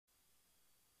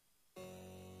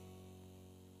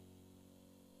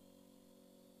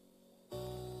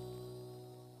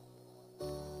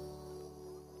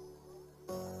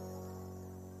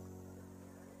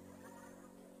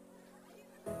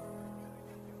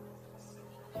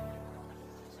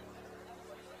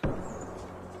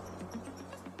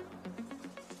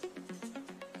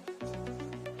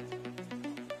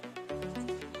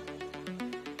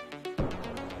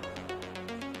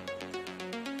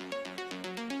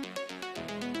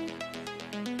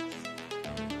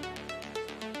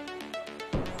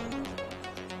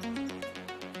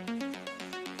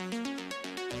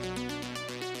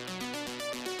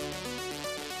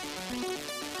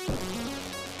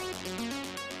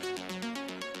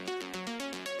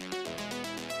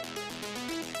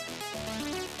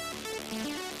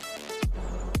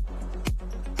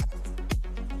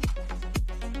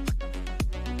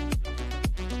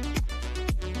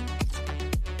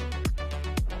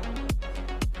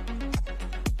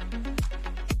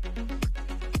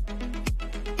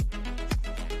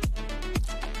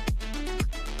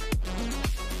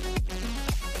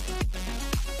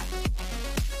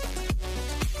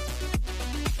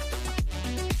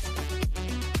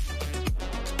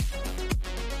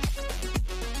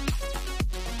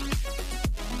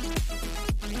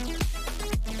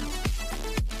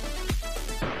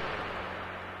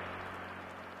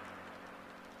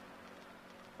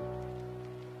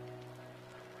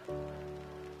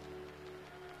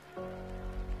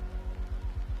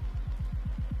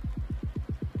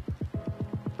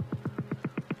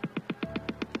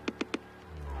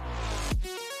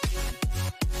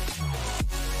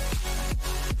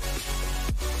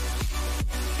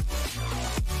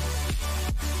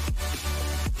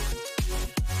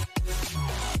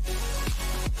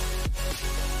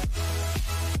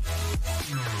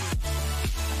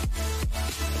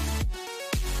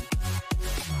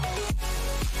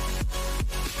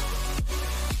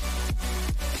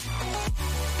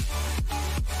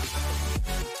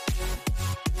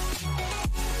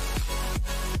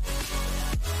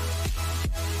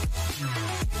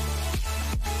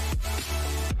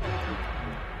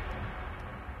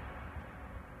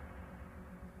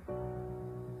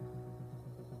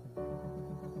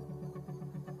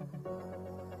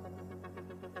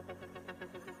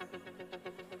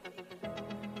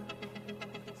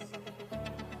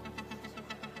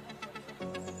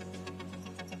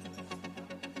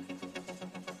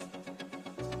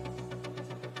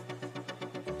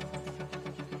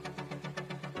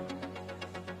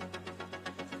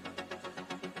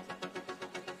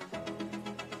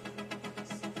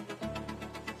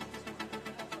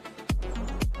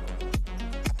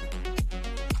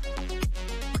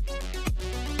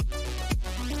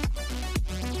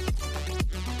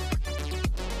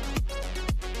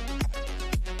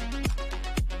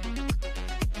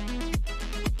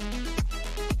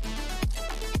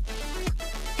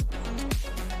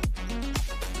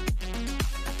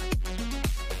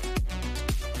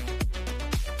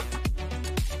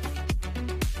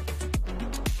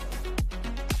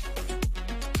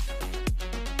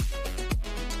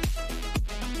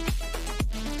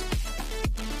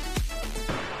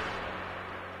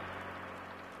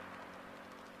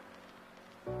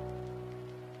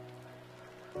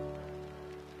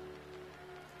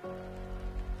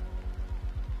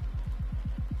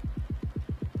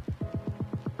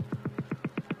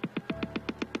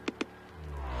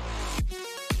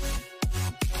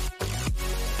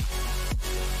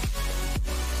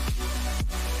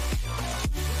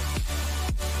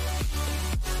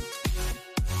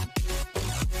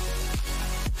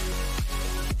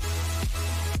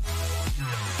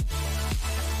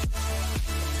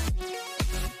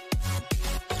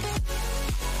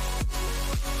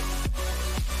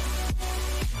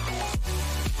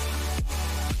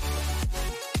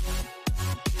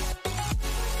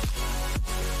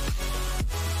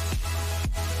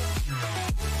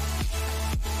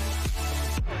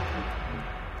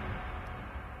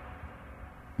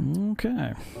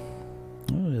Okay.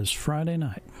 Well, it is Friday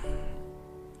night.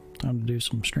 Time to do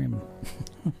some streaming.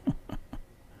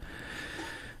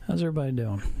 How's everybody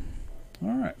doing?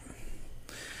 Alright.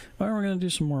 Well, we're going to do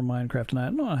some more Minecraft tonight. I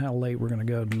don't know how late we're going to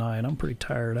go tonight. I'm pretty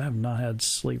tired. I have not had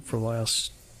sleep for the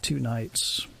last 2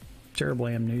 nights. Terrible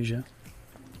amnesia.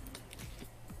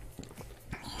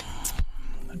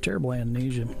 Terrible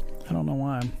amnesia. I don't know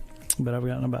why, but I've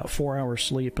gotten about 4 hours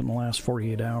sleep in the last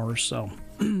 48 hours, so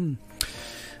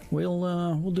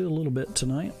we'll do a little bit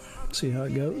tonight, see how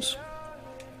it goes.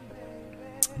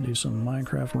 Do some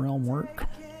Minecraft realm work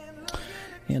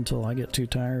until I get too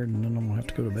tired, and then I'm gonna have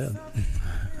to go to bed.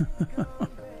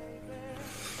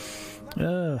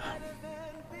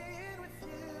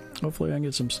 Hopefully I can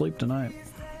get some sleep tonight.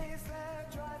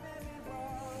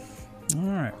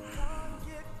 Alright,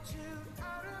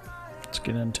 let's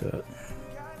get into it.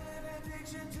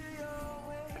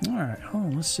 Alright,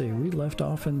 oh, let's see, we left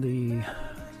off in the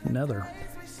Nether.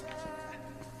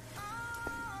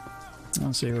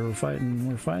 Let's see, we're fighting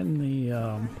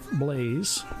the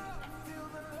Blaze.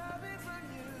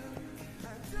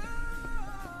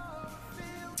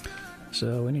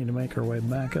 So we need to make our way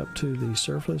back up to the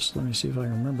surface. Let me see if I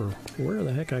can remember where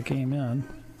the heck I came in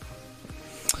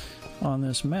on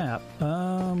this map.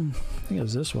 I think it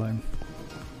was this way.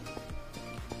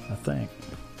 I think.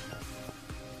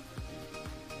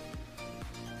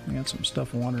 We got some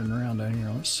stuff wandering around down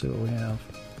here. Let's see what we have.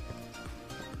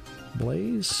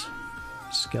 Blaze?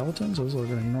 Skeletons? Those look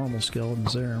like normal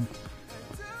skeletons there.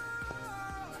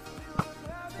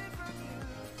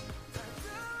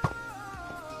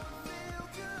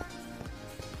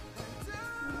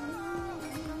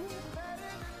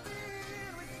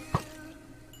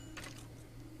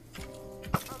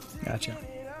 Gotcha.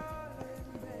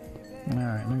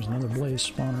 Alright, there's another blaze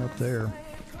spawner up there.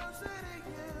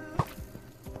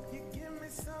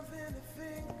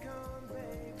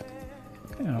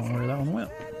 I don't know where that one went.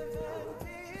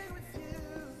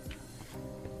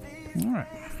 Alright.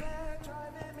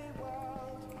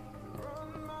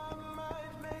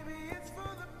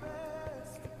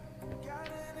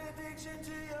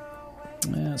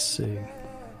 Let's see.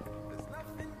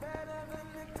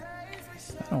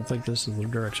 I don't think this is the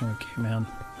direction we came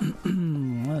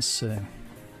in. Let's see.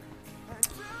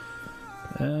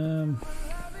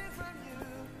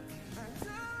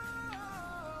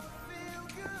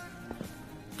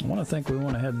 I think we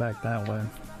want to head back that way.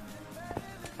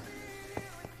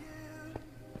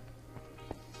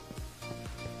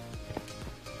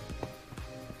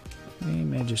 We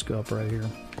may just go up right here.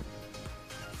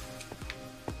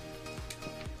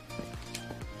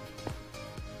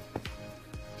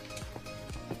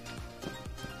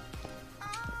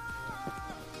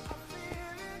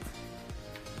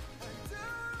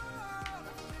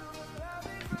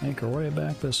 Make our way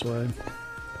back this way.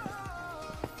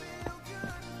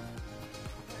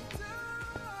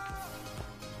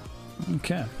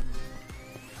 Okay.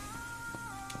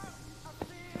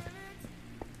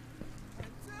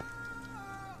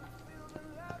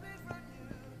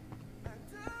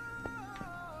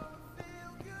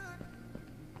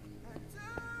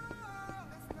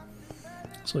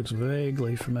 This looks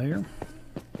vaguely familiar.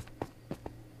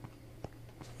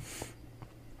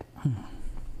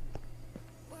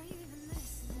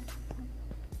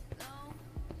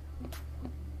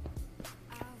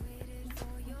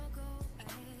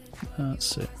 Let's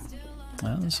see.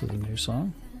 Well, this is a new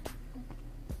song.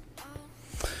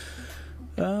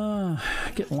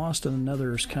 Getting lost in the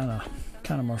Nether is kind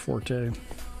of my forte.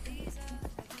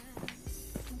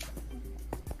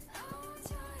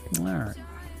 All right.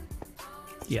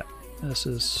 Yep. This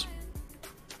is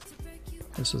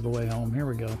the way home. Here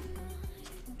we go.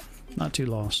 Not too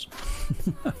lost.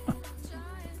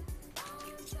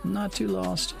 Not too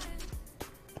lost.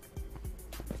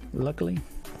 Luckily.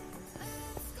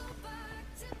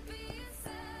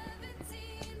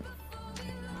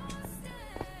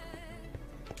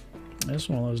 This is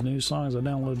one of those new songs I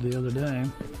downloaded the other day. I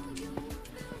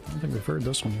don't think we've heard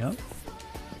this one yet.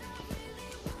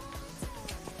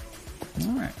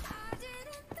 Alright.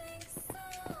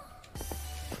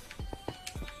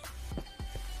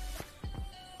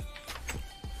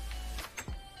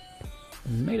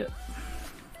 Made it.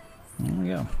 There we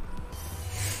go.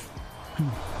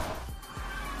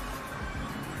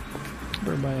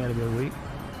 Everybody had a good week.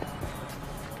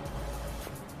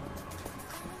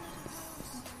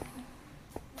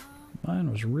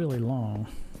 Mine was really long.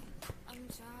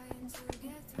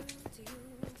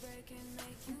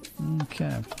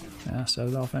 Okay, yeah, set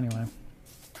it off anyway.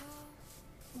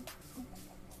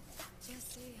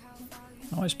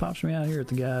 Always pops me out here at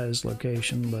the guy's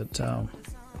location, but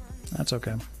that's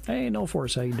okay. Hey, No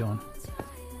Force, how you doing?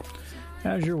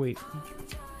 How's your week?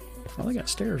 Oh, they got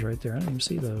stairs right there. I didn't even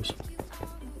see those.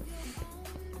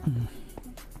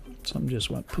 Something just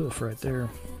went poof right there.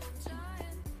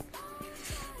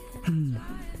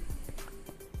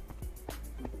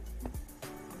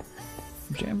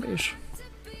 Jambish.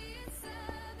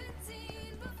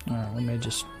 Alright, we may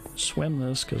just swim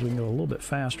this because we can go a little bit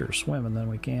faster swimming than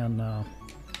we can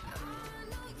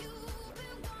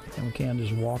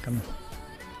just walking.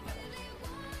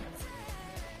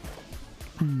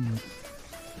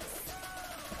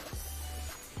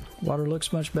 Water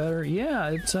looks much better. Yeah,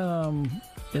 it's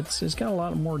got a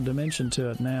lot more dimension to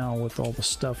it now with all the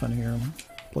stuff in here.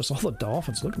 Plus all the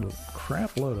dolphins. Look at the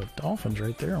crap load of dolphins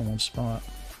right there in one spot.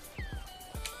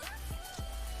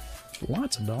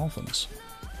 Lots of dolphins.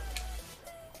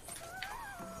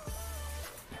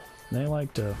 They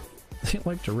like to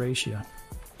race you.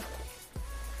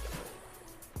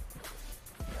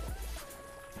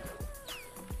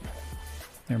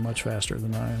 They're much faster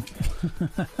than I am.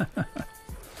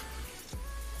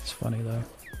 It's funny though.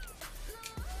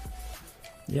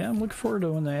 Yeah, I'm looking forward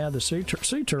to when they add the sea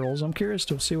turtles. I'm curious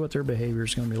to see what their behavior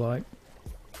is going to be like.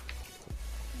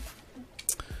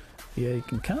 Yeah, you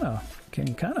can kind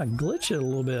of glitch it a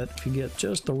little bit if you get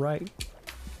just the right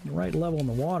level in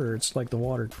the water. It's like the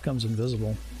water becomes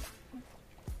invisible.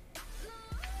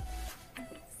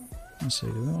 Let's see,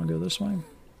 do we want to go this way?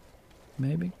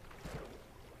 Maybe.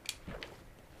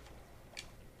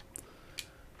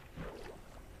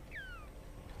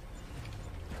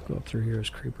 Go up through here. There's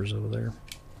creepers over there.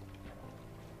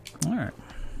 All right.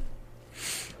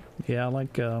 Yeah, I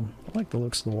like the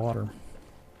looks of the water.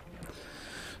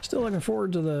 Still looking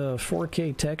forward to the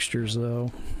 4K textures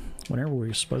though. Whenever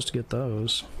we're supposed to get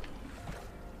those.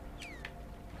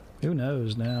 Who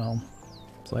knows now?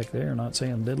 It's like they're not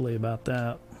saying diddly about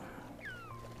that.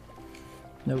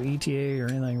 No ETA or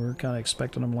anything. We were kind of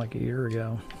expecting them like a year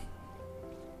ago.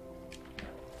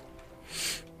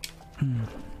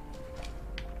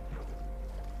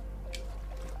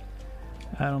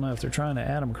 I don't know if they're trying to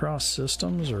add them across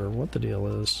systems or what the deal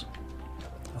is.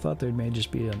 I thought they may just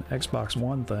be an Xbox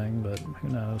One thing, but who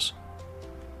knows.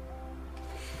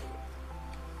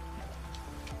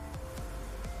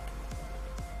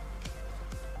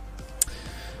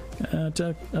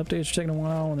 Updates are taking a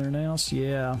while when they're announced.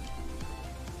 Yeah.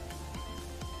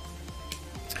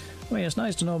 I mean, it's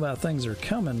nice to know about things that are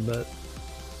coming, but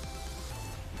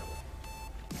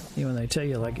when they tell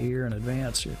you like a year in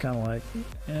advance, you're kind of like,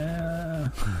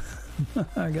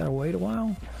 I gotta wait a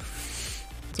while.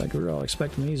 It's like we were all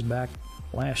expecting these back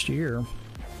last year.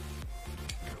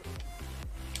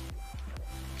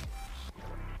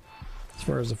 As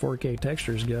far as the 4K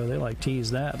textures go, they like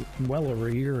teased that well over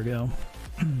a year ago.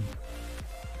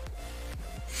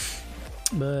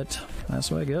 But that's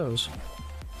the way it goes.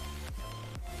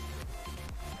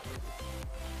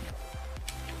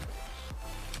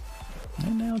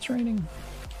 And now it's raining.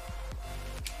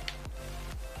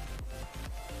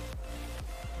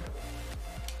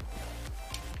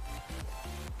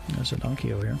 There's a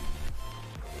donkey over here.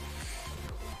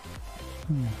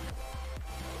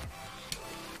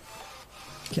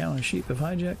 Cow and sheep have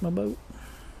hijacked my boat.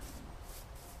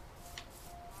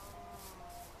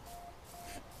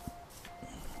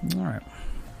 Alright.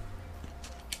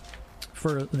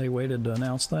 They waited to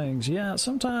announce things. Yeah,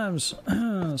 sometimes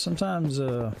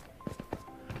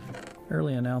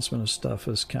early announcement of stuff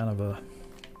is kind of a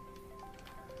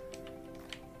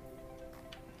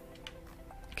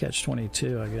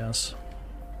catch-22, I guess.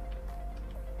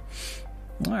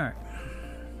 Alright.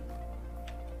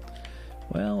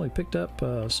 Well, we picked up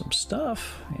some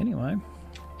stuff anyway.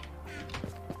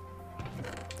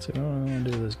 So what do I want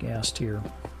to do with this gas tier?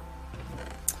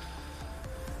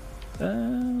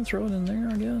 Throw it in there,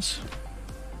 I guess.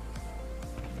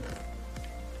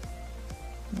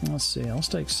 Let's see, let's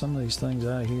take some of these things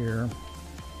out of here.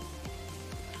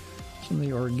 Some of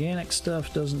the organic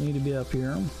stuff doesn't need to be up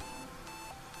here.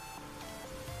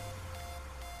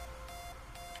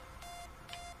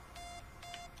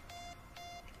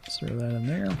 Let's throw that in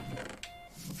there.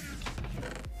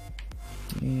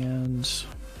 And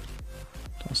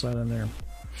toss that in there.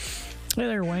 Hey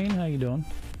there, Wayne, how you doing?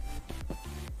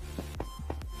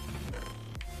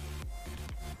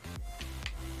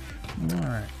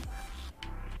 Alright.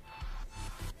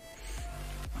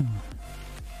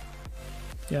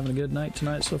 You having a good night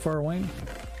tonight so far, Wayne?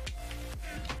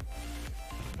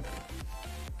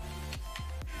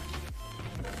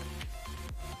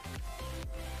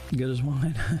 Good as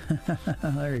wine.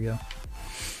 There you go.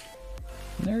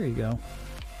 There you go.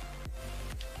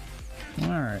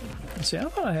 Alright. See, I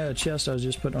thought I had a chest I was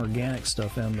just putting organic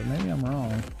stuff in, but maybe I'm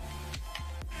wrong.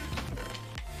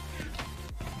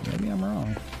 Maybe I'm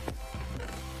wrong.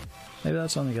 Maybe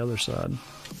that's on the other side.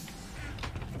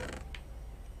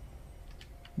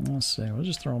 Let's see. We'll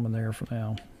just throw them in there for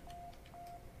now.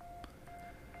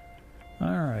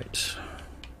 Alright.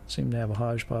 Seem to have a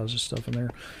hodgepodge of stuff in there.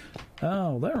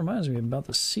 Oh, that reminds me about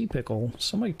the sea pickle.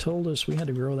 Somebody told us we had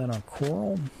to grow that on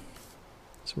coral.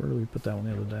 So where did we put that one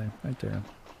the other day? Right there.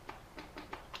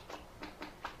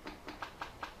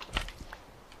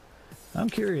 I'm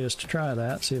curious to try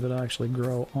that, see if it'll actually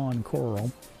grow on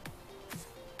coral.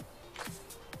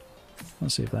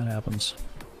 Let's see if that happens.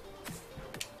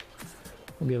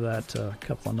 We'll give that a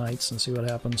couple of nights and see what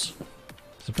happens.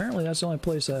 Apparently that's the only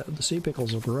place that the sea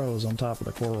pickles will grow is on top of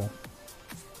the coral.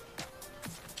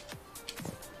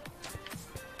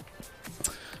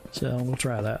 So we'll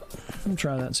try that. We'll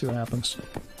try that and see what happens.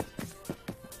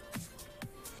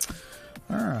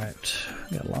 Alright,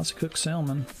 got lots of cooked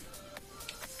salmon.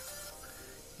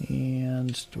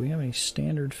 And do we have any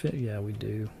standard fit? Yeah, we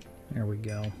do. There we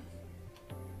go.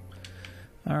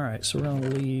 Alright, so we're gonna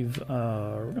leave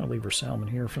our salmon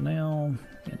here for now,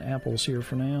 and apples here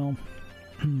for now.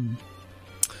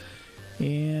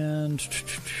 And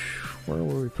where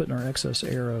were we putting our excess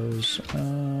arrows?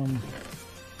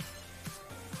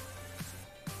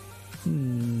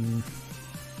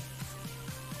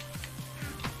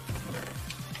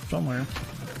 Somewhere.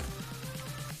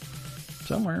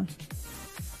 Somewhere.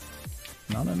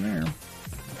 Not in there.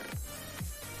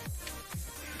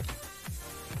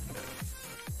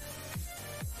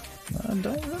 I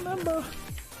don't remember.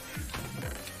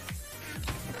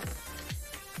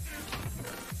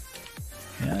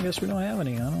 Yeah, I guess we don't have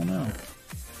any. I don't know.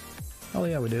 Oh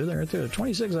yeah, we do. There,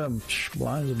 26 of them.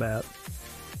 Blind as a bat.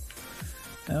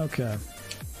 Okay.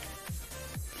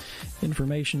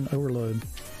 Information overload.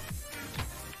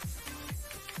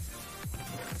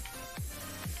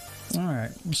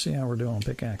 Alright, let's see how we're doing on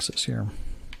pickaxes here.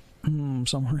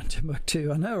 Somewhere in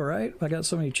Timbuktu. I know, right? I got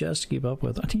so many chests to keep up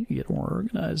with. I need to get more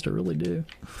organized, I really do.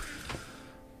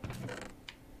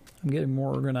 I'm getting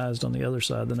more organized on the other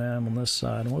side than I am on this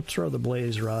side. And we'll throw the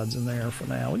blaze rods in there for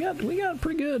now. We got a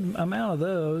pretty good amount of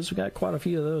those. We got quite a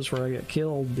few of those where I got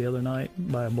killed the other night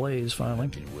by a blaze finally.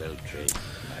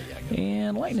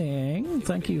 And Lightning,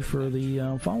 thank you for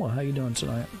the follow. How you doing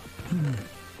tonight?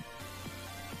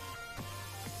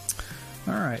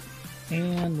 Alright,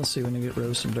 and let's see when we get rid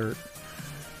of some dirt.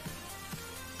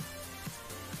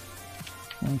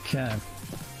 Okay.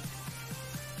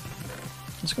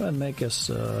 Let's go ahead and make us,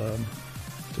 do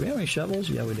we have any shovels?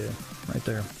 Yeah, we do. Right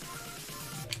there.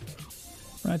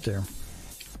 Right there.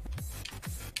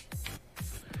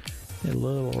 Get a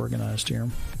little organized here.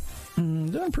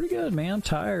 Doing pretty good, man.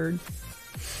 Tired.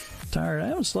 I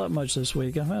haven't slept much this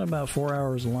week. I've had about 4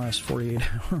 hours in the last 48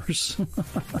 hours.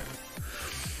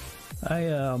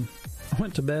 I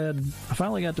went to bed. I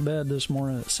finally got to bed this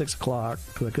morning at 6 o'clock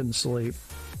because I couldn't sleep.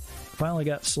 Finally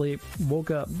got sleep. Woke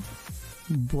up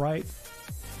bright-eyed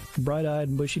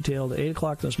and bushy-tailed at 8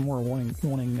 o'clock this morning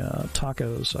wanting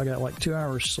tacos. I got like 2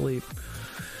 hours sleep.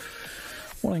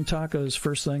 Wanting tacos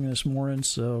first thing this morning,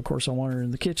 so of course I wandered in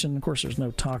the kitchen. Of course there's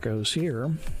no tacos here,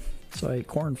 so I ate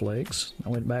cornflakes. I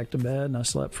went back to bed and I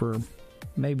slept for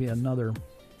maybe another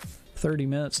 30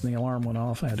 minutes and the alarm went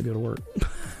off. I had to go to work.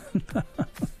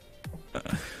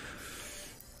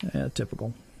 Yeah,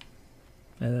 typical.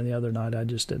 And then the other night I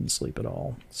just didn't sleep at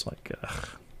all. It's like,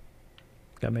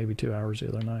 got maybe 2 hours the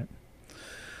other night.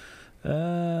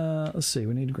 Let's see,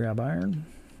 we need to grab iron.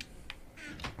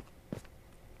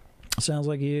 Sounds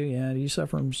like you. Yeah, do you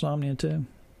suffer from insomnia too?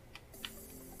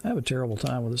 I have a terrible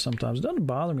time with it sometimes. It doesn't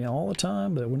bother me all the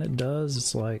time, but when it does,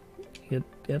 it's like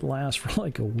it lasts for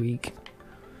like a week.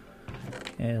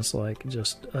 And it's like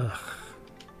just ugh.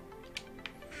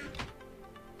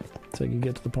 So you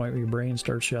get to the point where your brain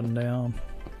starts shutting down.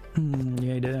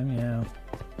 Yeah, you do, yeah.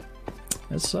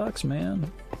 It sucks,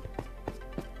 man.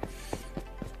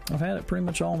 I've had it pretty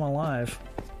much all my life.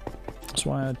 That's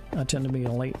why I tend to be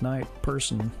a late night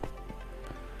person.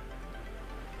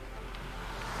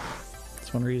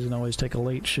 That's one reason I always take a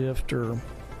late shift or,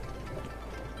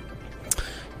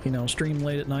 you know, stream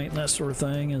late at night and that sort of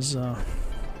thing is, I'd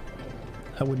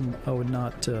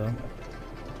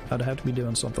have to be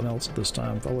doing something else at this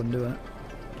time if I wasn't doing it.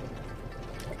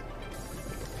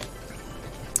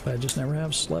 I just never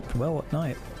have slept well at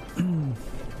night.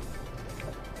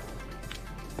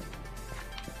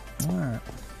 Alright.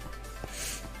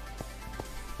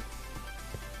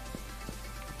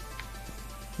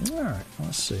 Alright,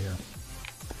 let's see here.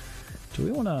 Do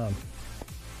we want to...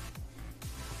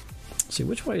 Let's see,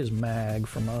 which way is Mag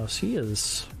from us? He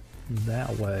is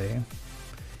that way.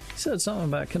 He said something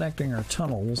about connecting our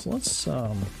tunnels. Let's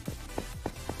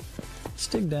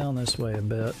dig down this way a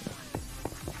bit.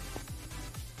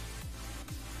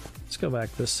 Let's go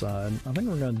back this side. I think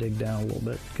we're going to dig down a little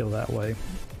bit, go that way.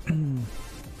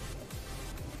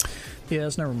 Yeah,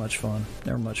 it's never much fun.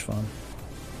 Never much fun.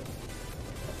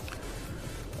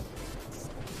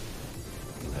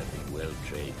 Well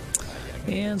trade.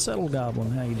 And Settled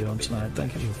Goblin, how you doing tonight?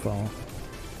 Thank you for the follow.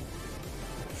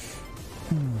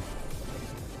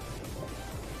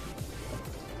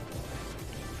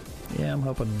 Yeah, I'm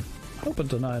hoping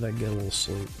tonight I get a little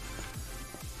sleep.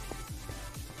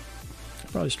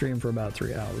 Probably stream for about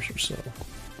 3 hours or so.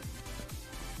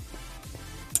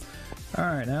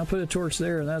 Alright, now put a torch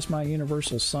there, and that's my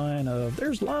universal sign of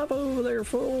there's lava over there,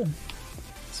 fool.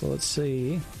 So let's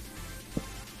see.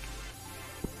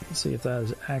 Let's see if that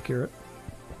is accurate.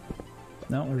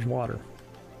 No, there's water.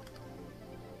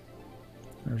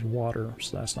 There's water,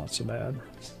 so that's not so bad.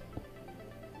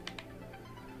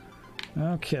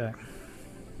 Okay.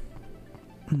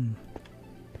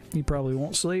 You probably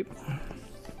won't sleep.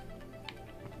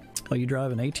 Oh, you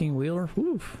drive an 18-wheeler?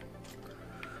 Woof.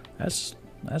 That's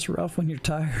rough when you're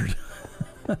tired.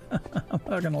 I'm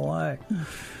not gonna lie.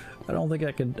 I don't think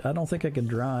I could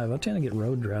drive. I tend to get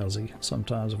road drowsy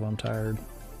sometimes if I'm tired.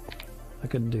 I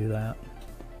couldn't do that.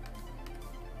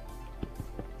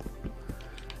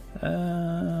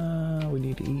 We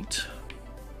need to eat.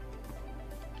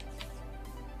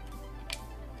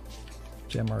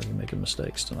 See, I'm already making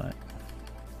mistakes tonight.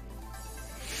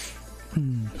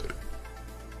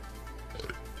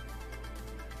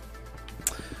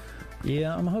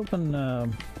 Yeah, I'm hoping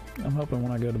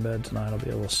when I go to bed tonight I'll be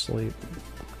able to sleep.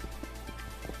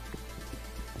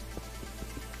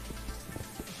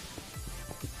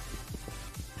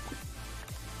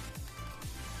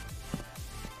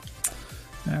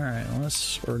 Alright,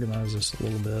 let's organize this a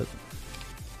little bit.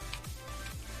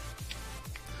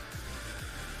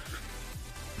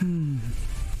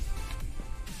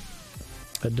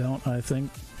 I think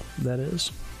that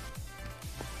is.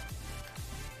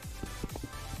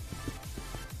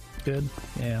 Good?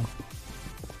 Yeah.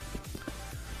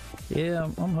 Yeah,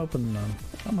 I'm hoping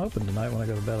tonight when I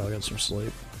go to bed I'll get some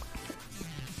sleep.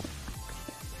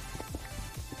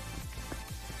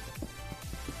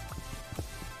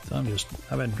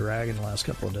 I've been dragging the last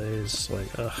couple of days. Like,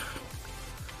 ugh.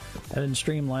 I didn't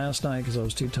stream last night because I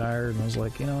was too tired, and I was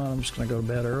like, you know what, I'm just gonna go to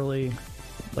bed early.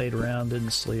 Laid around,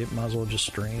 didn't sleep, might as well just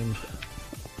stream.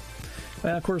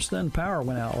 Well, of course, then power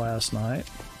went out last night,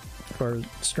 or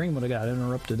stream would have got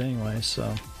interrupted anyway,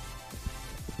 so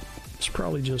it's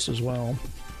probably just as well.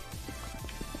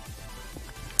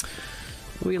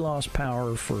 We lost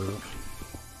power for,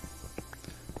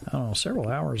 I don't know, several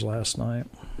hours last night.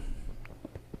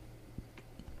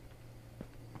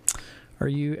 Are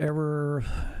you ever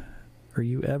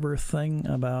thinking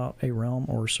about a realm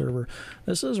or server?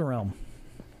 This is a realm.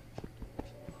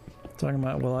 Talking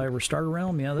about, will I ever start a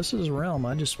realm? Yeah, this is a realm.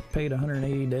 I just paid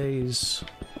 180 days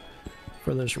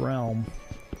for this realm,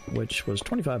 which was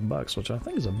 25 bucks, which I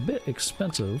think is a bit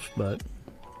expensive, but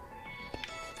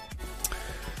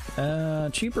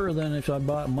cheaper than if I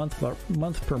bought month per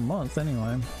month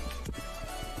anyway.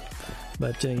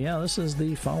 But yeah, this is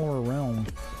the follower realm.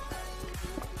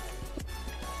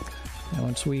 And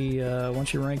once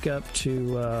you rank up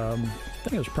to, I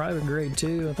think it was private grade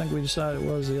 2, I think we decided it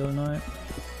was the other night.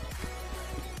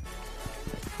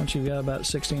 Once you've got about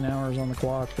 16 hours on the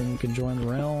clock, then you can join the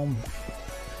realm,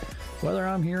 whether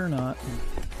I'm here or not.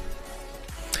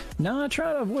 No, I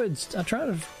try to avoid the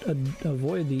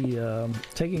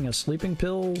taking of sleeping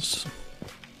pills.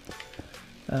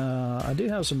 I do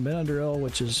have some Benadryl,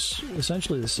 which is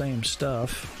essentially the same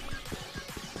stuff,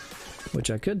 which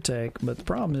I could take, but the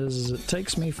problem is it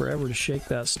takes me forever to shake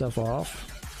that stuff off.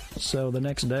 So the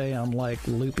next day I'm like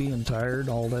loopy and tired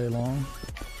all day long.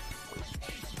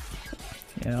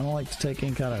 And I don't like to take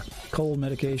any kind of cold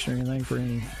medication or anything for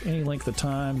any length of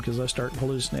time because I start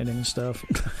hallucinating and stuff.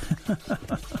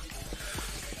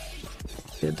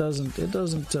 It doesn't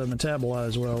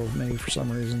metabolize well with me for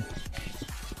some reason.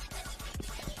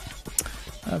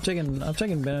 I've taken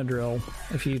Benadryl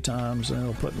a few times and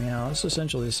it'll put me out. It's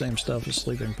essentially the same stuff as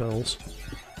sleeping pills.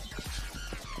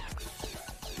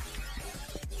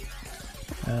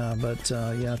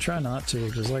 Yeah, try not to,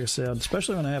 because like I said,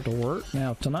 especially when I have to work.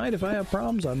 Now, tonight, if I have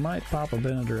problems, I might pop a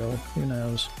Benadryl. Who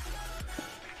knows?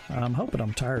 I'm hoping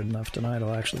I'm tired enough tonight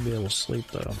I'll actually be able to sleep,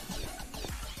 though.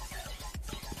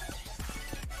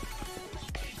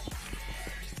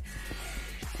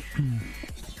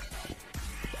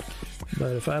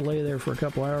 But if I lay there for a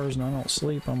couple hours and I don't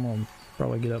sleep, I'm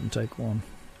probably get up and take one.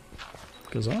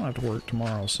 Because I don't have to work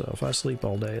tomorrow, so if I sleep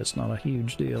all day, it's not a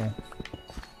huge deal.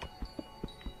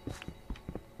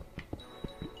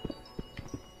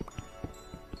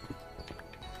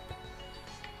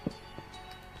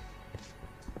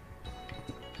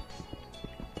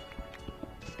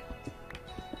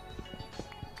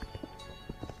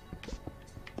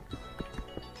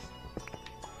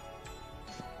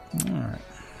 Alright.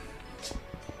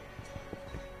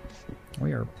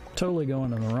 We are totally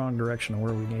going in the wrong direction of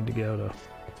where we need to go to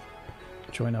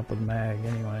join up with Mag.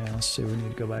 Anyway, let's see, we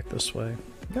need to go back this way.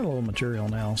 Got a little material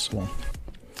now, so we'll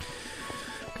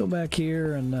go back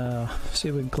here and see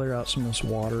if we can clear out some of this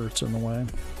water that's in the way.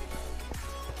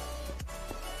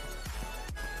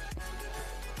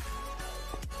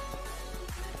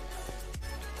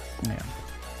 Yeah.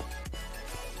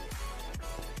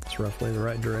 It's roughly the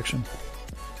right direction.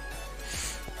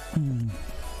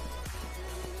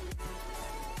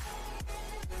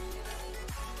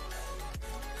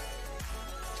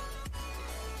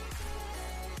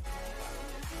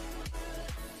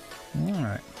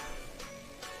 Alright.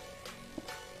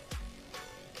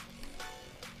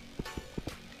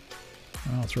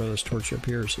 I'll throw this torch up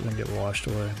here so it doesn't get washed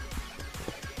away.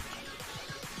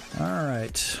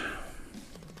 Alright.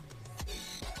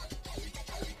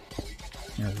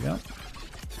 There we go.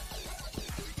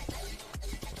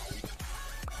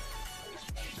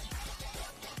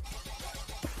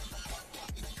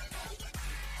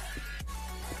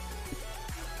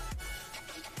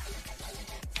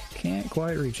 Can't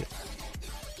quite reach it.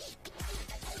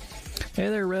 Hey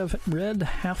there, Red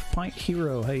Half Pint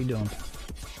Hero. How you doing?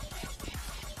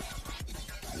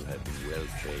 You have been well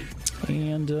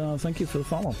trained. And thank you for the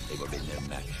follow. They will be no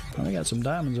match. Oh, we got some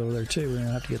diamonds over there too. We're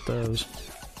gonna have to get those.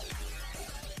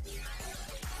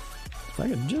 If I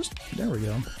could just, there we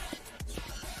go.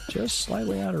 Just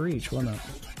slightly out of reach, wasn't it?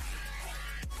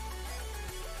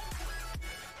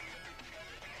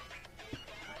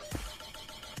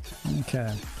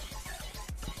 Okay.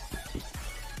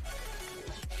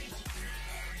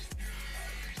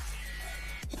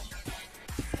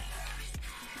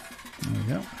 There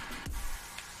we go.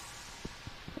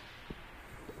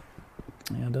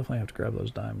 Yeah, definitely have to grab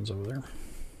those diamonds over there.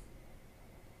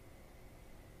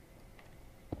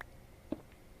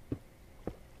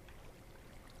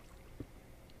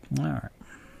 All right.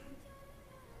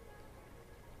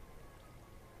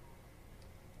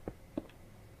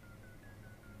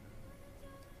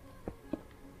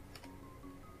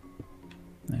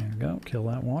 There we go. Kill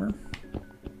that water.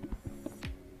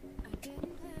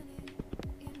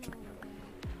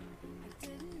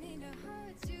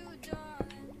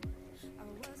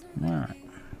 Alright.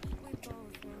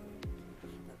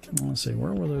 Let's see,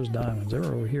 where were those diamonds? They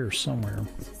were over here somewhere.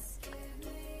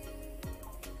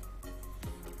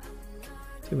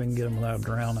 See if we can get them without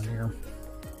drowning here.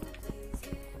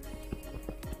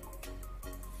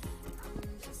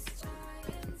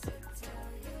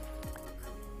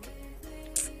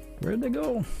 Where'd they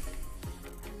go?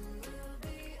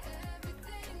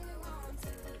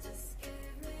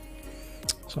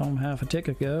 Saw them half a tick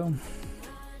ago.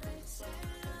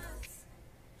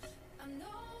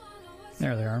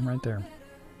 There they are, right there.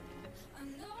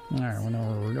 Alright, we know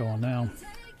where we're going now.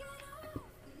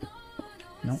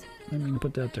 Nope, didn't mean to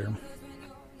put that there.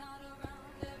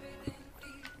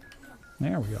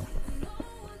 There we go.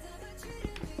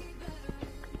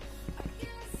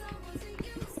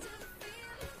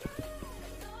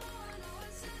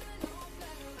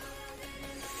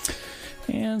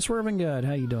 And Swerving God,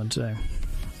 how you doing today?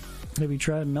 Have you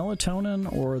tried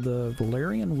melatonin or the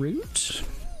valerian root?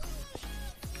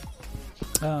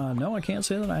 No, I can't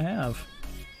say that I have.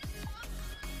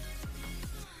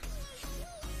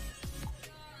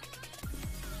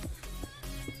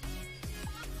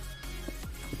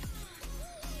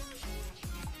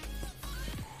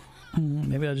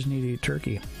 Maybe I just need to eat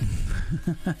turkey.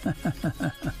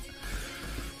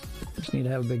 Just need to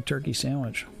have a big turkey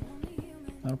sandwich.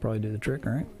 That'll probably do the trick,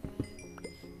 right?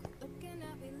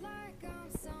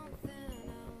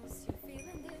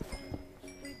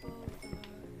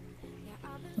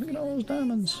 Look at all those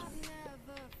diamonds.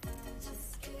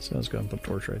 So let's go and put a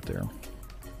torch right there.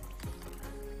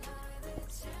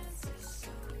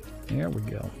 There we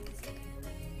go.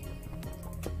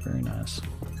 Very nice.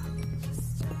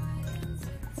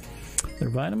 They're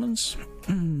vitamins.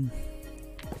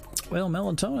 Well,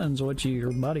 melatonin is what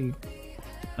your body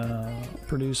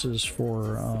produces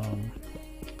for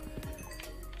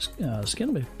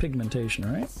skin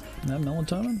pigmentation, right? Isn't that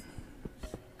melatonin?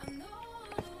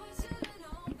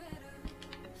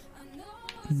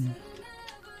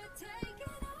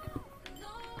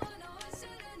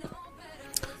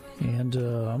 And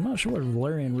And I'm not sure what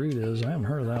valerian root is. I haven't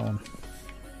heard of that one.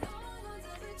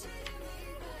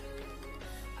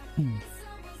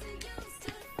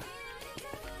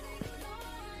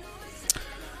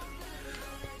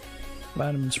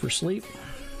 Vitamins for sleep.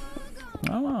 I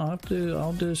don't know.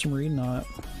 I'll do some reading on it.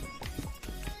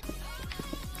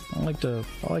 I like to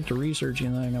research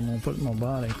anything I'm gonna put in my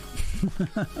body.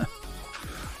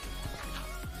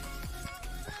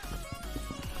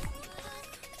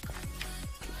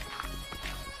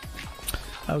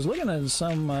 I was looking at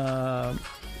some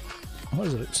what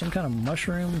is it? Some kind of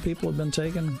mushroom people have been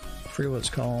taking. I forget what it's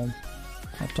called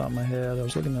off the top of my head. I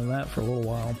was looking at that for a little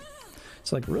while.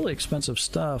 It's like really expensive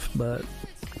stuff, but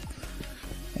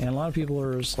and a lot of people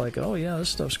are just like, oh yeah, this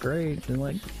stuff's great,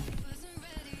 and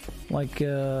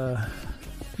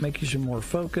makes you more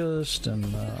focused, and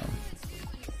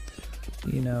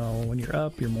you know, when you're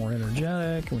up, you're more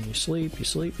energetic. When you sleep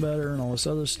better, and all this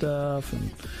other stuff.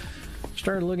 And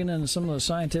started looking into some of the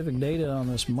scientific data on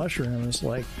this mushroom. It's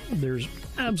like there's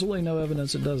absolutely no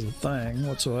evidence it does the thing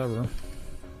whatsoever.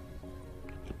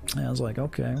 And I was like,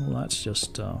 okay, well that's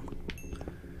just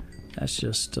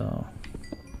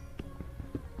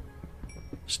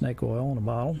snake oil in a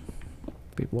bottle.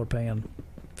 People are paying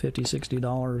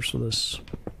 $50-$60 for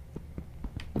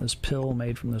this pill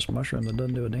made from this mushroom that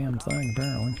doesn't do a damn thing,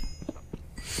 apparently.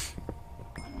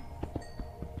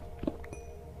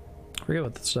 I forget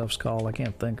what the stuff's called. I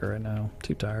can't think right now.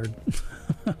 Too tired.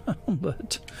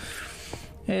 But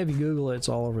hey, if you Google it, it's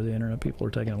all over the internet. People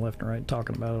are taking it left and right,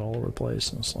 talking about it all over the place.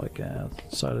 And it's like, I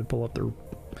decided to pull up their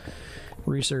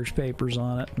research papers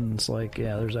on it, and it's like,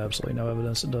 yeah, there's absolutely no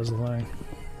evidence it does the thing.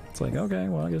 It's like, okay,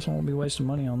 well, I guess I won't be wasting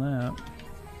money on that.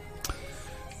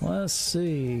 Let's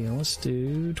see. Let's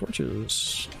do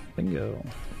torches. Bingo.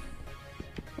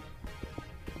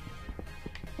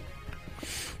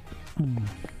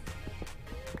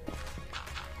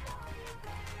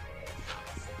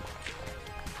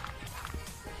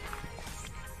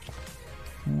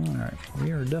 Alright,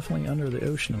 we are definitely under the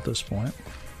ocean at this point.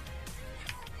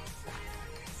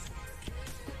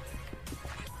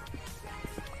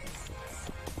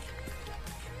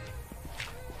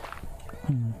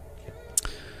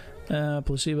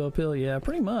 Placebo pill, yeah,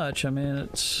 pretty much. I mean,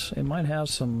 it might have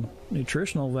some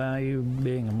nutritional value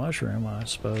being a mushroom, I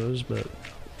suppose, but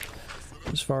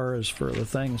as far as for the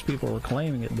things people are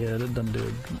claiming it did, it doesn't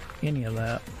do any of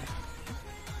that.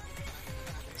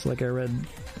 It's like I read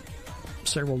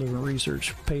several different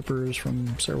research papers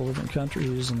from several different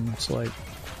countries, and it's like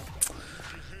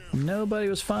nobody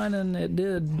was finding it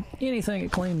did anything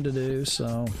it claimed to do,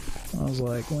 so I was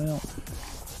like, well,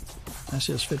 that's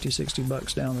just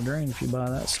 $50-$60 down the drain if you buy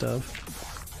that stuff.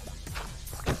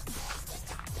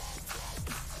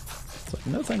 It's like,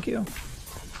 no thank you.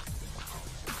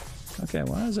 Okay,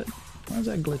 why is that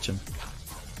glitching?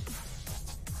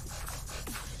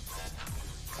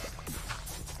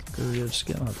 We're just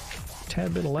getting a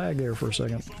tad bit of lag there for a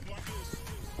second.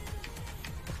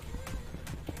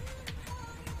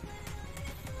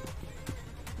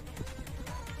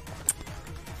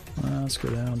 Let's go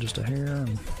down just a hair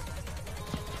and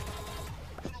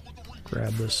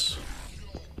grab this.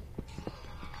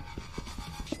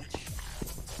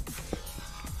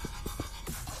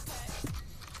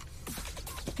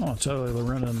 Oh, totally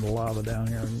running into lava down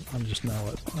here. I just know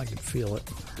it. I can feel it.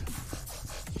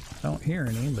 I don't hear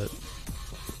any, but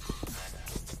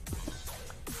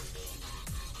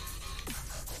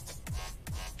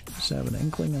just have an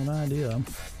inkling of an idea.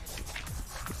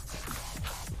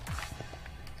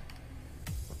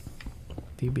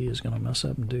 DB is going to mess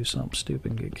up and do something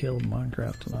stupid and get killed in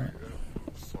Minecraft tonight.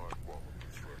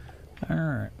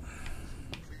 Alright.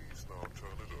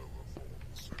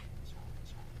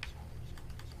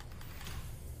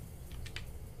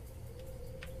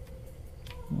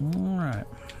 Alright.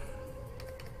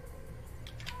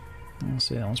 Let's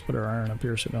see, let's put our iron up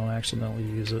here so we don't accidentally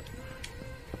use it.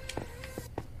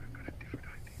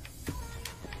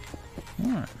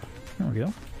 Alright, there we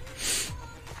go.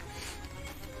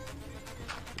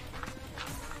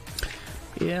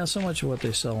 Yeah, so much of what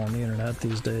they sell on the internet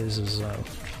these days is, you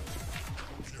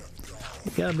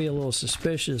gotta be a little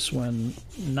suspicious when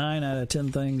 9 out of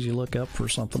 10 things you look up for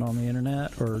something on the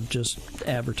internet are just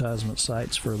advertisement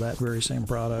sites for that very same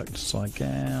product. It's like,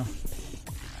 yeah.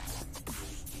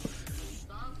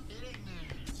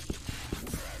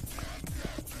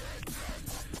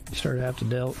 You start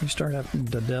having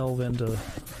to delve into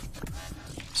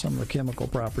some of the chemical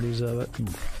properties of it and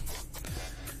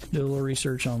do a little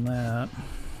research on that.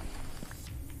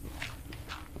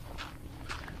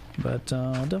 But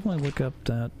I'll definitely look up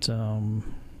that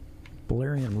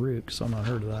valerian root, because I've not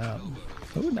heard of that.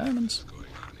 Oh, diamonds.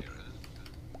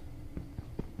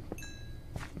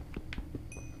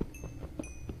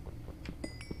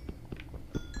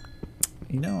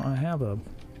 You know, I don't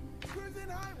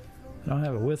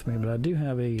have it with me, but I do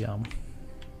have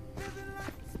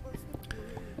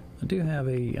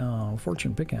a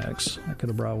fortune pickaxe I could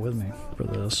have brought with me for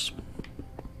this.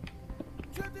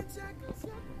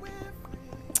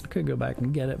 I could go back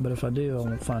and get it, but if I do, I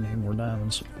won't find any more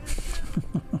diamonds.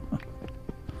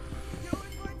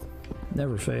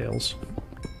 Never fails.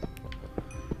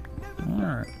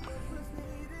 Alright.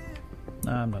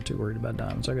 I'm not too worried about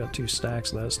diamonds. I got 2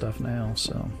 stacks of that stuff now,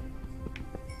 so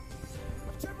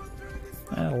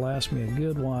that'll last me a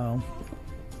good while.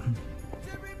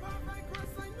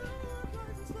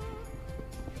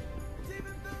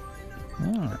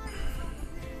 Alright.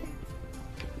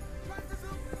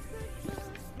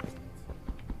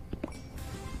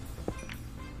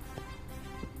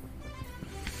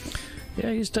 Yeah,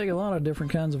 I used to take a lot of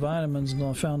different kinds of vitamins, and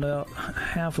I found out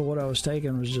half of what I was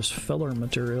taking was just filler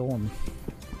material, and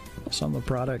some of the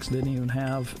products didn't even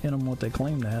have in them what they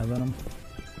claimed to have in them.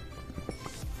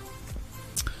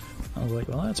 I was like,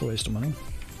 well, that's a waste of money.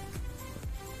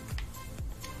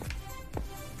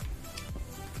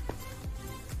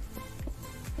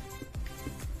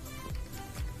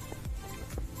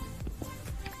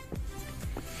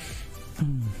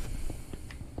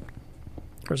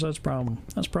 Of course, that's a problem.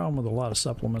 That's a problem with a lot of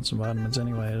supplements and vitamins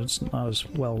anyway. It's not as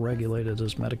well regulated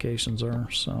as medications are,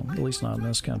 so at least not in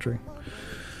this country.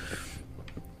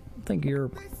 I think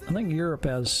Europe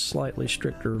has slightly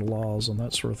stricter laws on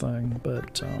that sort of thing,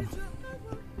 but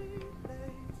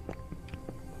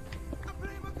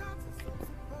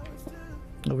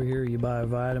over here you buy a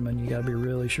vitamin, you got to be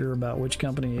really sure about which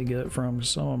company you get it from.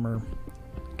 Some of them are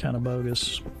kind of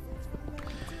bogus,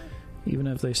 even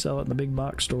if they sell it in the big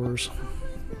box stores.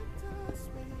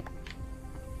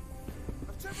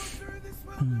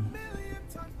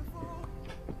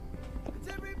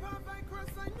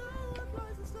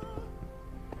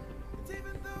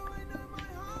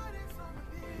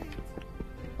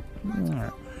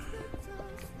 Alright.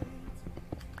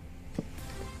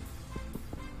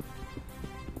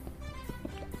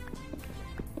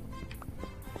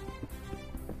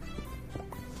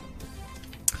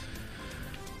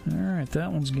 Alright,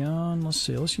 that one's gone. Let's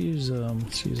see. Let's use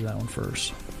that one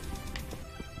first.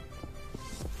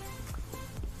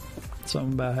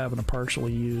 Something about having a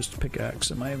partially used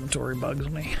pickaxe in my inventory bugs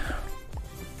me.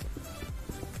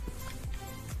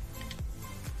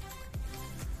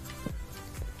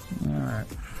 Alright.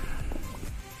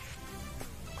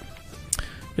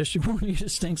 Distribution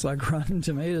just stinks like rotten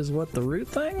tomatoes. What, the root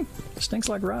thing? Stinks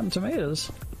like rotten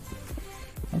tomatoes.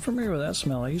 I'm familiar with that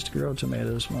smell. I used to grow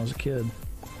tomatoes when I was a kid.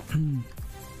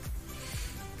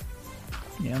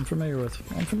 Yeah, I'm familiar with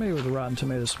the rotten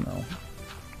tomato smell.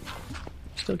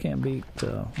 Still can't beat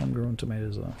homegrown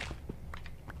tomatoes though.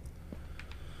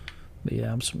 But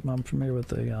yeah, I'm familiar with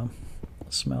the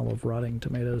smell of rotting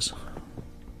tomatoes.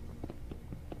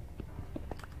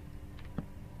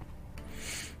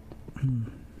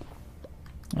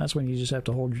 That's when you just have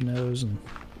to hold your nose and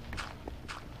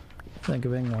think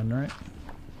of England, right?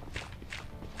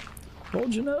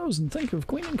 Hold your nose and think of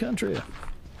Queen and Country.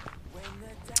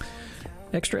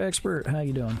 Extra Expert, how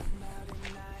you doing?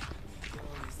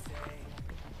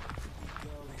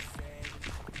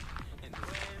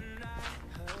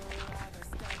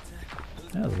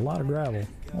 That's a lot of gravel.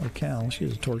 Holy cow, let's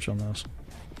use a torch on this.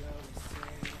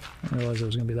 I didn't realize it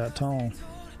was going to be that tall.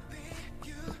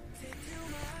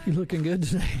 You looking good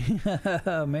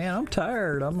today? Man, I'm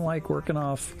tired. I'm like working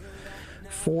off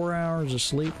 4 hours of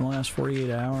sleep in the last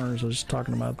 48 hours. I was just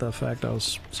talking about the fact I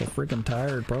was so freaking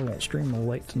tired. Probably won't stream till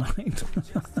late tonight.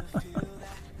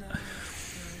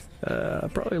 I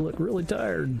probably look really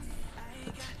tired.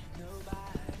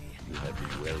 You have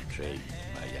been well trained,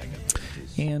 my young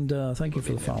apprentice. And thank you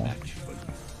for the follow. I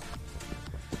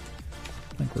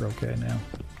think we're okay now.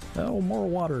 Oh, more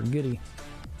water, giddy.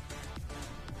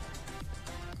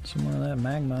 Some more of that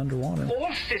magma underwater.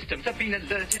 All systems have been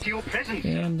alerted to your presence.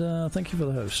 And thank you for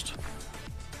the host.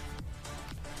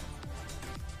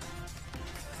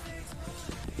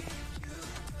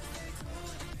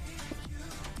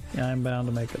 Yeah, I'm bound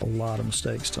to make a lot of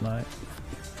mistakes tonight.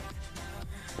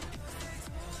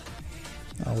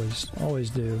 Always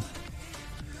do.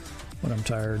 When I'm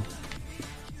tired,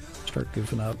 start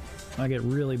goofing up. I get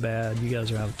really bad. You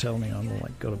guys are going to tell me I'm gonna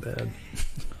like go to bed.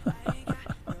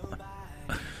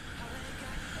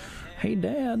 Hey,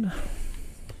 Dad.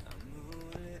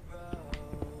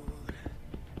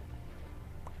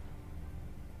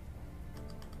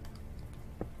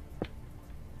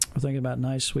 I'm thinking about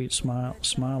nice, sweet smile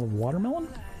of watermelon.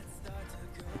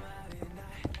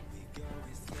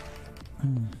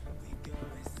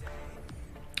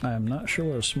 I am not sure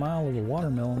what a smile of a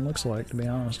watermelon looks like, to be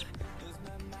honest.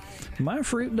 My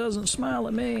fruit doesn't smile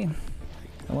at me.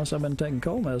 Unless I've been taking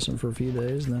cold medicine for a few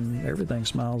days, then everything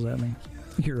smiles at me.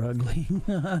 You're ugly.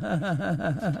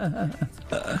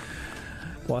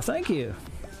 Well, thank you.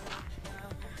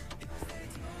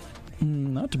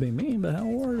 Not to be mean, but how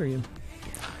old are you?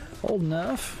 Old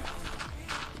enough.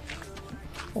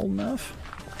 Old enough.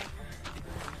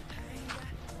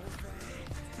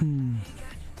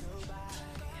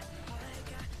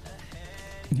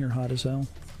 You're hot as hell.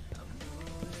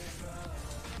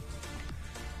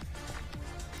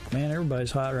 Man,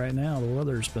 everybody's hot right now. The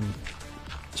weather's been,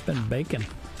 it's been baking.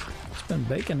 It's been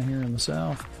baking here in the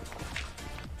south.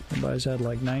 Everybody's had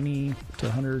like 90 to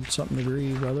 100 something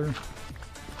degree weather.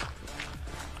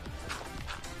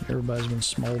 Everybody's been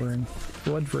smoldering. If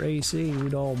it wasn't for AC,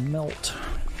 we'd all melt.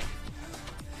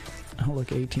 I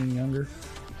look 18 younger.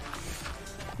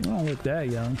 I don't look that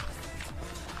young.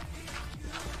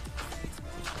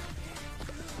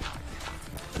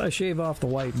 If I shave off the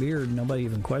white beard, nobody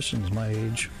even questions my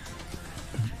age.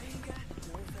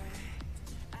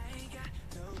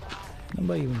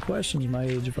 Nobody even questions my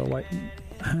age if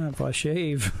I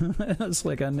shave. It's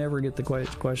like I never get the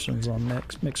questions on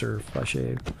Mixer if I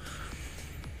shave.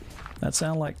 That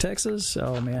sound like Texas?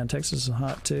 Oh man, Texas is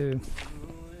hot too.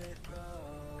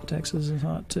 Texas is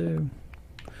hot too.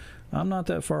 I'm not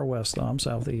that far west though. I'm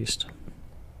southeast.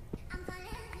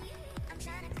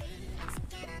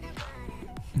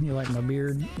 You like my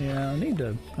beard? Yeah, I need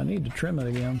to trim it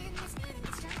again.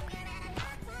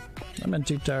 I've been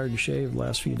too tired to shave the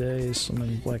last few days. I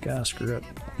mean, like, screw it.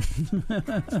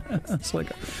 It's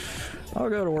like, I'll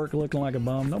go to work looking like a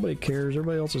bum. Nobody cares.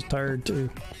 Everybody else is tired too.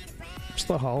 It's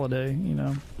the holiday, you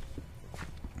know.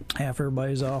 Half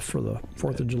everybody's off for the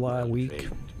 4th of July week.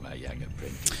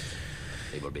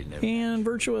 And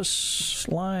Virtuous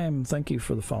Slime, thank you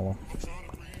for the follow.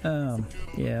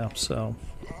 Yeah, so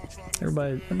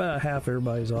about half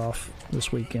everybody's off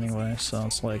this week anyway, so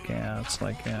it's like, I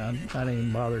didn't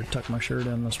even bother to tuck my shirt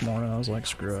in this morning. I was like,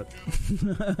 screw it.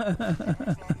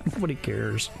 Nobody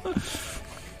cares.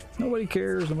 Nobody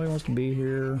cares. Nobody wants to be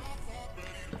here.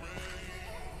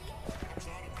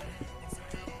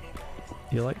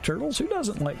 You like turtles? Who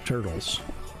doesn't like turtles?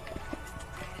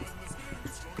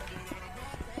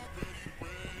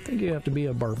 I think you have to be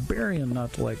a barbarian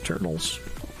not to like turtles.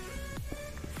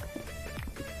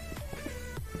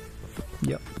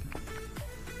 Yep.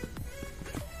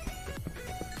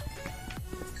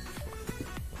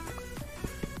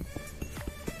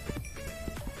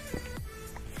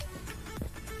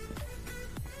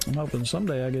 I'm hoping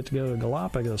someday I get to go to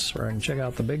Galapagos where I can check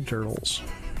out the big turtles.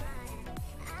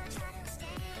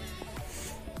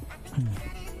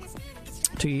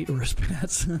 To eat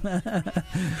wristbands.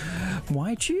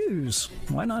 Why choose?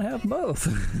 Why not have both?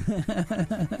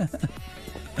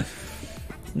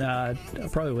 Nah, I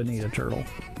probably wouldn't eat a turtle.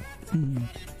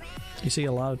 You see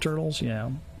a lot of turtles? Yeah.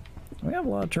 We have a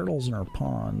lot of turtles in our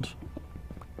pond.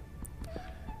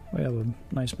 We have a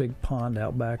nice big pond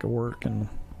out back of work, and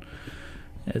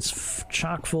it's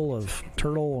chock full of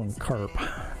turtle and carp.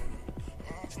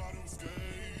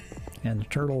 And the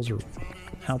turtles are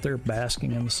out there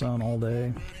basking in the sun all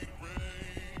day.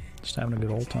 Just having a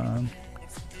good old time.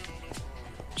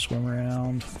 Swim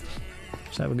around.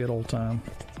 Just have a good old time.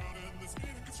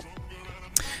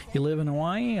 You live in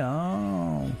Hawaii?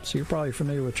 Oh, so you're probably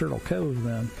familiar with Turtle Cove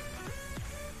then.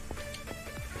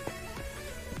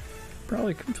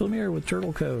 Probably familiar with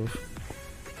Turtle Cove.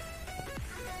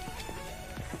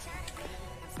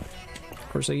 Of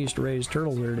course, they used to raise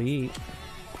turtles there to eat.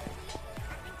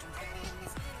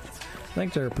 I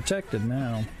think they're protected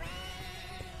now.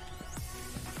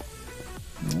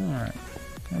 Alright.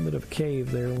 A bit of a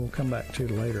cave there we'll come back to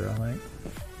later, I think.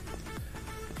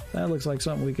 That looks like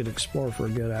something we could explore for a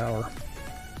good hour.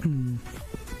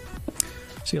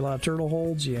 See a lot of turtle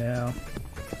holds? Yeah.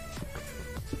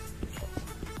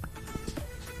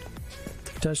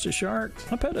 Touched a shark?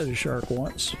 I petted a shark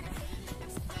once.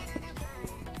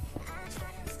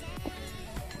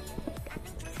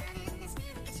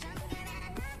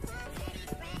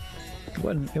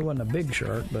 It wasn't a big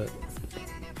shark, but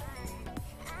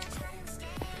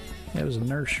it was a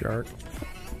nurse shark.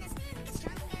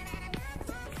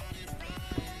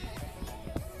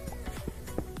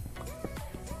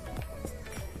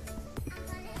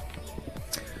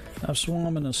 I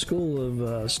swam in a school of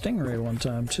stingray one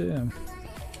time too.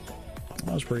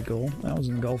 That was pretty cool. That was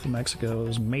in the Gulf of Mexico. It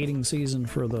was mating season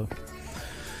for the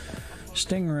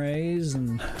stingrays,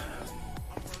 and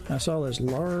I saw this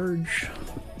large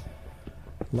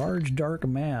dark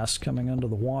mass coming under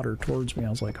the water towards me. I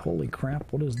was like, holy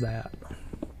crap, what is that?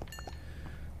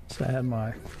 So I had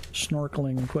my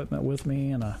snorkeling equipment with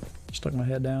me, and I stuck my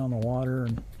head down in the water,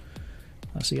 and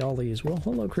I see all these. Well,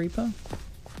 hello, Creepa.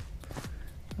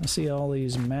 I see all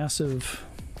these massive.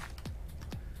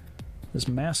 This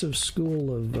massive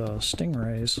school of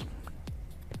stingrays.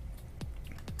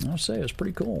 I'll say it's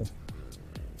pretty cool.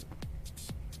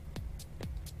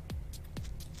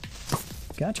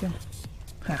 Gotcha.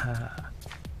 Ha ha.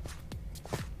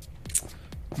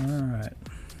 Alright.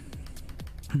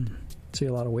 See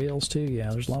a lot of whales too?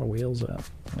 Yeah, there's a lot of whales out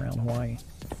around Hawaii.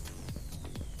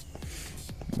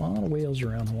 A lot of whales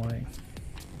around Hawaii.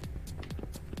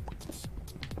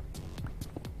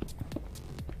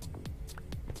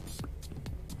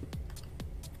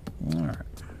 Alright.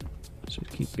 Let's just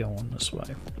keep going this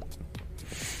way.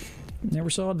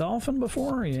 Never saw a dolphin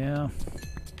before? Yeah.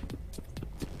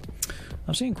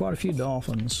 I've seen quite a few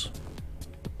dolphins.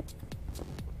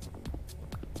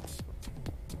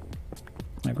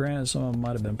 Now, granted, some of them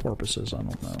might have been porpoises. I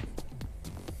don't know.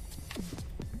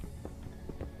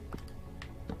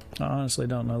 I honestly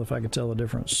don't know if I could tell the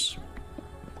difference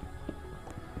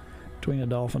between a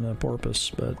dolphin and a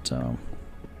porpoise, but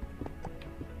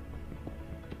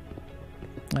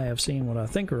I have seen what I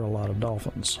think are a lot of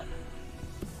dolphins.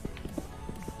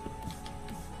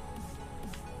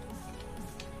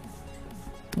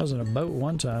 I was in a boat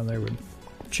one time. They would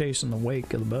chase in the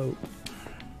wake of the boat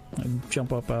and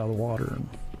jump up out of the water and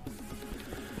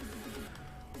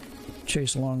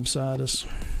chase along beside us.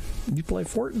 You play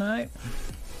Fortnite?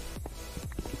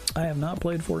 I have not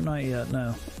played Fortnite yet,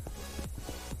 no.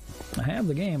 I have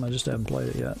the game, I just haven't played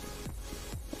it yet.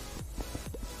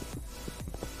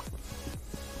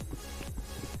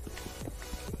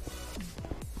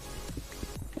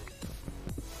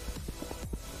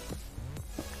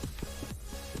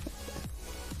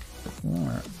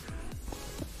 Alright.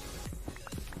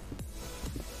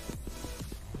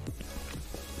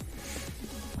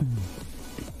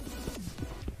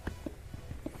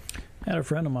 I had a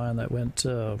friend of mine that went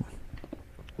on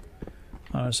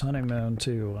his honeymoon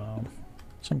to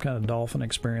some kind of dolphin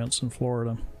experience in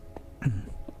Florida,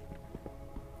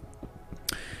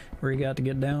 where he got to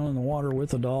get down in the water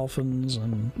with the dolphins,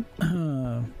 and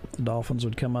the dolphins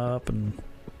would come up and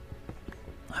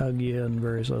hug you and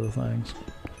various other things.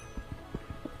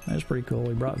 That was pretty cool.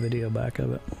 He brought video back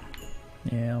of it.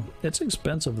 Yeah, it's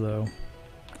expensive though.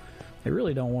 They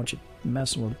really don't want you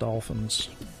messing with dolphins.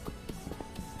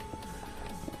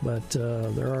 But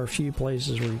there are a few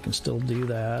places where you can still do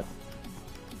that.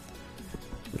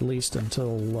 At least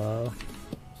until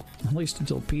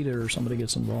PETA or somebody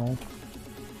gets involved.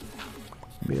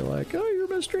 Be like, oh, you're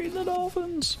mistreating the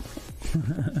dolphins.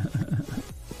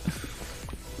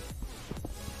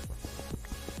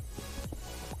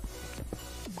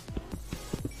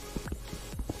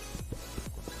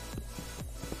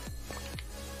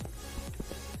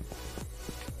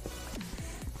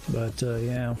 But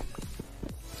yeah.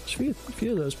 A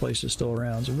few of those places still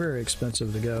around. It's very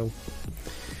expensive to go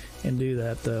and do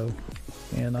that though,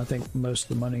 and I think most of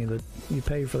the money that you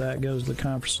pay for that goes to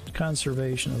the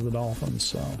conservation of the dolphins.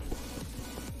 So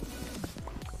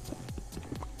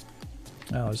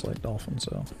I always like dolphins,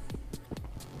 so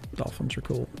dolphins are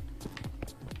cool.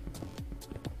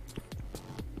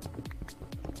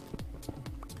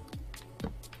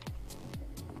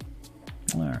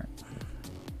 All right.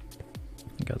 I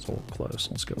think that's a little close.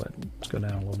 Let's go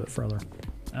down a little bit further.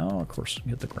 Oh, of course,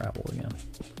 hit the gravel again.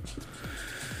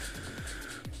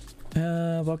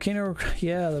 Volcano,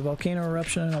 yeah, the volcano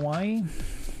eruption in Hawaii.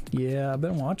 Yeah, I've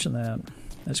been watching that.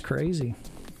 That's crazy.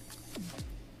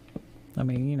 I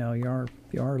mean, you know, you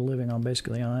are living on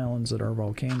basically islands that are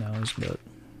volcanoes, but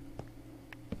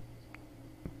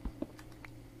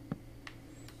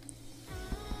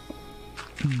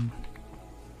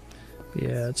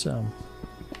yeah, it's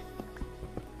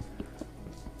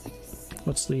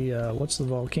what's the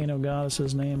volcano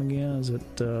goddess's name again? Is it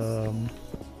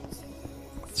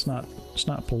it's not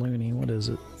Paluni. What is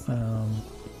it?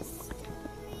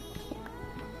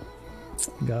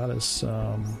 Goddess,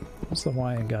 what's the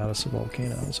Hawaiian goddess of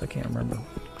volcanoes? I can't remember.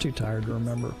 Too tired to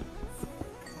remember.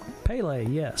 Pele,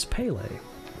 yes, Pele.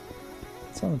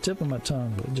 It's on the tip of my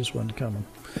tongue, but it just wasn't coming.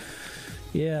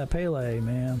 Yeah, Pele,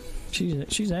 man.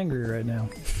 She's angry right now.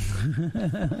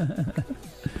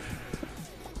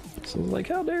 So like,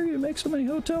 how dare you make so many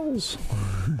hotels?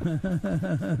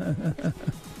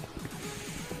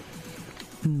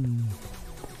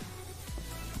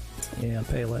 Yeah,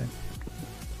 Pele.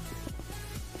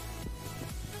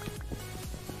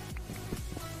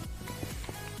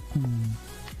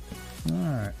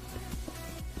 Alright.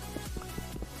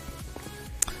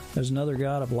 There's another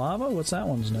god of lava? What's that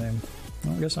one's name?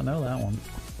 I guess I know that one.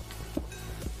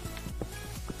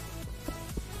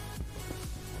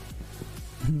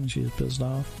 She's pissed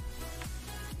off.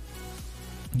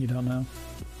 You don't know?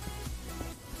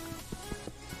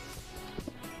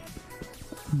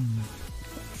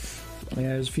 Yeah,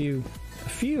 there's a few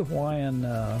Hawaiian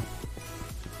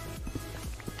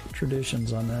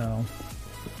traditions I know.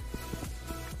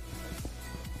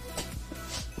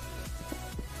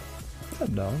 What's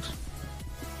up, dogs?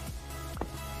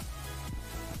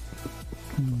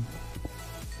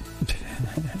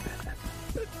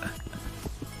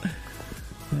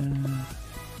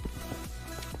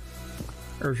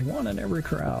 There's one in every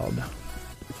crowd.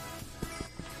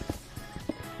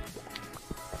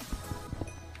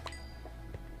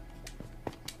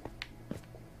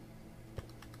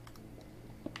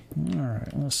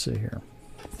 Alright, let's see here.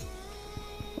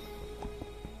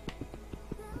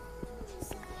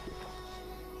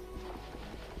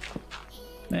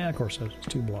 Yeah, of course, that's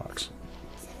 2 blocks.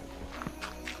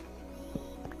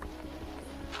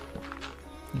 I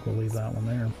think we'll leave that one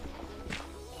there.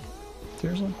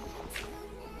 Seriously?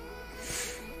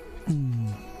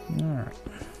 Alright.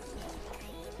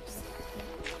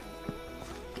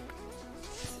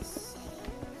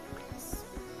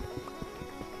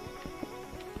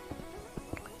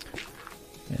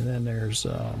 And then there's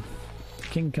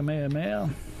King Kamehameha.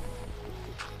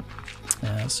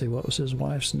 And let's see, what was his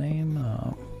wife's name?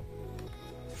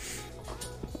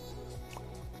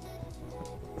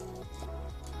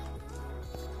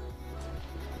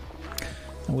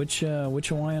 Which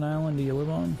Hawaiian island do you live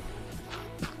on?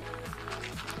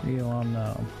 Are you on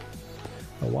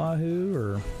Oahu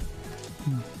or?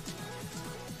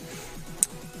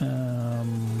 I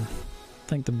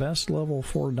think the best level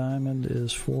 4 diamond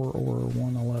is 4 or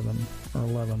 111 or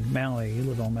 11. Maui, you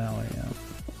live on Maui, yeah.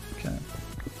 Okay.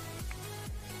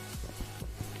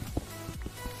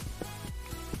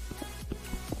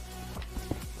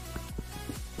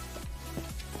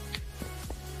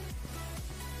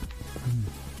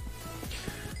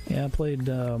 Yeah, I played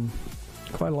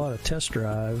quite a lot of Test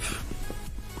Drive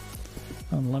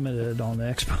Unlimited on the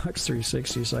Xbox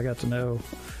 360, so I got to know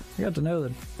that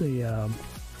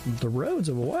the roads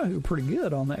of Oahu are pretty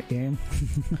good on that game.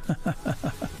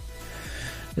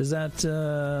 Is that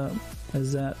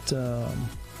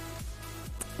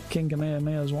King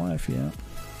Kamehameha's wife? Yeah.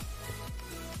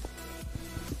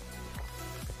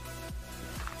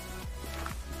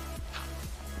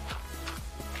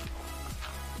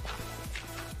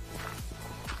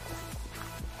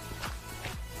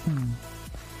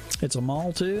 It's a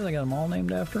mall too. They got a mall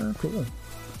named after her. Cool.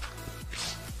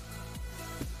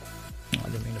 Oh, I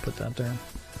didn't mean to put that there.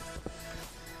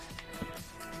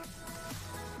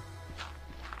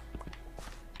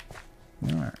 All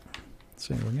right. Let's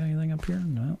see. We got anything up here?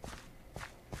 No.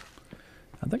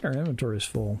 I think our inventory is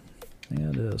full. Yeah,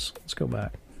 it is. Let's go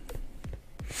back.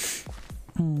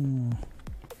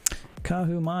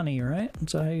 Kahumani, right?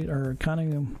 Is that how you, or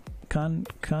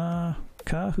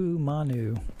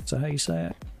Kahumanu. Is that how you say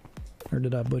it? Or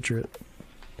did I butcher it?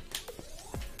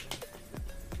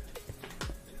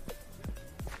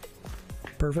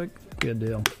 Perfect. Good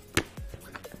deal.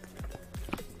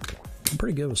 I'm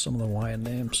pretty good with some of the Hawaiian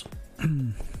names. All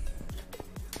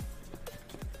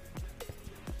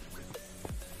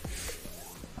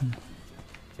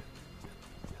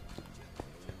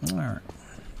right.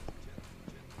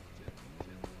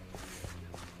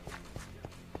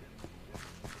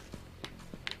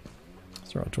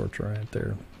 Throw a torch right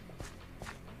there.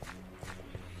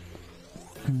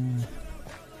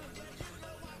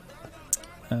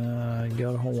 You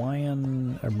got a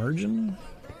Hawaiian Immersion?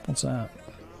 What's that?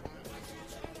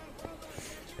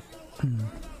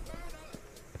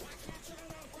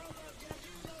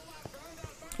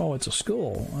 Oh, it's a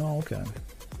school. Oh, okay.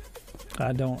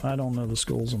 I don't know the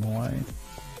schools in Hawaii.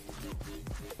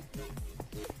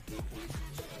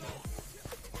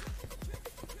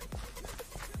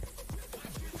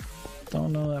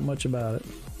 Don't know that much about it.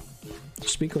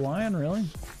 Speak Hawaiian, really?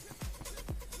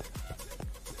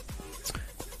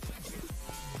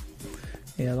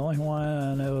 Yeah, the only Hawaiian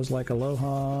I know is like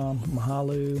aloha,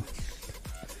 mahalo.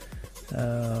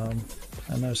 I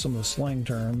know some of the slang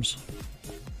terms.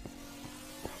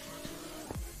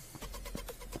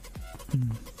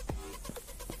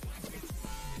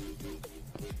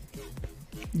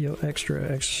 Yo, extra.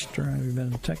 Have you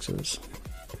been to Texas?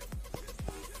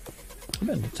 I've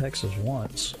been to Texas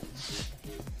once.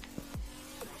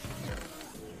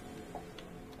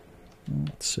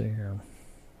 Let's see here.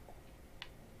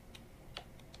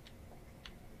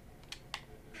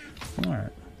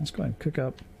 Alright, let's go ahead and cook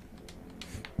up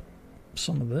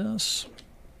some of this.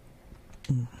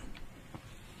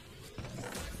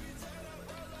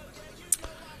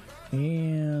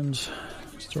 And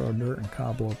Let's throw dirt and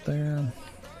cobble up there.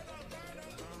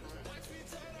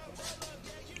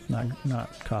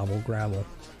 Not cobble, gravel.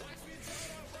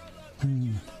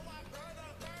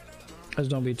 Guys,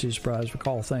 don't be too surprised if we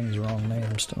call things wrong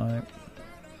names tonight.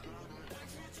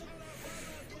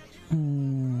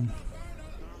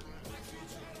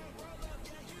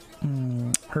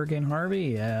 Hurricane Harvey?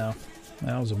 Yeah,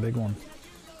 that was a big one.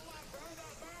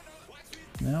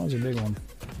 That was a big one.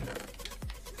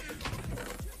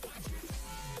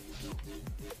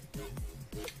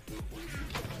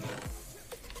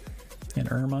 And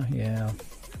Irma, yeah.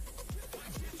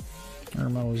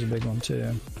 Irma was a big one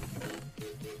too.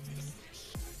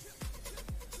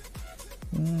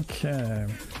 Okay,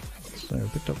 so I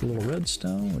picked up a little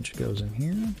redstone, which goes in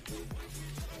here.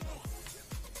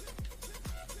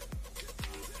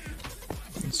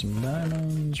 And some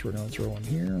diamonds we're going to throw in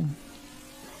here.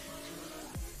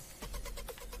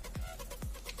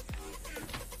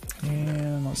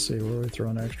 And let's see, where we throw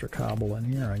an extra cobble in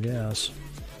here, I guess.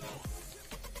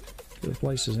 The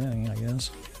place is in, I guess.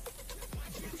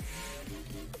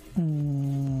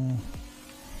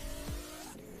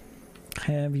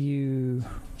 Have you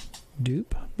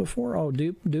dupe before? Oh,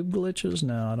 dupe glitches?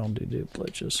 No, I don't do dupe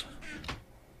glitches.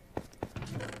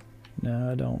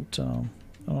 No, I don't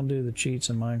do the cheats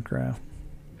in Minecraft.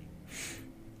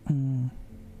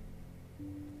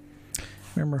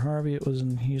 Remember Harvey? It was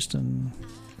in Houston,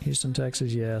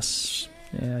 Texas. Yes.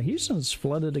 Yeah, Houston's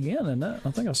flooded again, isn't it?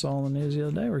 I think I saw on the news the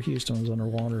other day where Houston was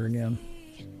underwater again.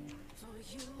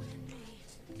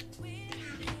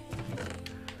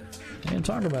 I didn't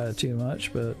talk about it too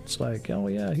much, but it's like, oh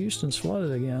yeah, Houston's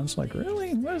flooded again. It's like,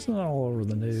 really? Why isn't that all over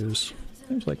the news?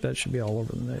 Seems like that should be all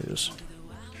over the news.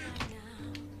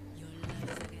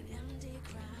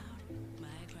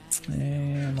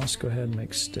 And let's go ahead and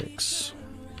make sticks.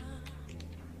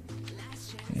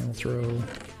 And we'll throw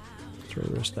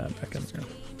the rest of that back in there.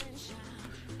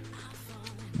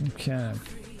 Okay.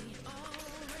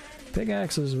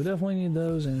 Pickaxes, we definitely need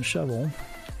those, and shovel.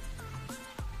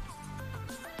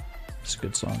 It's a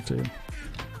good song too.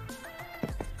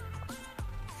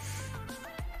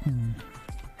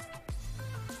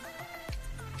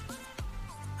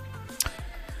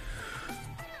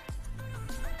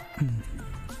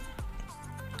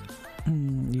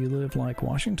 You live like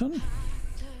Washington?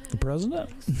 The president?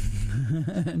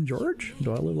 George?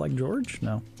 Do I live like George?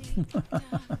 No.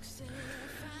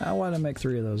 Why did I make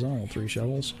 3 of those? I don't want 3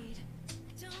 shovels.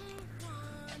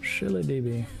 Shilly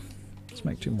DB. Let's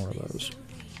make 2 more of those.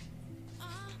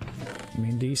 You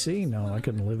mean DC? No, I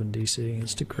couldn't live in DC.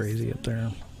 It's too crazy up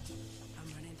there.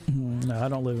 No, I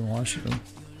don't live in Washington.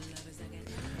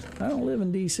 I don't live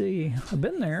in DC. I've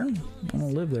been there. I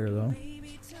don't live there though.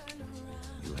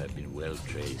 You have been well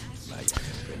trained, my apprentice.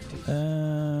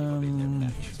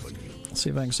 Let's see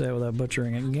if I can say it without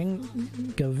butchering it.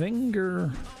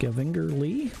 Gavinger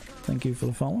Lee, thank you for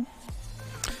the follow.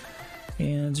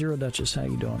 And Zero Duchess, how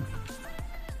you doing?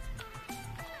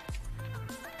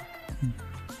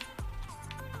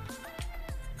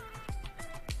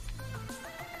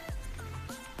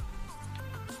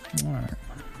 Alright.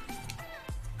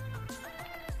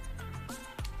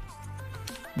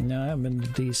 No, I haven't been to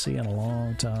DC in a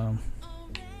long time.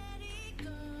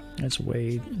 It's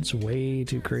way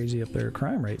too crazy up there.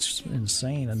 Crime rate's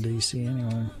insane in DC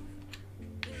anyway.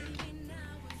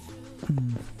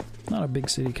 Not a big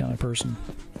city kind of person.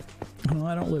 No,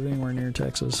 I don't live anywhere near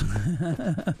Texas.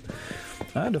 I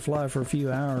had to fly for a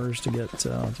few hours to get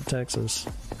to Texas.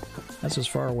 That's as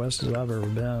far west as I've ever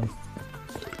been.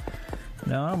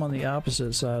 Now I'm on the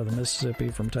opposite side of the Mississippi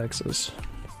from Texas.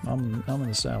 I'm in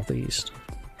the southeast.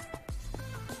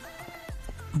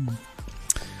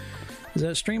 Is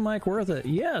that stream mic worth it?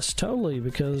 Yes, totally,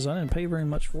 because I didn't pay very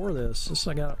much for this. This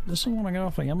is one I got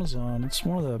off of Amazon. It's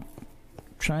one of the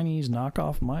Chinese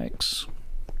knockoff mics.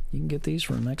 You can get these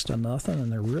for next to nothing,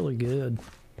 and they're really good.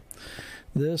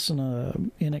 This and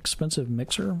an inexpensive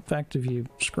mixer. In fact, if you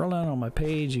scroll down on my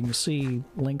page, you can see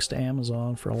links to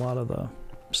Amazon for a lot of the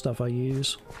stuff I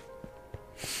use.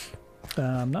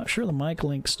 I'm not sure the mic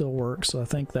link still works, so I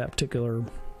think that particular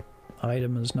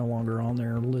item is no longer on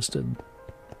there listed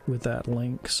with that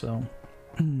link. So,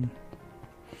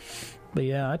 but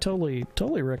yeah, I totally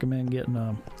recommend getting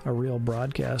a real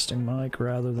broadcasting mic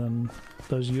rather than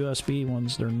those USB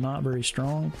ones. They're not very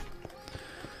strong,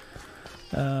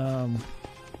 and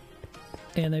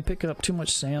they pick up too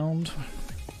much sound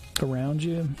around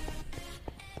you.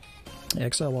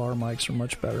 XLR mics are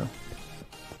much better.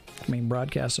 I mean,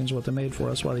 broadcasting is what they're made for.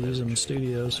 That's why they use them in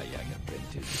studios.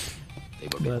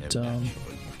 But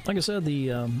like I said,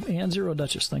 and Zero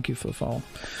Duchess, thank you for the follow.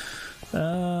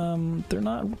 They're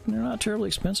not terribly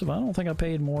expensive. I don't think I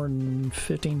paid more than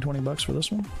 $15-20 for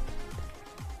this one.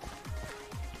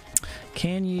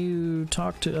 Can you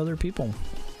talk to other people?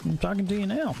 I'm talking to you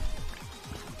now.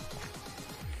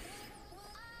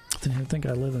 I think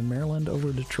I live in Maryland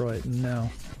over Detroit. No,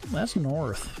 that's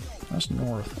north. That's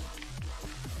north.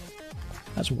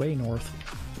 That's way north.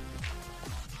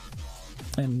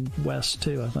 And west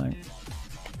too, I think.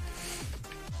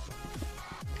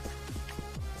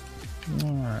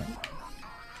 Alright.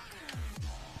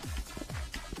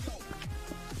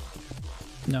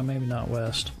 No, maybe not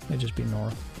west. May just be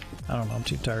north. I don't know, I'm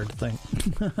too tired to think.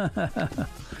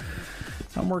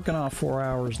 I'm working off 4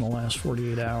 hours in the last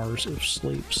 48 hours of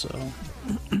sleep, so.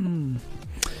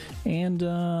 And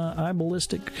I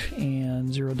Ballistic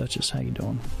and Zero Duchess, how you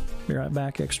doing? Be right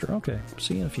back, Extra. Okay,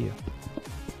 see you in a few.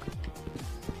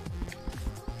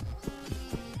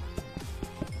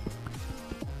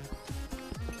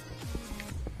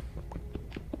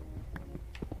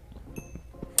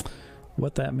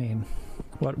 What that mean?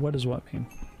 What does what mean?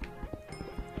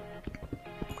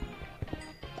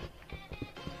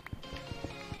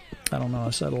 I don't know. I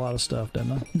said a lot of stuff,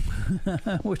 didn't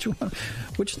I? Which one?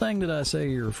 Which thing did I say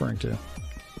you're referring to?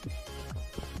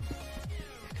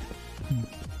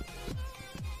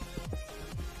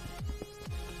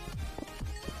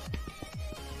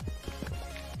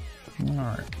 All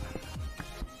right.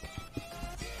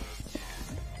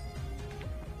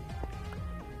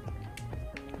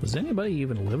 Does anybody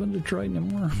even live in Detroit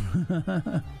anymore?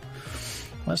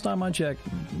 Last time I checked,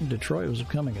 Detroit was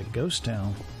becoming a ghost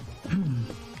town.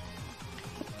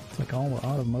 It's like all the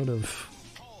automotive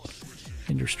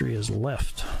industry is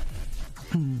left.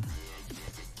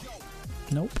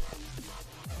 Nope.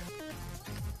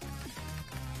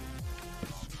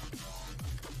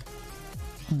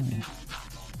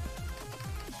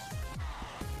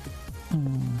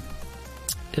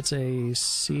 It's a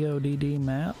CODD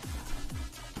map.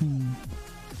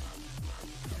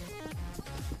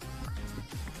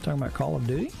 Talking about Call of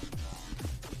Duty?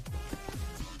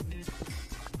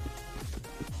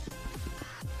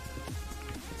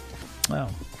 Oh,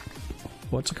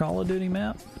 what's a Call of Duty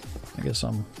map? I guess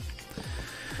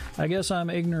I'm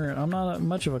ignorant. I'm not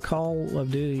much of a Call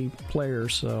of Duty player,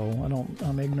 so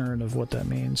I'm ignorant of what that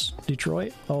means.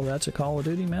 Detroit? Oh, that's a Call of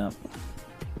Duty map?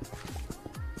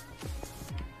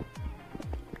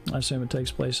 I assume it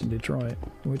takes place in Detroit.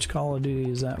 Which Call of Duty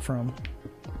is that from?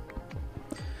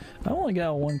 I only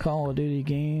got one Call of Duty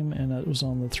game, and it was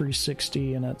on the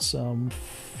 360, and that's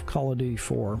Call of Duty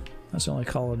 4. That's the only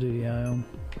Call of Duty I own.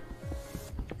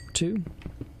 2?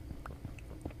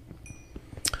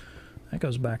 That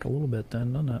goes back a little bit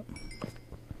then, doesn't it?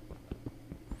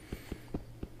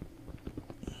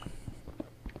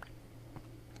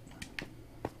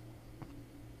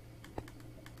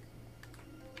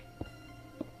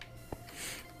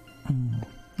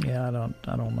 Yeah, I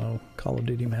don't know Call of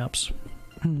Duty maps.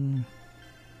 You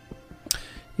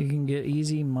can get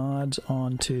easy mods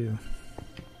on too.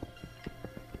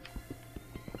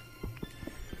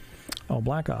 Oh,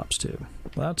 Black Ops 2.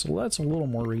 That's a little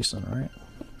more recent, right?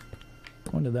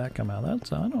 When did that come out? I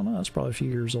don't know. That's probably a few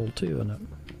years old too, isn't it?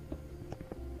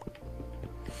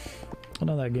 I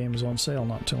know that game was on sale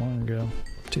not too long ago.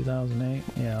 2008.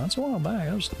 Yeah, that's a while back.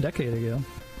 That was a decade ago.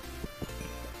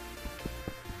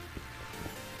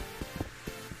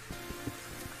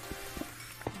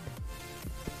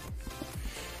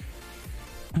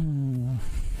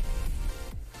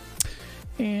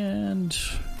 And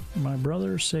my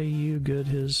brother say you good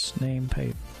his name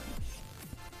Peyton.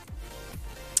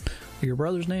 Your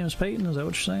brother's name is Peyton, is that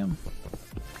what you're saying?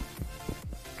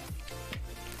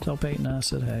 Tell Peyton I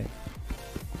said hey.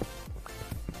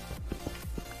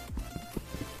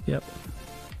 Yep.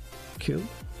 Cool.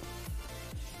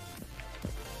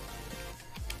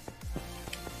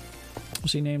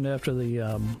 Was he named after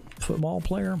the football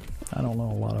player? I don't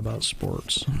know a lot about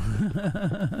sports.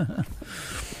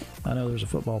 I know there's a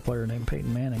football player named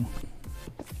Peyton Manning.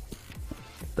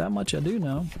 That much I do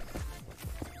know.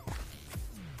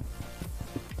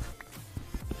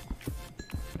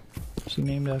 Is he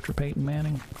named after Peyton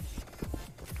Manning?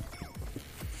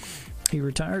 He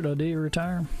retired? Oh, did he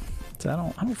retire? So I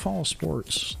don't follow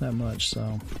sports that much,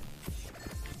 so.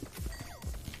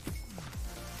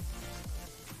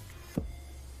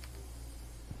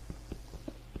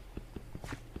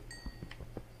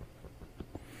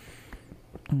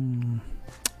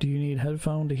 Do you need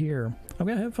headphone to hear? I've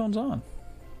got headphones on.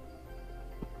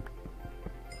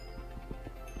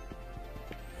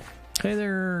 Hey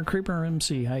there, Creeper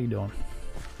MC. How you doing?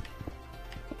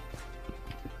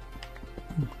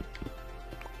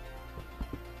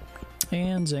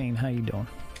 And Zane, how you doing?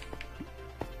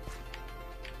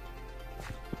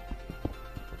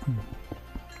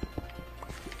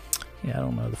 Yeah, I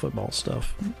don't know the football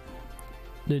stuff.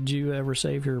 Did you ever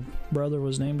say if your brother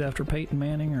was named after Peyton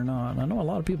Manning or not? I know a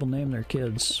lot of people name their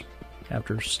kids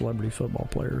after celebrity football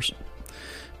players.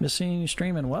 Miss seeing you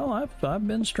streaming. Well, I've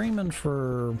been streaming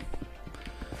for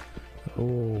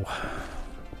how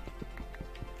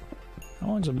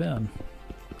long's it been?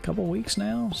 A couple weeks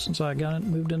now since I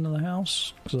moved into the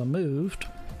house, because I moved.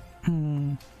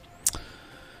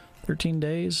 13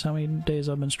 days. How many days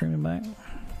I've been streaming back?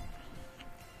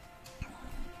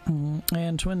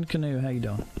 And Twin Canoe, how you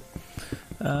doing?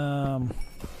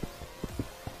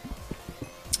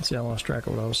 Let's see, I lost track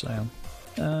of what I was saying.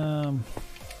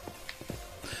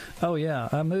 Oh yeah,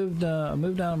 I moved out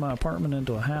of my apartment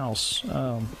into a house.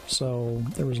 So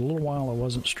there was a little while I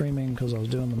wasn't streaming because I was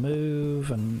doing the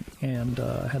move and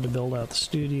had to build out the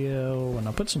studio, and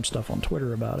I put some stuff on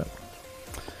Twitter about it.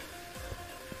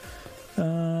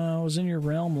 I was in your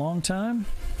realm long time.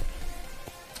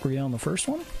 Were you on the first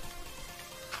one?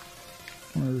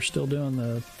 We were still doing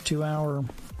the 2 hour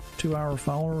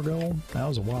follower goal. That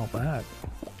was a while back.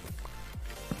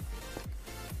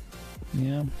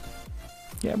 Yeah.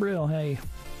 Gabriel, hey.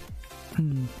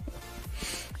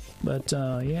 But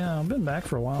yeah, I've been back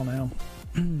for a while now.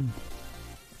 Been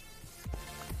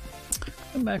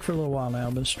back for a little while now.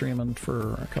 I've been streaming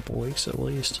for a couple weeks at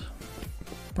least.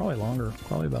 Probably longer.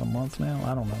 Probably about a month now.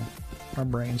 I don't know. My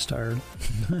brain's tired.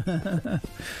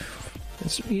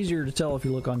 It's easier to tell if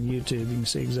you look on YouTube. You can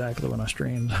see exactly when I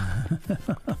streamed.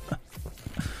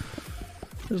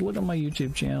 Just look on my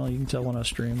YouTube channel. You can tell when I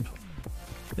streamed.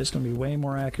 It's going to be way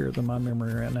more accurate than my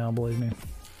memory right now, believe me.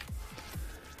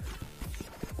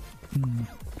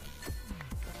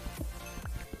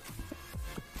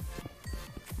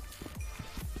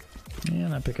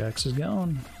 And that pickaxe is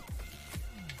gone.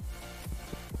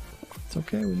 It's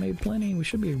okay, we made plenty. We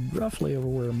should be roughly over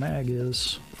where Mag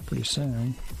is pretty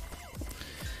soon.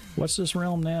 What's this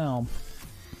realm now?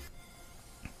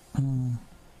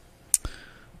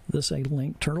 This a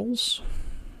link, turtles?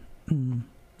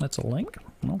 That's a link?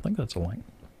 I don't think that's a link.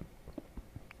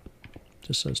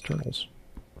 Just says turtles.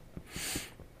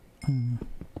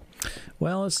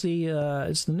 Well, it's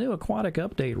the new aquatic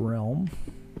update realm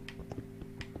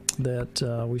that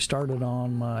we started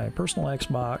on my personal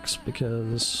Xbox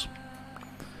because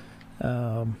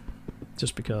I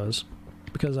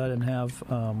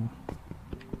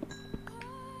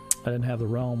didn't have the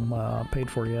realm paid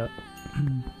for yet.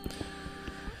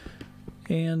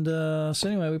 And so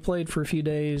anyway, we played for a few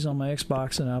days on my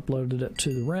Xbox and uploaded it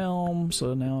to the realm.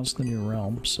 So now it's the new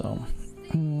realm. So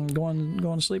going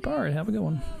to sleep. All right, have a good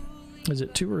one. Is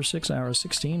it 2 or 6 hours?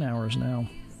 16 hours now.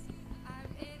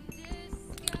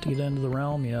 To get into the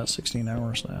realm, yeah, 16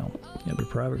 hours now. Yeah, the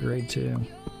private grade too.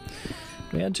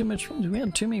 We had too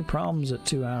many problems at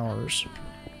 2 hours,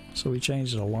 so we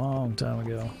changed it a long time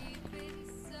ago.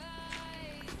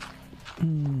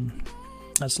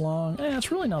 That's long.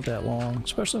 It's really not that long,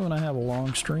 especially when I have a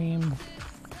long stream.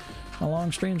 My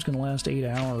long stream's gonna last 8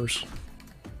 hours,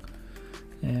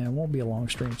 and it won't be a long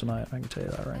stream tonight. I can tell you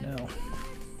that right now.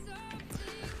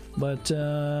 But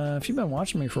if you've been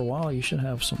watching me for a while, you should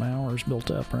have some hours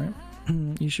built up, right?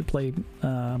 You should play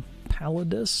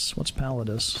Paladus. What's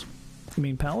Paladus? You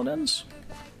mean Paladins?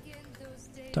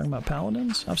 Talking about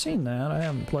Paladins? I've seen that. I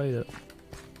haven't played it.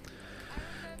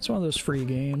 It's one of those free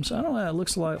games. I don't know. It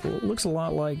looks a lot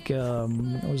like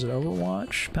was it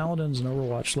Overwatch? Paladins and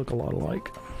Overwatch look a lot alike.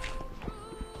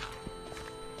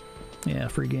 Yeah,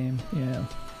 free game. Yeah,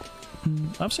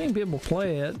 I've seen people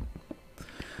play it.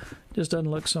 Just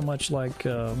doesn't look so much like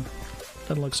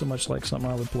something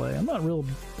I would play. I'm not real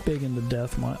big into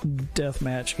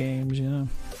deathmatch games, you know.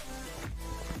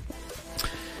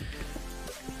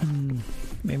 I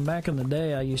mean, back in the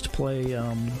day, I used to play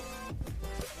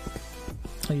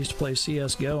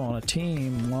CS:GO on a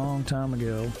team a long time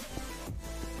ago,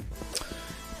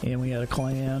 and we had a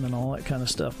clan and all that kind of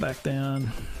stuff back then.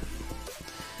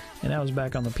 And that was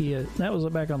back on the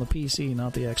PC,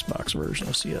 not the Xbox version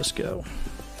of CS:GO.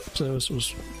 So this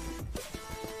was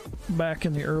back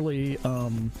in the early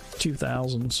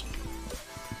 2000s.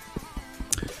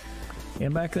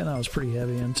 And back then I was pretty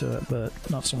heavy into it, but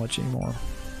not so much anymore.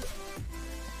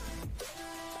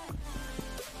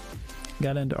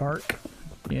 Got into Ark.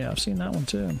 Yeah, I've seen that one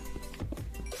too.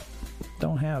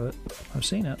 Don't have it. I've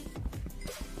seen it.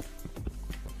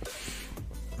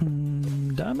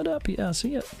 Diamond Up. Yeah, I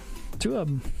see it. 2 of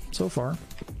them so far.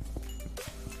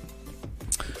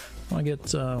 I want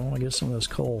to get some of this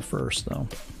coal first, though.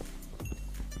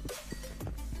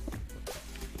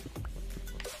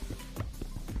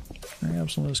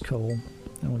 Grab some of this coal,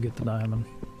 and we'll get the diamond.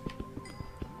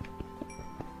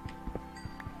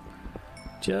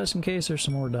 just in case there's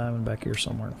some more diamond back here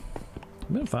somewhere.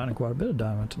 I've been finding quite a bit of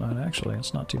diamond tonight, actually.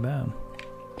 It's not too bad.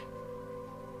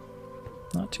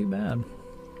 Not too bad.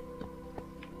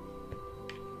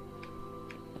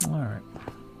 Alright.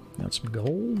 Got some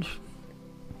gold.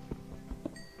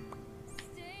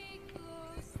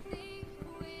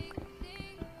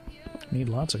 Need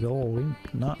lots of gold. We've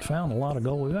not found a lot of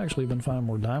gold. We've actually been finding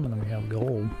more diamond than we have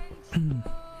gold.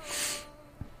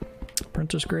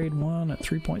 Apprentice grade 1 at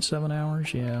 3.7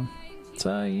 hours, yeah.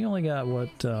 So you only got what,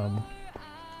 you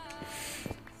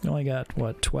only got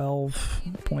what,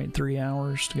 12.3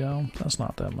 hours to go? That's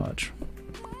not that much.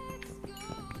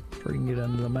 Before you can get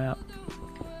into the map.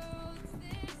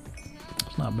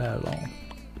 It's not bad at all.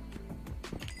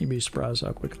 You'd be surprised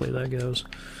how quickly that goes.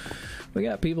 We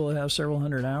got people that have several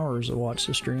hundred hours that watch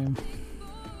the stream.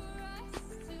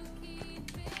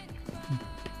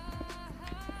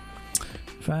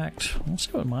 In fact, let's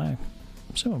see what my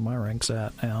rank's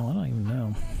at now. I don't even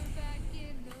know.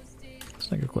 Let's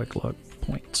take a quick look.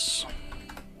 Points.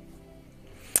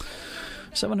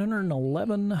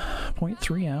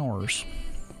 711.3 hours.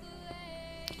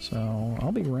 So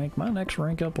I'll be ranked. My next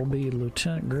rank up will be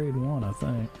Lieutenant Grade 1, I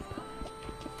think.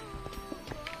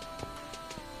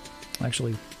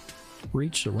 Actually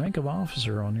reached the rank of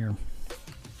officer on here.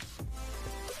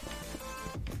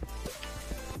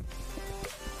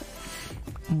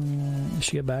 You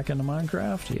should get back into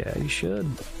Minecraft? Yeah, you should.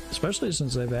 Especially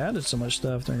since they've added so much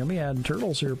stuff. They're going to be adding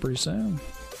turtles here pretty soon.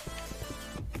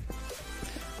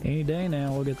 Any day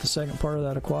now we'll get the second part of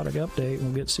that aquatic update and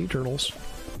we'll get sea turtles.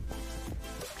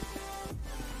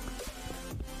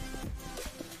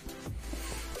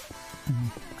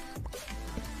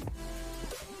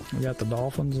 We got the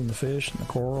dolphins and the fish and the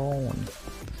coral and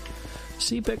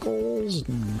sea pickles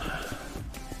and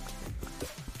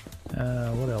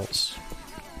what else?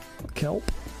 Kelp.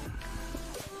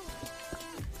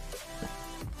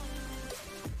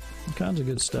 All kinds of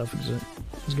good stuff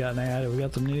has gotten added. We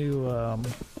got the new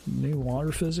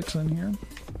water physics in here.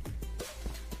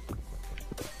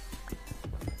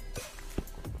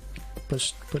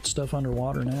 Put stuff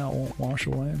underwater now, it won't wash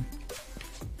away.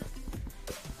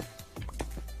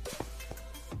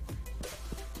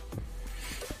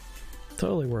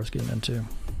 Totally worth getting into.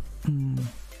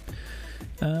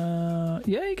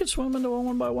 Yeah, you can swim into a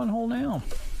 1x1 hole now.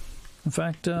 In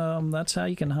fact, that's how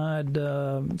you can hide.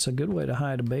 It's a good way to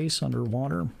hide a base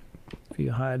underwater. If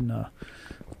you hide in a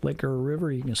lake or a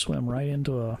river, you can swim right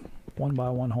into a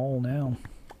 1x1 hole now.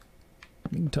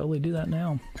 You can totally do that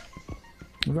now.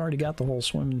 We've already got the whole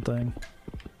swimming thing.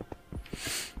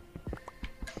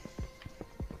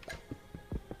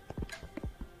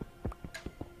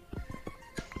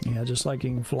 Yeah, just like you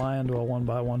can fly into a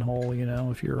 1x1 hole, you know,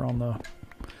 if you're on the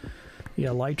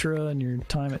Elytra and you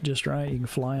time it just right, you can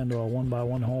fly into a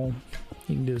 1x1 hole.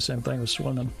 You can do the same thing with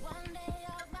swimming.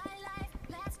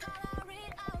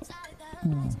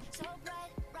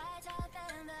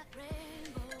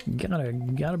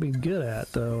 Gotta be good at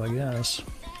it, though, I guess.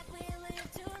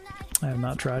 I have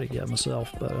not tried it yet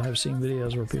myself, but I have seen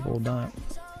videos where people have done it.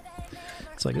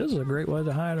 It's like, this is a great way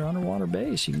to hide an underwater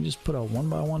base. You can just put a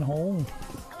 1x1 hole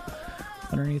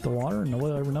underneath the water and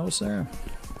nobody will ever know it's there.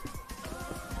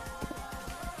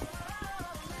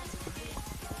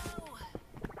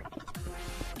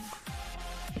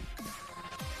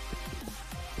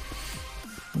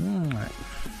 Alright.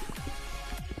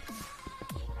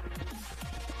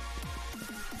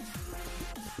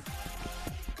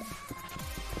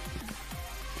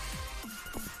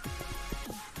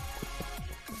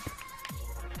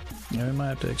 Yeah, we might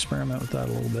have to experiment with that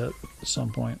a little bit at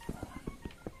some point.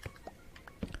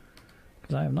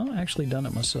 Because I have not actually done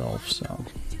it myself, so.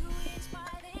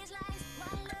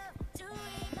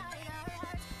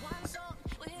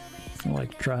 I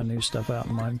like to try new stuff out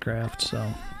in Minecraft, so.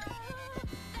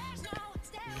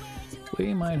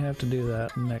 We might have to do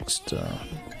that next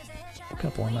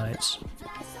couple of nights.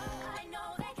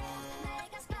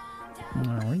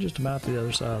 Alright, we're just about to the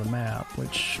other side of the map,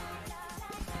 which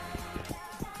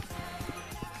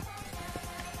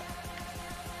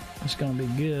is going to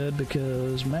be good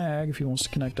because Mag, if he wants to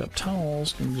connect up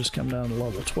tunnels, can just come down to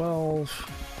level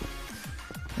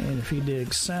 12. And if he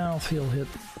digs south, he'll hit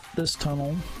this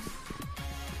tunnel.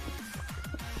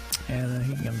 And then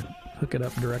he can hook it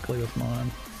up directly with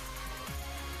mine.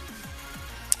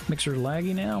 Mixer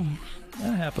laggy now?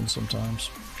 That happens sometimes.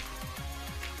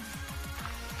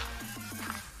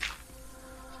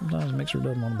 Sometimes Mixer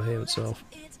doesn't want to behave itself.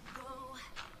 Is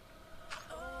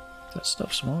that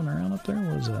stuff swimming around up there?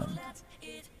 What is that?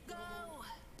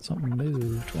 Something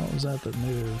moved. What was that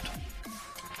moved?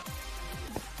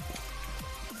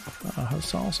 I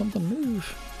saw something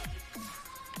move.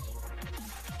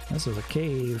 This is a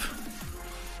cave.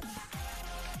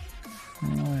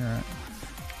 Alright.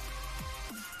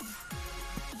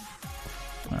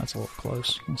 That's a little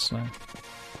close. Let's see.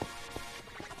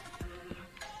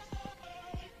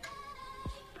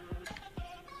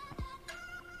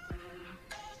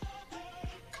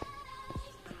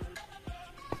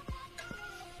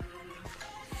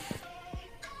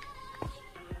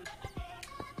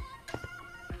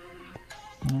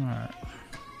 Alright.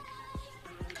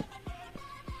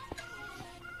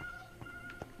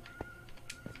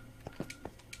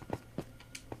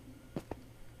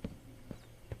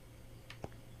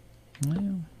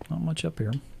 Well, not much up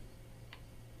here.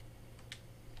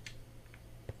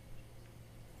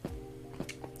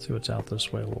 See what's out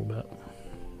this way a little bit.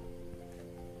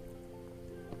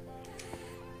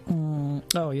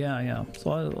 Oh, yeah.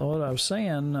 So what I was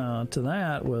saying to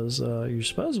that was you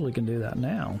supposedly can do that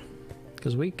now.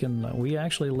 Because we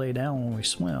actually lay down when we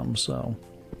swim, so.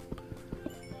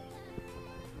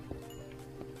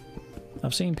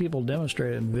 I've seen people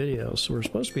demonstrate it in videos, so we're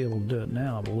supposed to be able to do it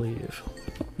now, I believe.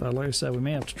 But like I said, we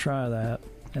may have to try that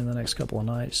in the next couple of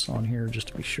nights on here just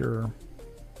to be sure.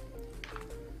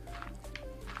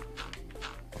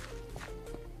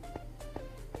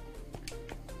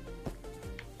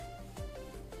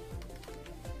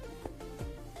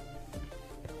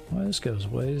 Well, this goes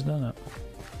ways, doesn't it?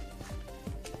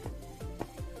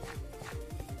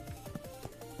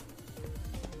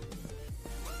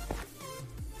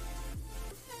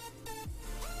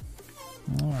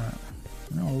 Alright,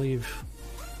 I'm gonna leave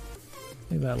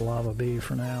that lava be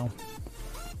for now.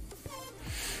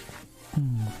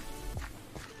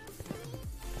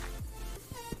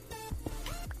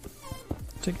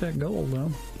 Take that gold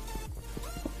though.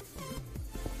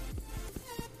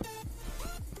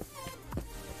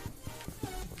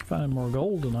 Find more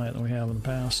gold tonight than we have in the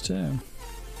past too.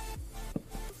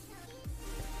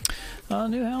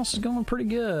 New house is going pretty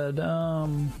good.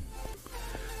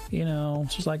 You know,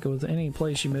 it's just like with any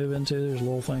place you move into, there's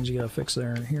little things you gotta fix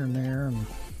there, here and there, and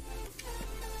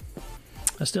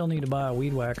I still need to buy a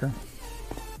weed whacker.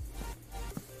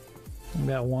 I've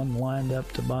got one lined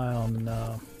up to buy on,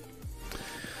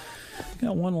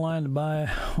 got one line to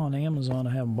buy on Amazon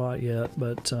I haven't bought yet,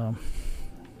 but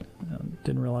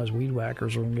didn't realize weed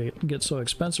whackers were gonna get so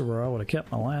expensive, or I would have kept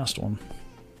my last one.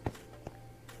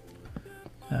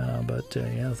 But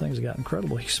yeah, things got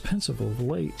incredibly expensive of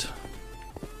late.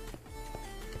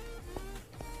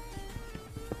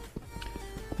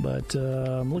 But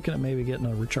I'm looking at maybe getting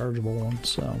a rechargeable one,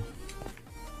 so.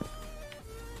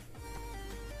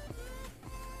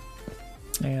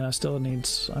 And I still need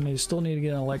to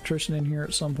get an electrician in here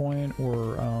at some point,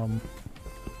 or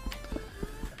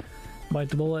bite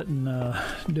the bullet and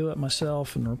do it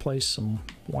myself and replace some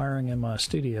wiring in my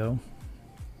studio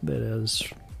that is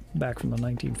back from the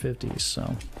 1950s,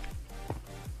 so.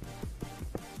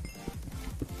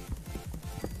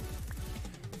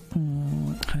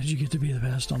 How did you get to be the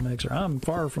best on Mixer? I'm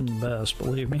far from the best,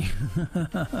 believe me.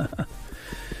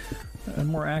 A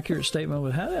more accurate statement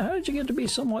would, how did you get to be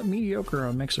somewhat mediocre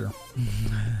on Mixer?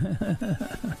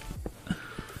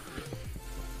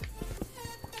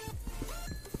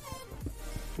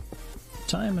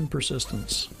 Time and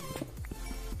persistence.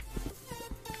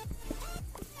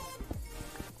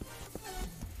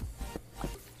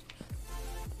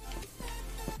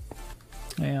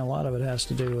 Yeah, a lot of it has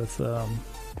to do with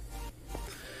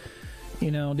you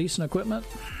know, decent equipment,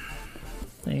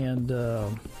 and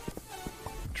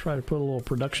try to put a little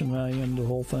production value into the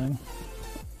whole thing.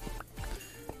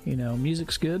 You know,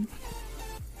 music's good.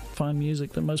 Find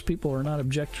music that most people are not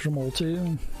objectionable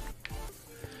to.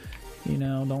 You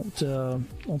know,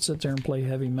 don't sit there and play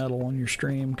heavy metal on your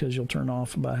stream, because you'll turn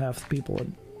off about half the people that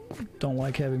don't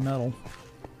like heavy metal.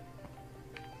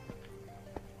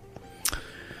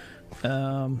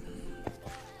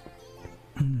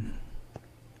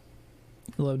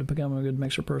 Love to become a good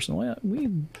Mixer person. Well, we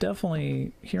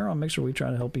definitely, here on Mixer, we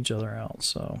try to help each other out,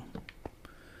 so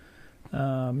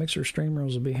Mixer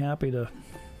streamers will be happy to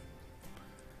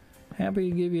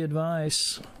give you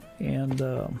advice, and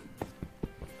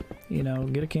you know,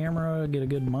 get a camera, get a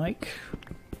good mic,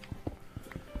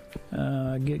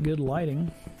 get good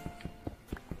lighting.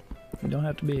 You don't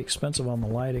have to be expensive on the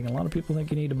lighting. A lot of people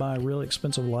think you need to buy really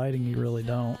expensive lighting. You really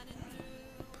don't.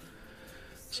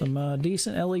 Some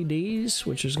decent LEDs,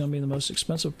 which is going to be the most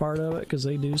expensive part of it, because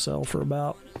they do sell for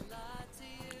about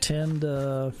 10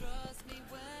 to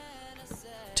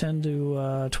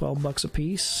 12 bucks a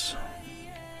piece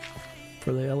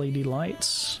for the LED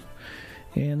lights.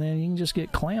 And then you can just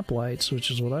get clamp lights,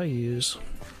 which is what I use.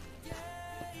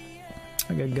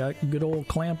 I got good old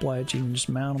clamp lights. You can just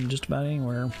mount them just about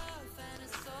anywhere.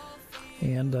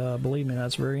 And believe me,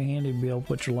 that's very handy to be able to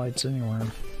put your lights anywhere.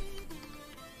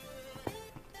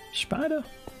 Spider.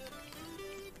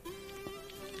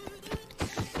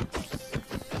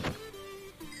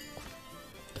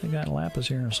 Take that lapis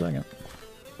here in a second.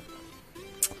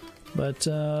 But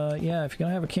yeah, if you're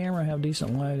gonna have a camera, have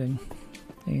decent lighting,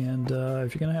 and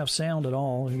if you're gonna have sound at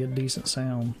all, you get decent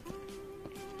sound.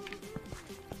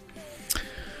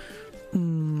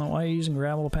 Why are you using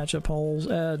gravel to patch up holes?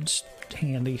 It's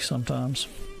handy sometimes.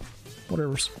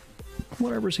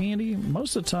 Whatever's handy.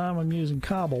 Most of the time, I'm using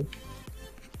cobble.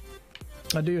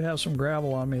 I do have some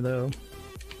gravel on me though,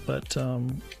 but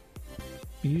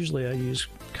usually I use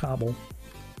cobble.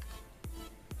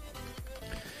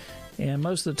 And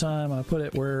most of the time I put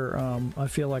it where I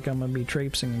feel like I'm going to be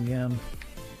traipsing again.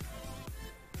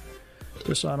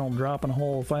 Just so I don't drop in a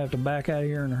hole. If I have to back out of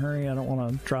here in a hurry, I don't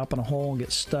want to drop in a hole and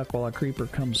get stuck while a creeper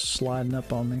comes sliding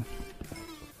up on me.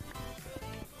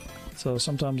 So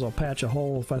sometimes I'll patch a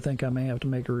hole if I think I may have to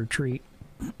make a retreat.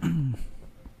 I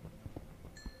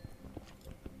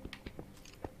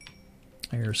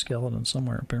hear a skeleton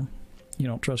somewhere up here. You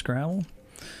don't trust gravel?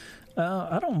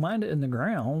 I don't mind it in the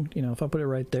ground. You know, if I put it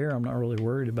right there, I'm not really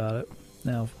worried about it.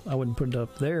 Now, I wouldn't put it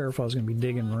up there if I was going to be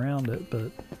digging around it,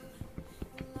 but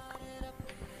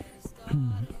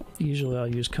usually I'll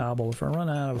use cobble. If I run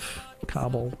out of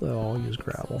cobble, I'll use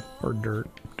gravel or dirt.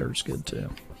 Dirt's good too.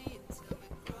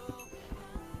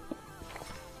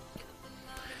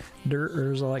 Dirt,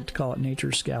 or as I like to call it,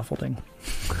 nature's scaffolding.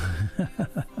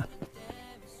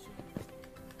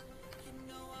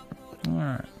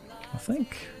 Alright, I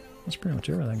think that's pretty much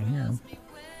everything in here.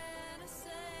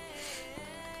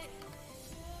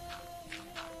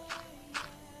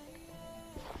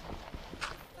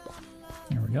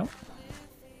 There we go.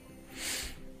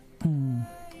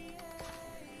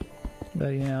 But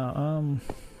yeah,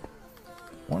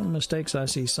 one of the mistakes I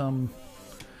see some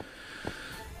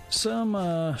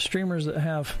streamers that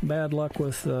have bad luck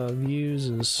with views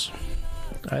is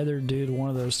either due to one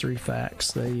of those three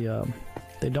facts. They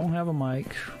don't have a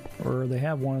mic, or they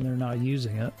have one and they're not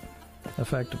using it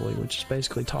effectively, which is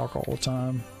basically talk all the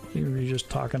time. You're just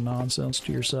talking nonsense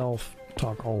to yourself,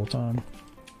 talk all the time.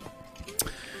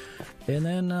 And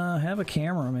then have a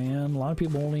camera, man. A lot of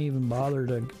people won't even bother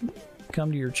to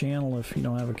come to your channel if you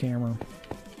don't have a camera.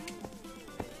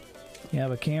 You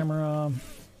have a camera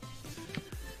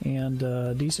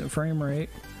and decent frame rate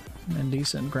and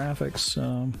decent graphics,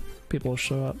 people will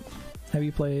show up. Have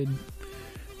you played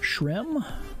Shrim?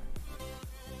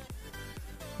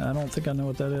 I don't think I know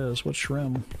what that is. What's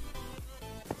Shrim?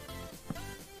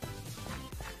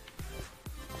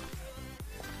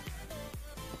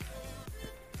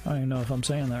 I don't even know if I'm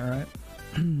saying that right.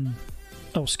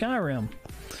 Oh, Skyrim.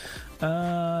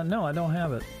 No, I don't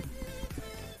have it.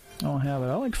 I don't have it.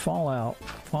 I like Fallout.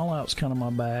 Fallout's kind of my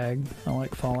bag. I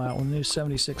like Fallout. When the new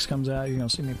 76 comes out, you're going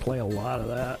to see me play a lot of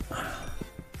that.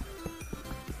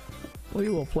 We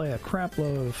will play a crap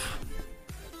load of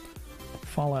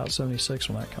Fallout 76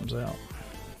 when that comes out.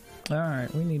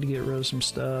 Alright, we need to get rid of some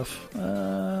stuff. What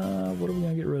are we going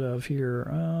to get rid of here?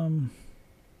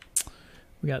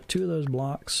 We got 2 of those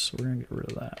blocks, so we're going to get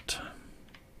rid of that.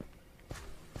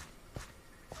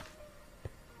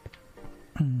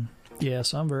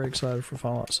 Yes, I'm very excited for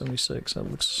Fallout 76. That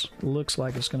looks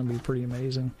like it's going to be pretty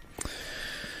amazing.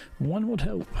 One would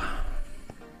hope.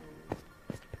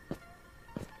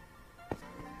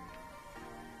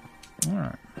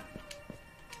 Alright.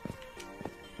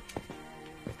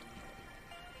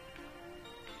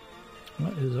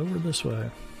 What is over this way?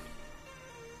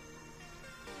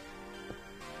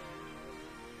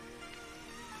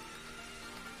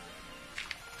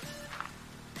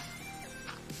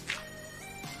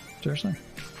 Seriously?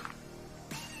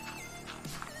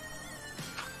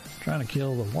 Trying to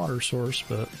kill the water source,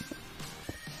 but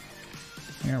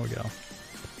there we go.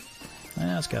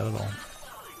 That's got it all.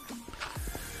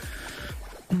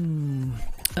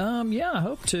 Yeah, I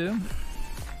hope to.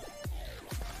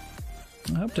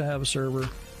 I hope to have a server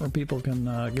where people can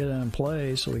get in and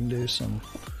play, so we can do some,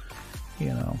 you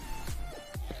know,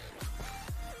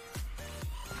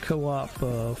 co-op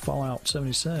Fallout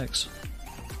 76.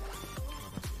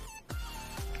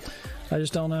 I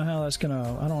just don't know how that's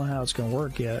gonna. I don't know how it's gonna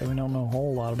work yet. We don't know a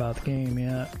whole lot about the game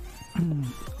yet.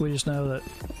 We just know that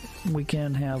we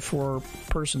can have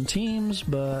 4-person teams,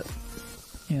 but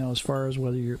you know, as far as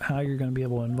how you're going to be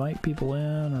able to invite people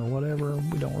in or whatever,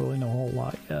 we don't really know a whole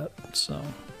lot yet. So,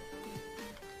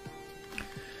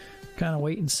 kind of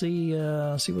wait and see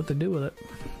what they do with it.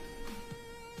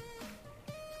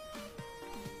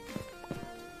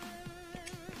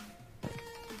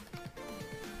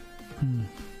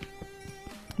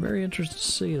 Very interested to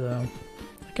see, though.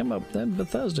 Then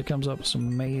Bethesda comes up with some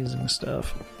amazing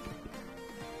stuff.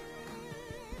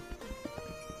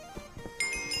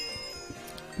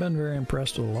 Been very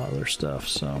impressed with a lot of their stuff,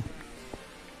 so.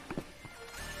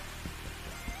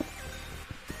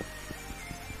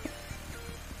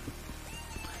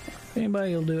 If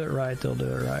anybody will do it right, they'll do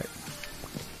it right.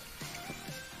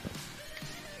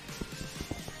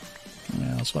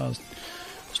 Yeah, that's why I was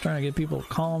trying to get people to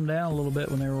calm down a little bit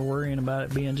when they were worrying about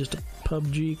it being just a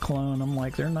PUBG clone. I'm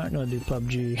like, they're not going to do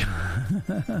PUBG.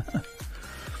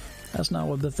 That's not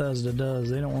what Bethesda does.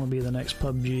 They don't want to be the next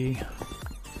PUBG.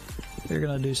 They're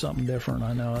going to do something different,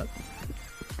 I know it.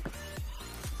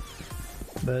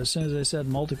 But as soon as they said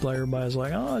multiplayer, everybody's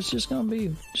like, oh, it's just going to be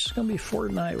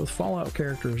Fortnite with Fallout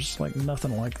characters. Like,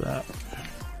 nothing like that.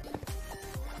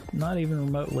 Not even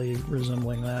remotely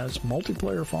resembling that. It's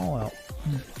multiplayer Fallout.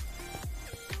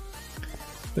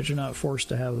 But you're not forced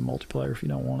to have the multiplayer if you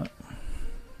don't want it.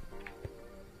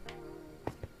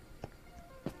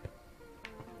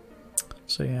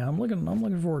 So yeah, I'm looking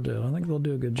forward to it. I think they'll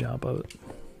do a good job of it.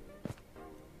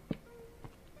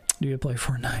 Do you play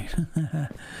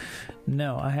Fortnite?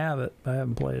 No, I have it. I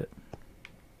haven't played it.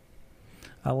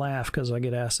 I laugh because I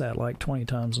get asked that like 20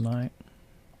 times a night.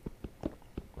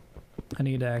 I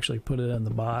need to actually put it in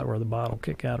the bot where the bot will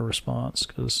kick out a response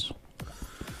because,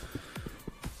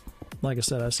 like I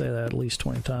said, I say that at least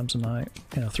 20 times a night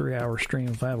in a 3-hour stream.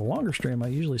 If I have a longer stream, I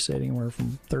usually say it anywhere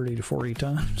from 30 to 40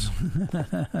 times.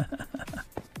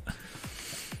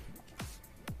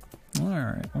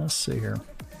 Alright, let's see here.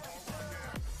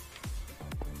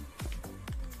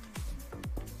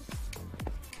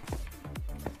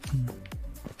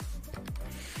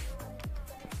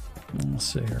 Let's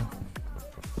see here.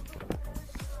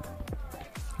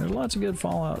 There's lots of good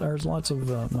Fallout. There's lots of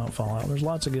not Fallout. There's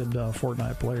lots of good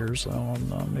Fortnite players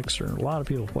on Mixer. A lot of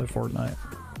people play Fortnite.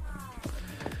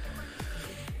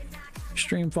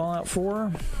 Stream Fallout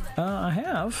 4. I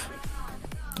have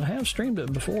streamed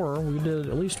it before. We did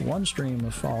at least one stream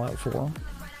of Fallout 4.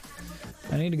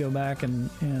 I need to go back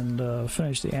and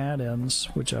finish the add-ins,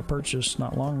 which I purchased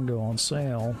not long ago on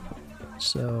sale.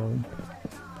 So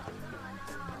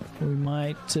we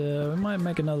might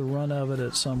make another run of it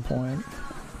at some point.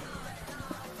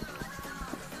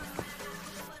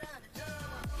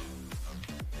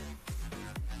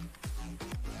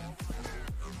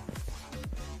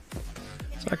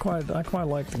 So I quite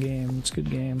like the game. It's a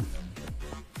good game.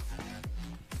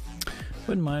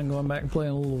 Wouldn't mind going back and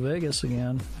playing a little Vegas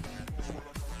again.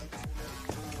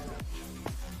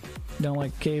 Don't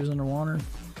like caves underwater?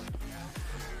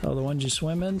 Oh, the ones you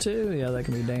swim into? Yeah, that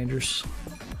can be dangerous.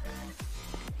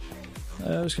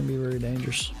 Those can be very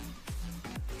dangerous.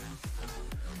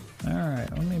 Alright,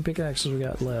 how many pickaxes we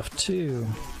got left? 2.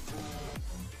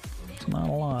 It's not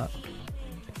a lot.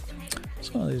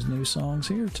 Some of these new songs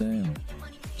here too.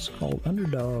 It's called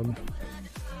Underdog.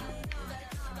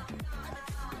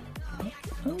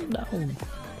 Underdog.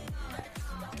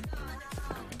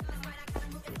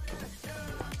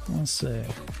 Let's see.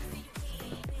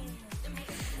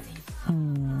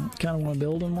 Kind of want to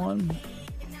build in one.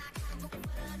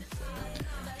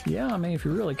 Yeah, I mean, if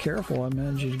you're really careful, I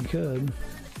imagine you could.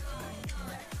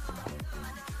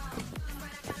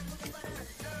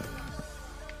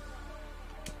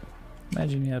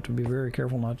 Imagine you have to be very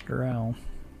careful not to drown.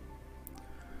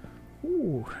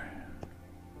 Ooh.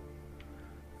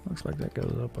 Looks like that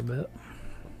goes up a bit.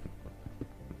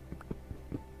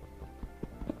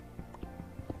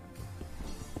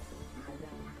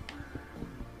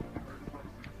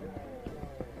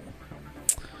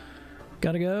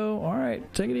 Gotta go.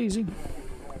 Alright, take it easy.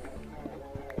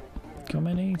 Come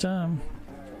in anytime.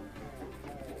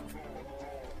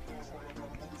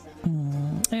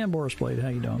 And Boris Blade, how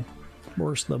you doing?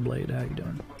 Boris the Blade, how you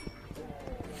doing?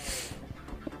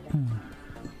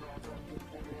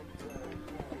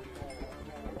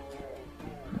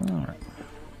 Alright.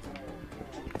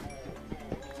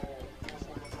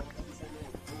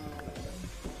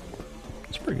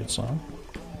 It's a pretty good song.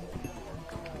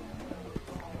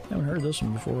 Haven't heard this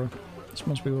one before. This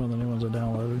must be one of the new ones I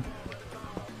downloaded.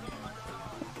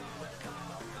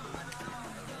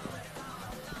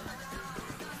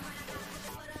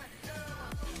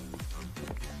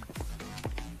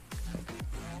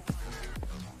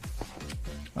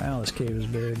 Wow, this cave is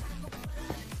big.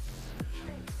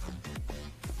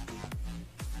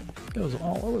 Goes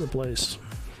all over the place.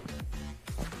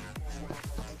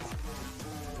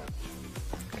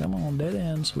 Come on, dead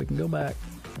end so we can go back.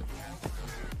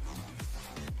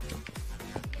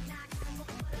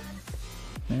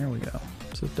 There we go.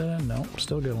 Is it dead end? No,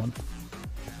 still going.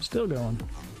 Still going.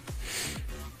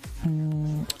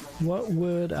 What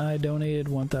would I donated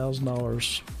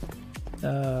 $1,000?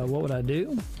 What would I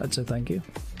do? I'd say thank you.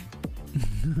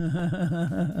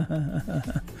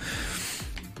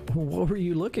 What were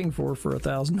you looking for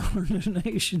 $1,000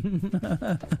 donation?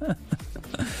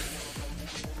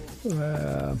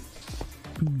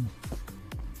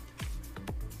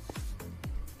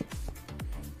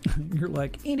 You're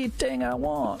like, anything I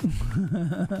want.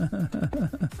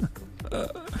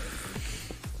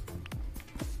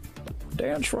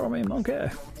 Dance for me, monkey.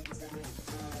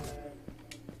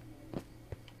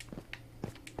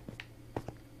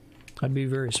 I'd be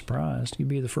very surprised. You'd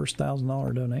be the first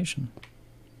 $1,000 donation.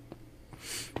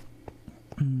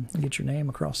 Get your name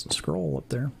across the scroll up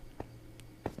there.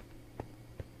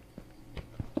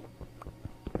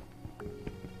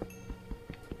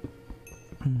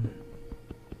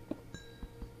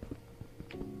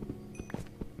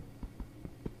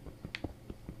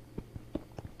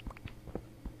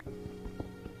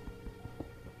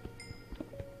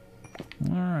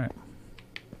 All right.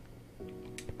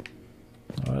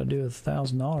 What I do with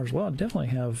 $1,000? Well, I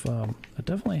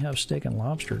definitely have steak and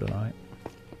lobster tonight.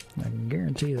 I can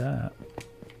guarantee that.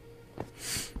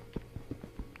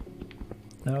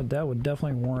 That would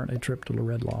definitely warrant a trip to the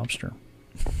Red Lobster.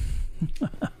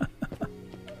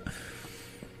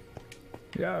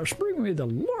 Yeah, bring me the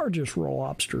largest raw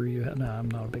lobster you have. Nah, I'm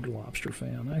not a big lobster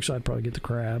fan. Actually, I'd probably get the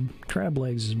crab. Crab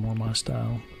legs is more my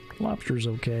style. Lobster's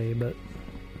okay, but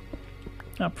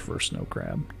I prefer snow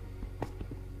crab.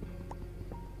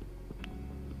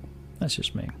 That's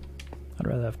just me. I'd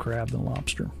rather have crab than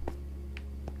lobster.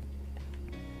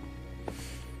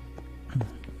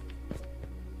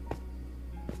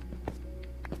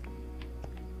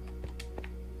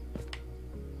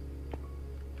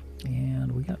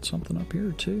 And we got something up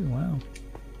here too. Wow.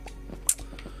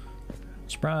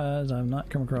 Surprise, I've not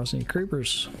come across any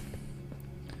creepers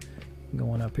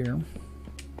going up here.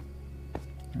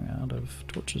 Out of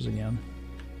torches again.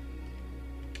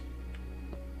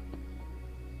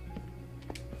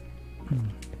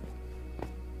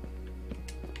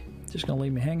 Just gonna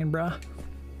leave me hanging, brah?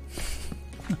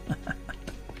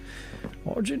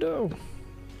 What'd you do?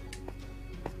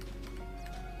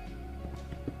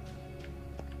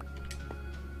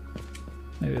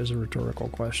 Maybe it was a rhetorical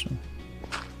question.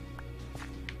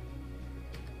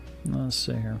 Let's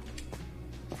see here.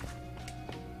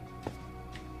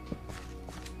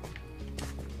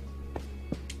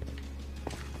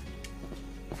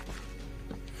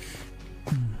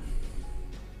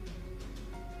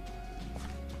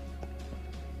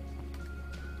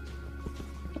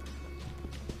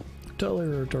 Totally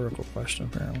a rhetorical question,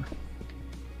 apparently.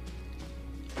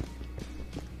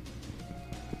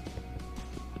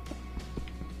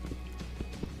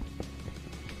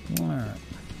 All right.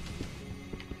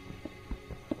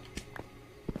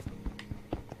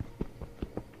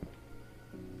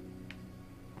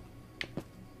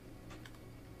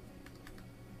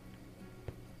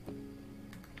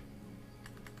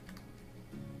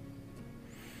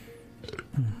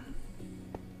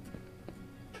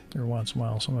 Every once in a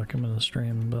while, somebody come in the stream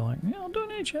and be like, "Yeah, I'll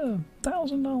donate you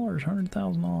 $1,000,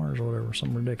 $100,000, or whatever,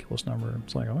 some ridiculous number."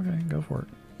 It's like, okay, go for it.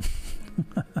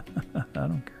 I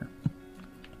don't care.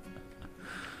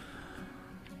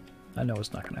 I know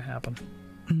it's not going to happen.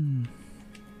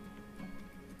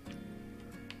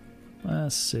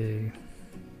 Let's see.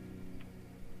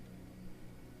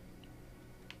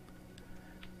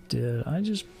 Did I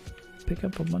just pick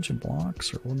up a bunch of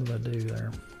blocks, or what did I do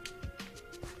there?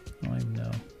 I don't even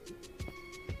know.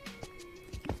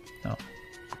 Oh,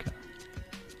 okay.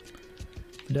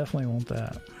 Definitely want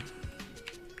that.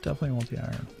 Definitely want the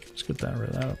iron. Let's get that rid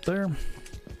of that up there.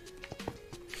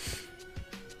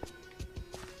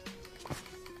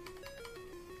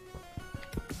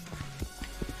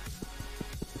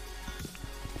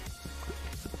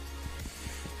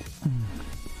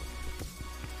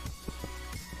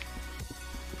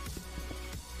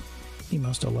 He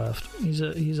must have left.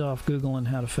 He's off Googling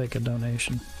how to fake a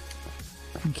donation.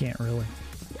 He can't really.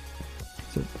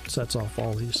 It sets off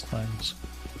all these things.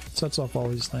 It sets off all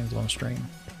these things on stream.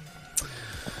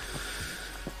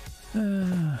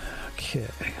 Okay.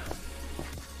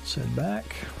 Let's head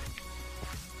back.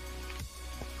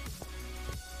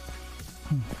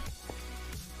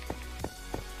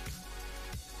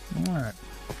 All right.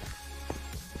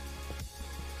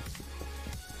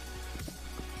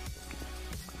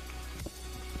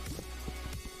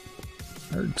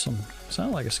 Heard some,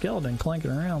 sound like a skeleton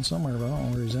clanking around somewhere, but I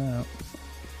don't know where he's at.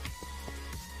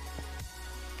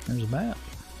 There's a bat.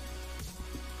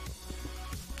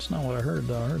 It's not what I heard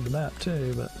though. I heard the bat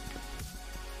too, but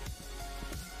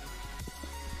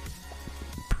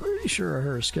pretty sure I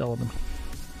heard a skeleton.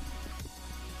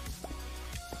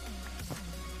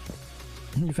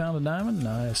 You found a diamond?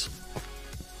 Nice.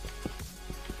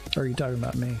 Or are you talking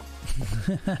about me?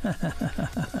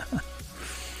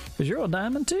 Because you're a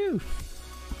diamond too.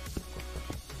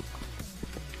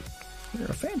 You're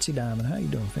a fancy diamond. How you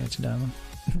doing, fancy diamond?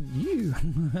 You.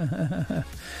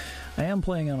 I am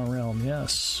playing on a realm,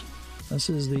 yes. This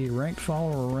is the ranked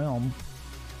follower realm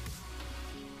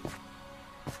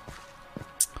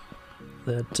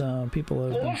that people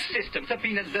have All systems have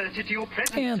been alerted to your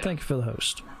presence. and thank you for the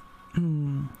host.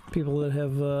 People that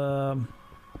have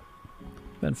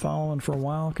been following for a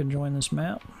while can join this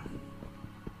map.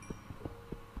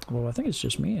 Well, I think it's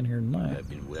just me in here You tonight. have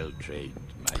been well trained,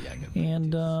 my young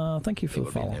And apprentice. thank you for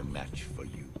There the will be follow. no match for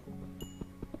you.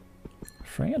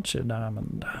 Fancy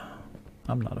diamond.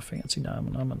 I'm not a fancy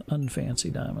diamond. I'm an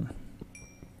unfancy diamond.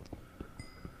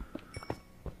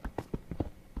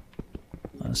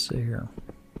 Let's see here.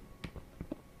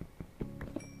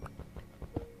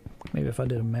 Maybe if I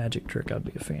did a magic trick, I'd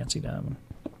be a fancy diamond.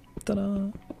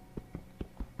 Ta-da!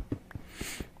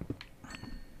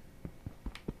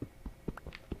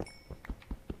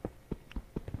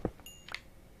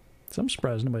 So I'm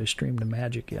surprised nobody streamed a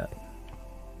magic yet.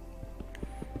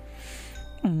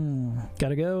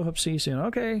 Gotta go. Hope to see you soon.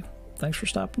 Okay. Thanks for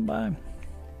stopping by.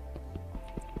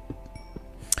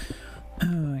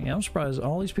 Yeah, I'm surprised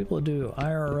all these people that do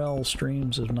IRL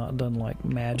streams have not done like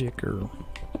magic or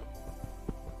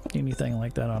anything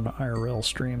like that on an IRL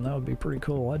stream. That would be pretty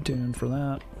cool. I'd tune in for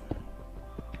that.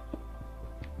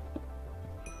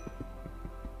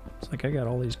 It's like I got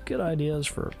all these good ideas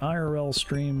for IRL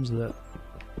streams that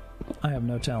I have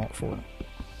no talent for.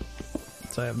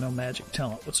 So I have no magic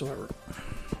talent whatsoever.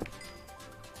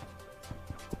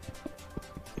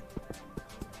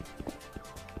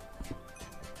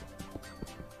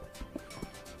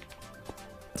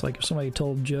 It's like if somebody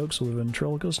told jokes with a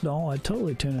ventriloquist doll, I'd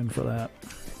totally tune in for that.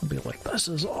 I'd be like, this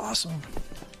is awesome.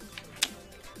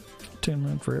 Tune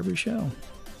in for every show.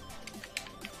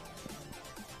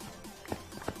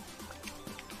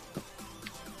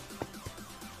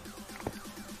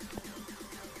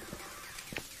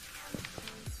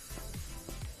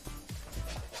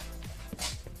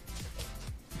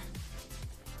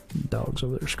 Dog's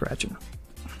over there scratching.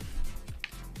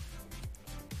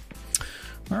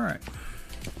 All right.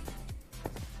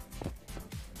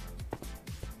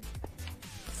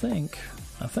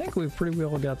 I think we've pretty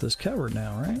well got this covered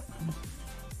now, right?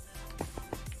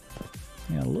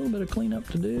 Yeah, a little bit of cleanup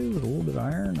to do with a little bit of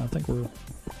iron. I think we're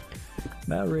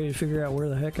about ready to figure out where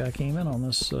the heck I came in on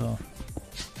this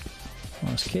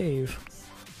cave.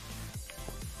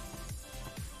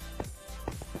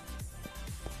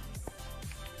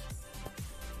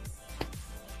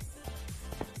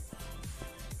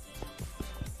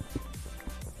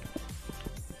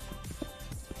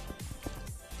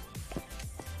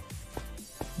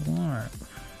 Alright.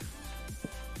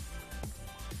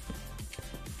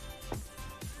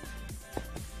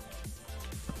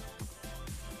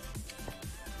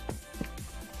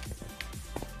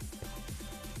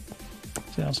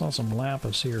 See, I saw some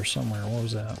lapis here somewhere. What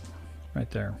was that? Right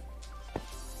there.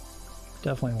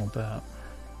 Definitely want that.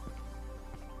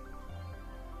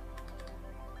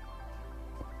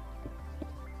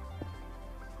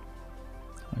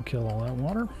 I'll kill all that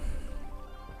water.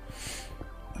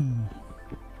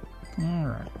 All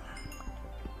right.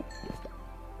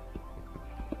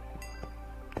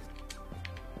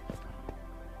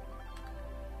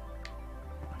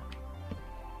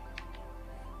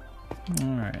 All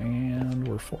right, and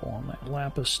we're full on that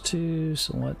lapis too.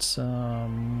 So let's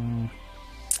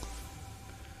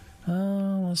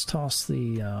toss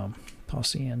the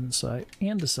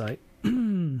andesite.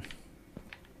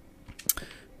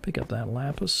 Pick up that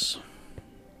lapis.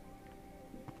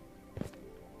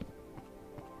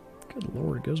 Good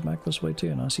lord, it goes back this way too,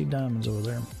 and I see diamonds over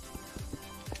there.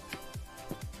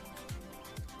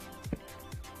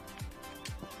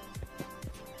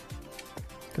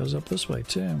 Goes up this way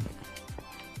too.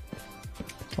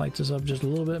 Let's light this up just a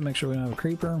little bit, make sure we don't have a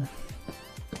creeper.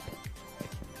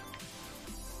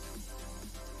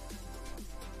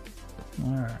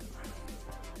 Alright.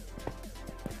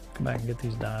 Come back and get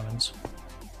these diamonds.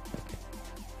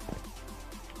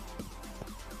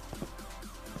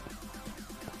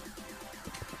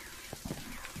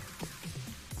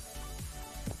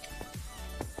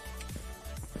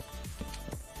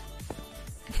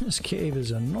 This cave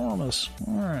is enormous.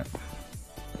 Alright.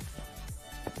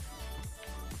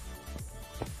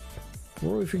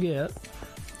 Before we forget,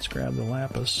 let's grab the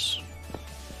lapis.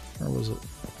 Where was it?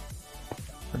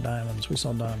 For diamonds. We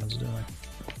saw diamonds, didn't we?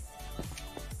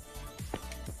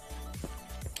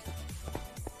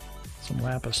 Some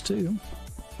lapis too.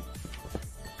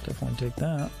 Definitely take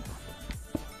that.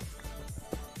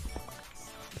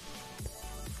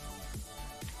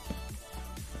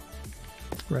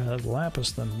 Rather have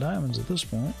lapis than diamonds at this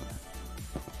point.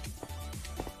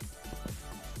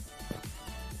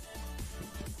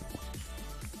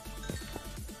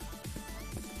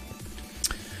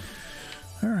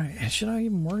 Alright, should I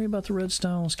even worry about the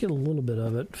redstone? Let's get a little bit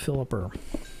of it. Fill up our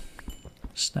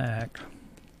stack.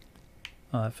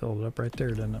 Oh, that filled it up right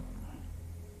there, didn't it?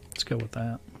 Let's go with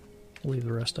that. Leave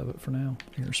the rest of it for now.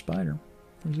 Here's Spider.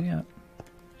 Where's he at?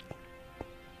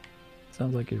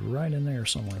 Sounds like he's right in there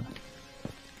somewhere.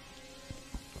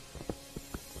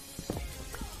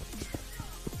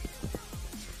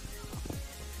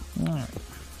 Alright.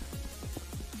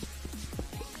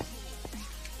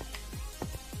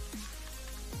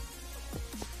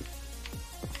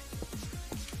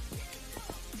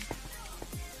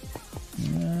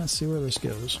 Let's see where this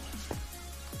goes.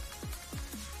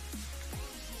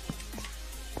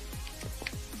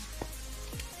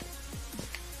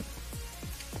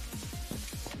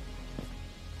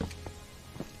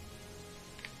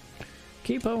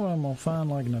 Keep hoping I'm gonna find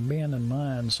like an abandoned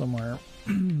mine somewhere.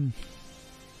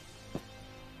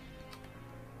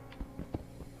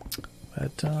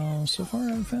 But so far I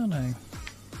haven't found any.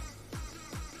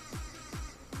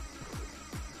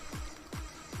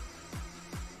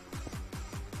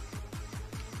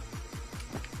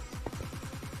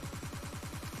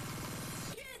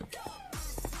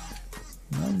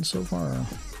 None so far.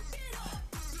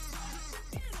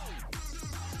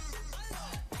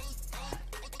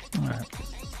 Alright.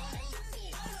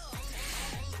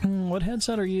 What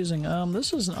headset are you using?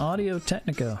 This is an Audio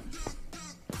Technica,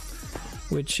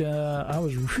 which I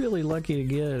was really lucky to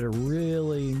get at a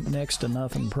really next to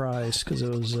nothing price, because it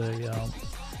was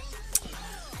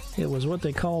what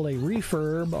they called a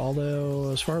refurb,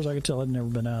 although as far as I could tell it had never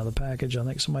been out of the package. I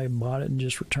think somebody bought it and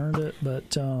just returned it, but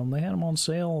they had them on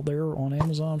sale there on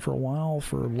Amazon for a while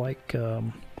for like I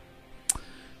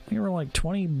think they were like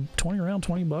 20 around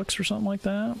 $20 or something like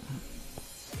that,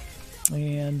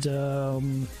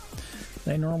 and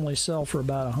they normally sell for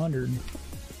about 100.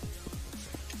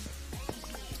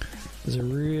 These are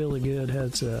really good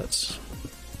headsets.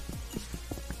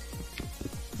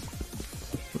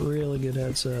 Really good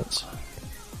headsets.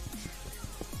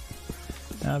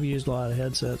 I've used a lot of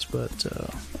headsets, but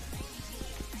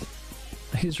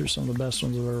these are some of the best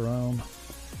ones I've ever owned.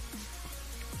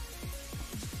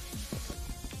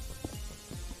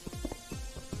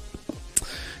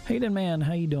 Hayden Man,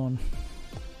 how you doing?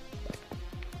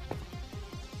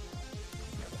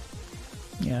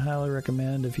 Yeah, I highly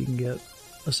recommend if you can get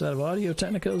a set of Audio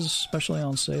Technicas, especially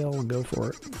on sale, go for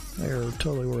it. They're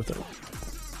totally worth it.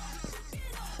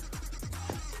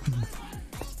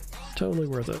 Totally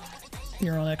worth it.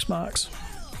 You're on Xbox?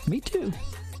 Me too.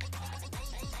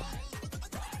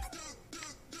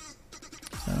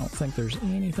 I don't think there's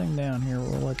anything down here.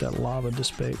 We'll let that lava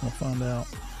dissipate and we'll find out.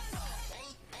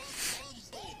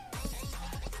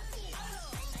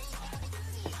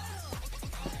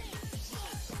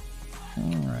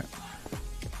 Alright.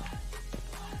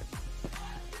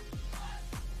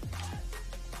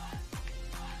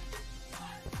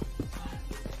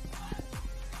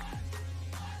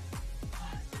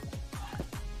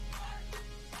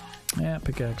 Yeah,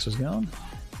 pickaxe is gone.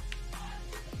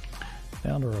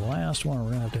 Down to our last one,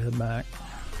 we're gonna have to head back.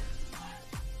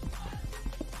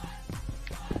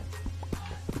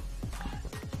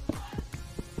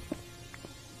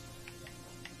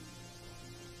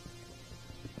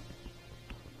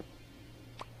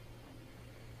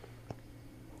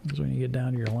 Because when you get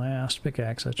down to your last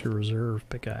pickaxe, that's your reserve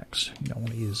pickaxe. You don't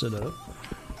want to use it up.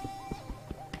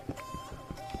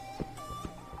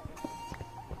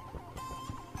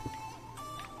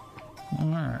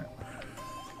 Alright.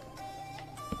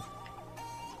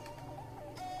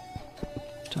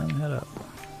 Time to head up.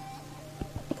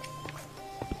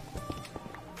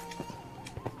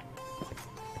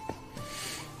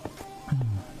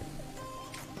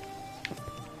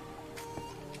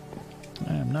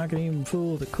 I'm not going to even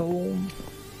fool with the coal.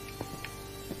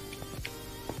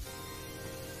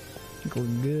 I think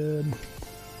we're good.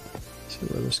 Let's see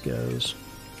where this goes.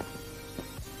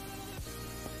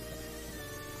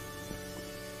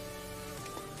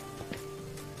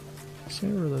 See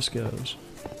where this goes.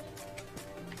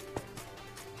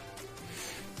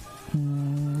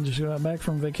 Just got back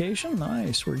from vacation.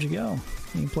 Nice. Where'd you go?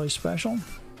 Any place special?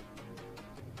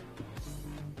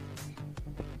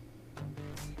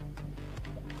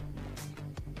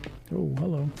 Oh,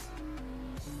 hello.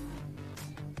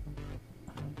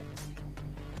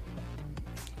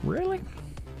 Really?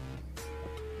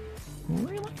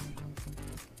 Really?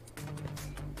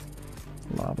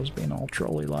 Lava's being all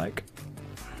trolly-like.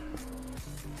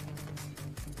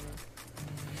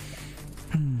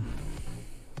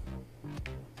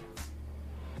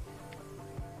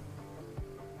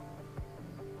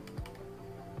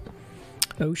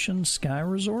 Ocean Sky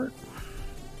Resort?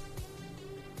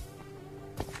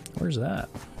 Where's that?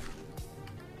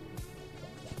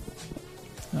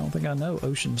 I don't think I know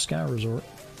Ocean Sky Resort.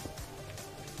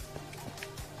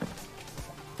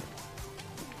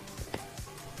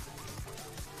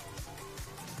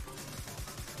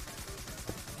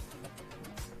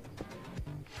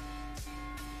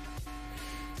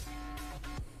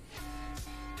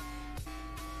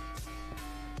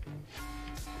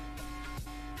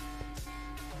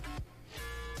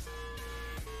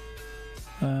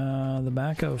 The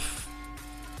back of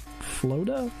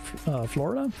Florida?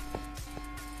 Florida?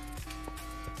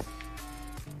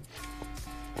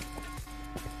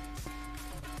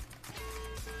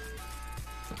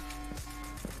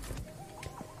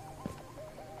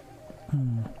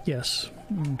 Yes.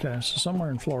 Okay, so somewhere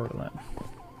in Florida then.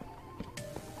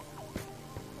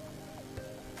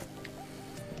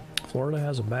 Florida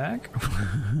has a back?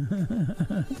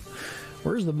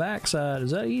 Where's the backside?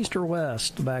 Is that east or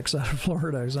west? The backside of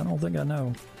Florida? Because I don't think I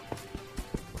know.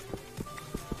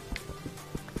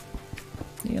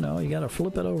 You know, you gotta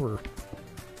flip it over.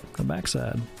 The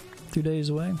backside. 2 days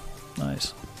away?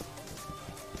 Nice.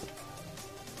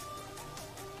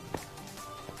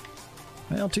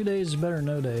 Well, 2 days is better than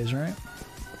no days, right?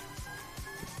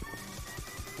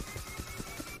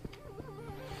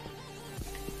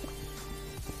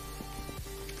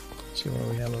 Let's see what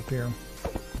we have up here.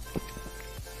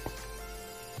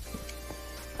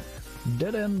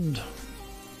 Dead end.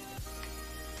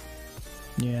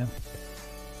 Yeah.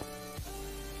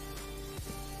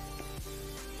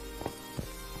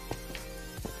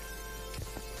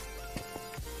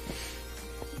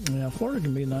 Yeah, Florida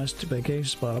can be a nice vacation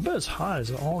spot. I bet it's hot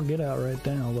as all get out right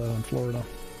now, though, in Florida.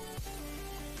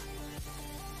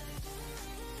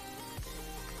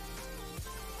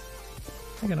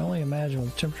 I can only imagine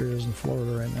what the temperature is in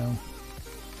Florida right now.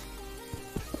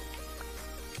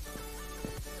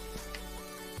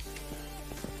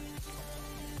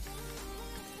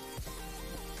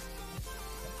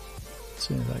 Let's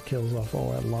see if that kills off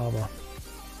all that lava.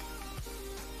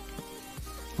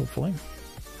 Hopefully.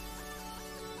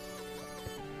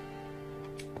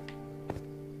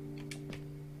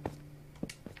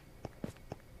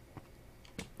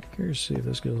 Curious to see if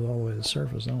this goes all the way to the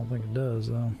surface. I don't think it does,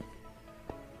 though.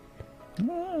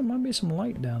 Oh, there might be some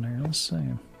light down there. Let's see.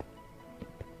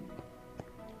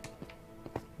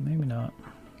 Maybe not.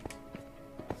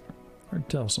 Hard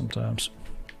to tell sometimes.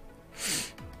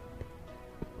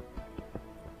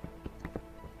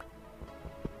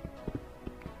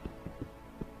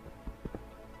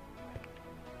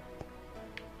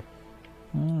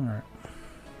 Alright.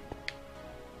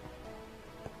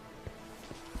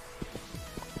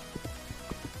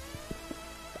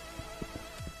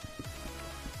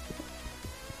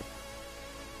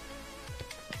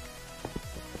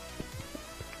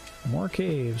 More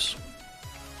caves.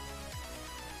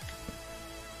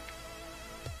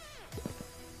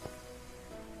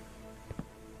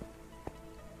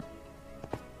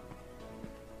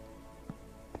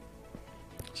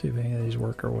 See if any of these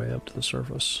work our way up to the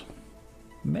surface.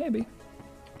 Maybe.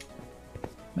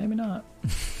 Maybe not.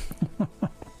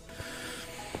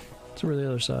 That's where the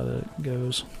other side of it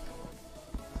goes.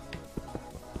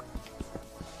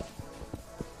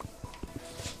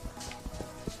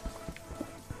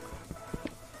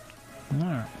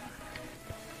 Alright.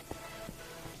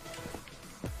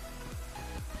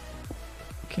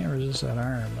 Can't resist that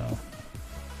iron though.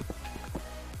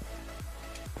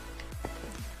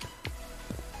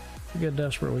 If we get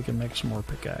desperate, we can make some more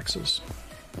pickaxes.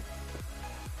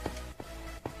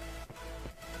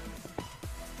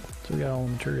 So we got all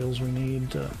the materials we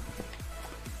need to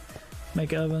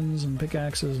make ovens and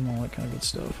pickaxes and all that kind of good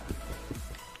stuff.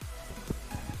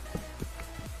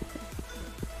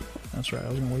 That's right, I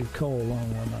was going to leave coal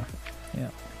alone, wasn't I? Yeah.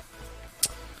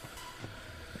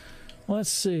 Let's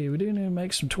see, we do need to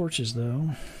make some torches though.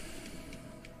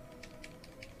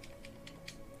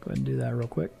 Go ahead and do that real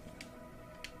quick.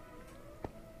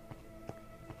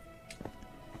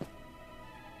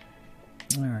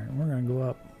 Alright, we're going to go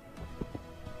up.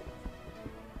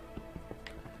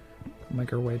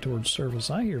 Make our way towards the surface.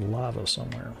 I hear lava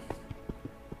somewhere.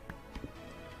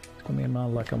 It's going to be my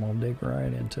luck. I'm going to dig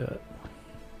right into it.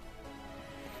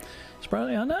 It's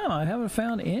probably, I know, I haven't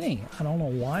found any. I don't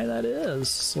know why that is.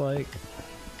 It's like,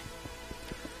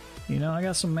 you know, I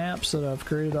got some maps that I've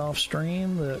created off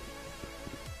stream that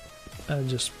I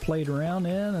just played around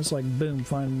in. It's like, boom,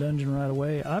 find a dungeon right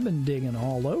away. I've been digging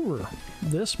all over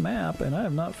this map and I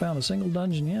have not found a single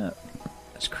dungeon yet.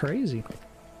 It's crazy.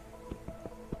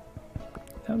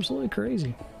 Absolutely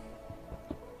crazy.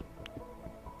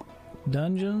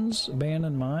 dungeons,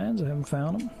 abandoned mines. I haven't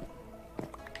found them.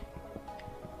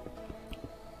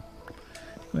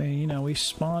 I mean, you know, we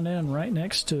spawned in right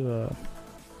next to a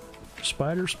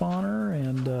spider spawner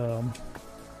and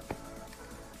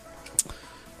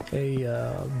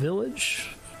a village.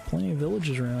 Plenty of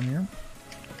villages around here.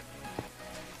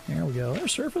 There we go.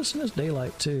 There's surface and it's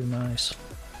daylight too. Nice.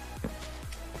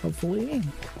 Hopefully,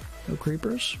 no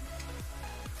creepers.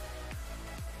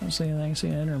 Don't see anything. See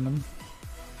an Enderman.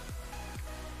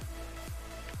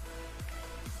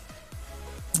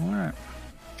 Alright.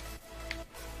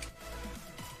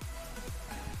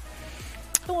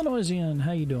 Illinoisian,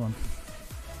 how you doing?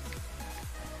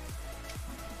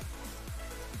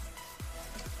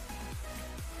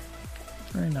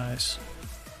 Very nice.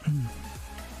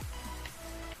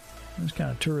 Let's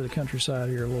kind of tour the countryside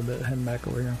here a little bit, heading back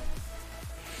over here.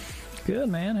 Good,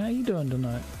 man. How you doing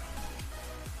tonight?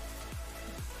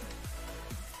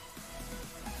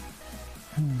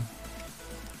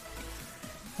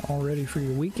 All ready for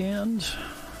your weekend?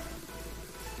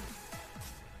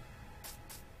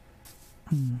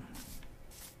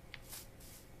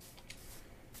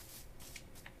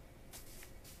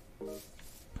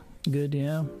 Good,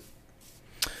 yeah.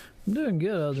 I'm doing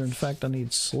good, other than the fact I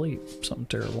need sleep. Something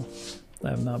terrible. I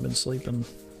have not been sleeping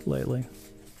lately.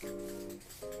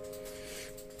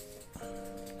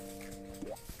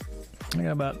 I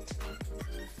got about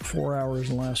 4 hours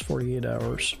in the last 48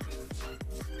 hours.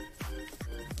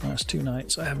 Last 2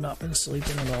 nights I have not been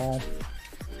sleeping at all.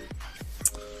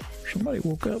 Somebody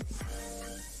woke up.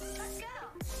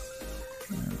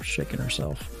 Shaking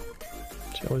herself.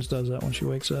 She always does that when she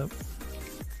wakes up.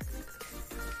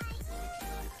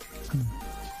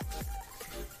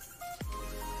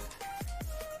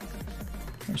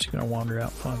 I'm just gonna wander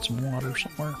out and find some water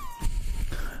somewhere.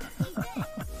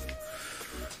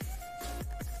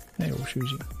 Hey, we'll shoot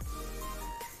you.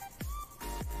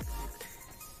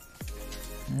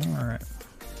 Alright.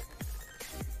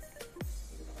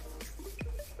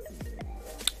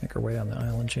 Make our way down the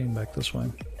island chain back this way.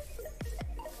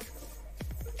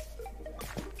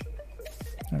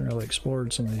 I haven't really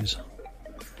explored some of these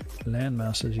land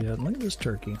masses yet. Look at this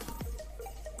turkey.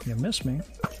 You missed me.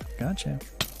 Gotcha.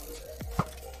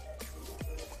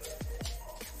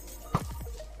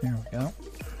 There we go.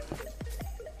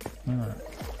 Alright.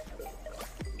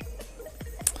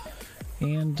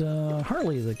 And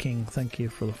Harley the King, thank you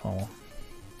for the follow.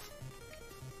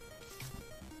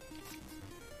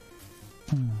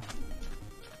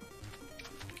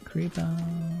 Creeper.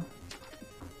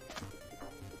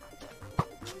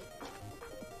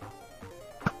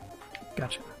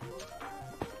 Gotcha.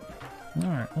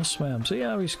 Alright, let's swim. So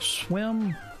yeah, we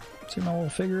swim. See my little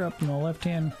figure up in the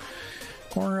left-hand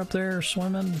corner up there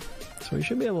swimming. So we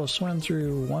should be able to swim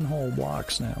through one whole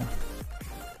blocks now.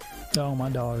 Oh, my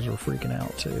dogs were freaking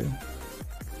out too.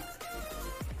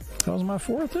 That was my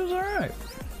 4th. It was alright.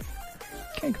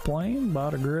 Can't complain.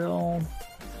 Bought a grill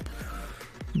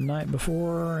the night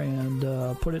before and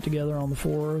put it together on the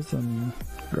 4th and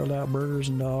grilled out burgers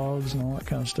and dogs and all that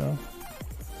kind of stuff.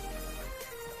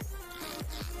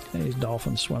 And these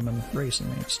dolphins swimming, racing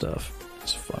me and stuff.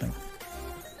 It's funny.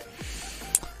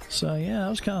 So yeah, that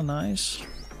was kind of nice.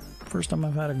 First time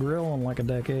I've had a grill in like a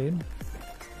decade.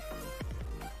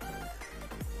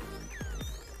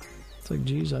 It's like,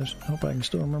 geez, I hope I can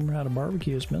still remember how to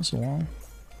barbecue. It's been so long.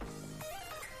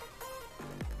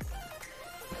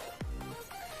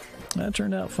 That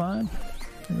turned out fine.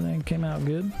 Everything came out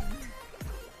good.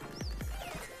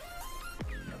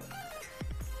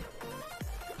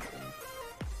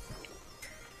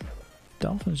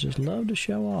 Dolphins just love to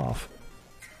show off.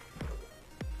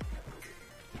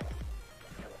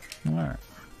 All right.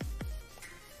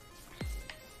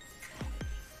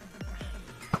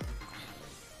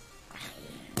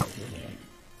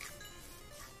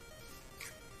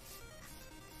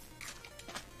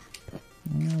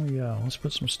 There we go. Let's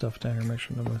put some stuff down here. Make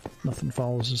sure nothing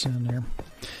follows us in here.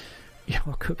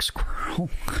 Y'all cook squirrel?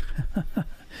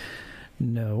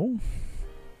 No.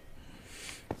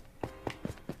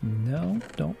 No,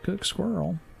 don't cook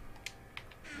squirrel.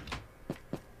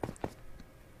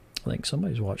 I think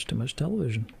somebody's watched too much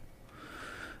television.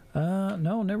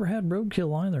 No, never had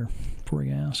roadkill either. Before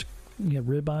you ask, you have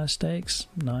ribeye steaks,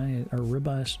 or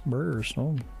ribeye burgers.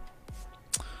 Oh,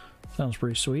 sounds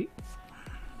pretty sweet.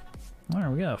 All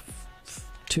right, we got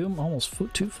almost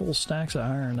two full stacks of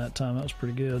iron that time. That was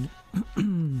pretty good.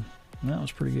 That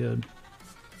was pretty good.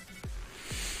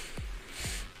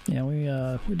 Yeah,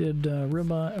 we did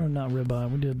ribeye, or not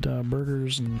ribeye. We did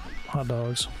burgers and hot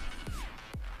dogs.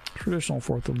 Traditional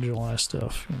 4th of July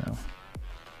stuff, you know.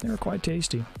 They were quite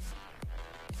tasty.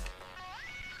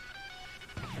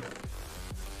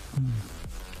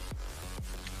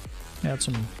 Had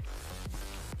some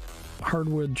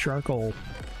hardwood charcoal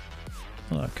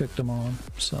I cooked them on,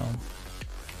 so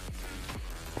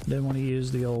didn't want to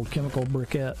use the old chemical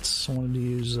briquettes. I wanted to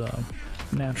use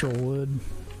natural wood,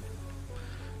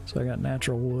 so I got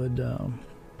natural wood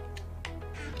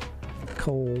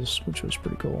coals, which was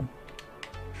pretty cool.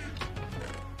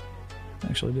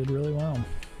 Actually did really well.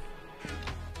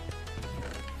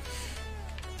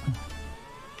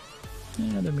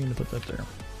 Yeah, I didn't mean to put that there.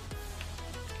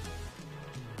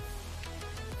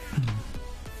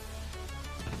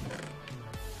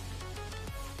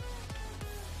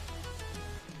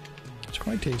 It's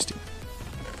quite tasty.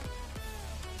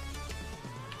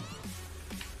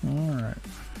 All right.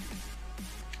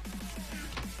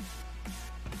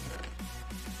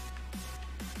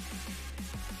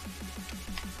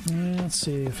 Let's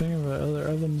see if any of the other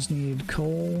ovens need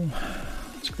coal.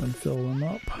 Let's go and fill them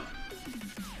up.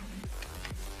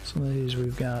 Some of these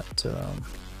we've got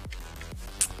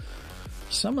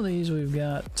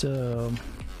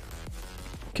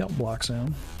kelp blocks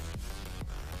in,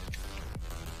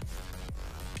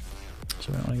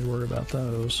 so we don't need to worry about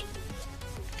those.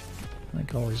 I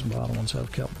think all these bottom ones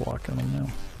have kelp block in them now.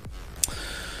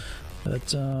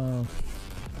 But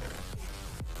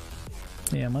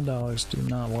yeah, my dogs do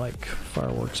not like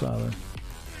fireworks either.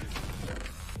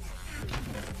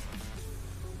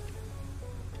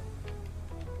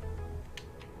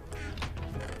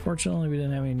 Fortunately, we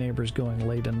didn't have any neighbors going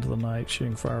late into the night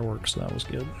shooting fireworks, so that was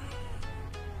good.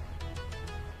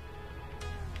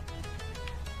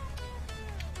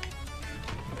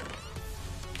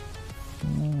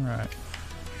 Alright.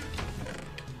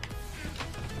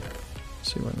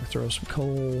 See if we can throw some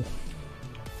coal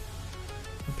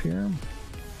up here.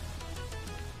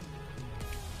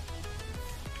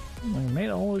 We made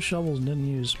all those shovels and didn't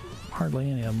use hardly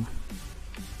any of them.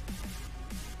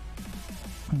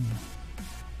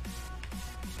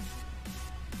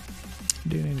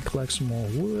 Do need to collect some more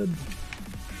wood.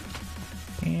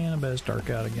 And I bet it's dark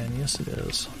out again. Yes, it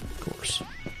is. Of course.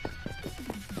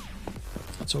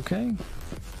 That's okay.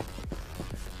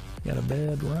 Got a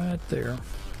bed right there.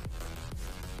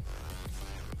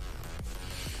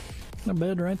 A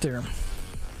bed right there.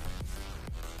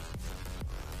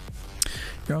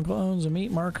 Your uncle owns a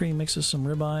meat market. He mixes some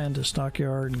ribeye into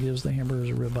stockyard and gives the hamburgers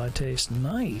a ribeye taste.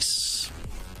 Nice.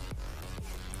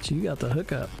 So you got the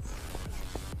hookup.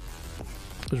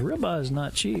 Because ribeye is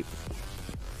not cheap.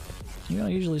 You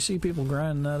don't usually see people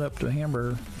grinding that up to a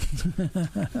hamburger.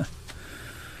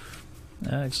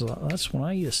 That's when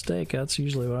I eat a steak, that's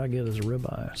usually what I get as a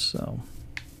ribeye. So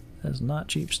that's not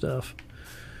cheap stuff.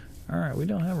 Alright, we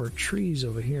don't have our trees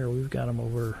over here. We've got them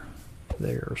over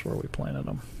there is where we planted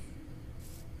them.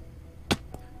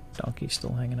 Donkey's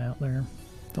still hanging out there.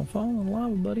 Don't fall in the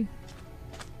lava, buddy.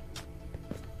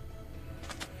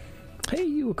 Hey,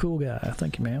 you a cool guy.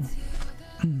 Thank you, ma'am.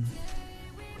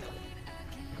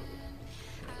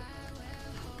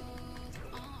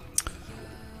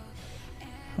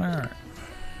 Alright.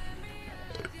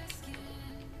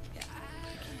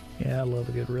 Yeah, I love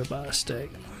a good ribeye steak.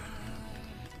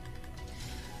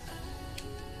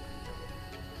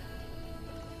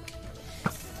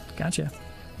 Gotcha.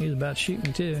 He was about to shoot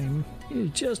me too. He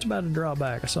was just about to draw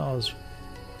back. I saw his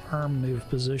arm move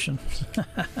position.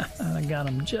 I got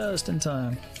him just in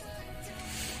time.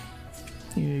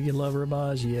 You love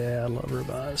ribeyes? Yeah, I love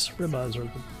ribeyes. Ribeyes are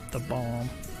the bomb.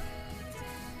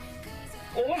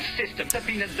 All systems have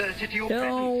been alerted to your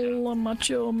El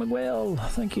Macho Miguel,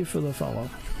 thank you for the follow.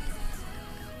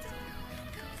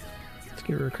 Let's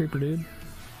give her a creeper, dude.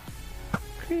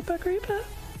 Creeper, creeper.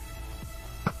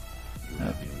 You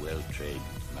have been well trained,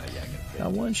 my young apprentice. I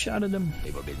one-shotted him.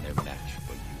 They will be no match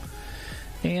for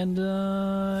you. And,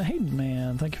 Hayden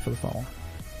Man, thank you for the follow.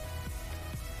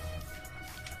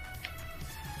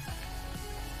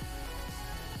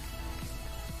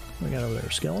 We got over there,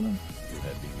 skeleton. You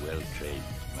have been well trained,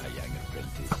 my young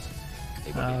apprentice.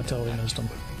 They will Oh, I be no totally match missed him.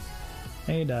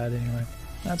 for you. He died anyway.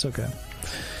 That's okay.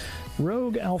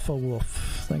 Rogue Alpha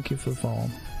Wolf, thank you for the follow.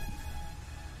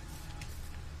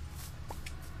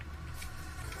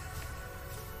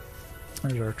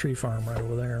 There's our tree farm right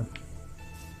over there.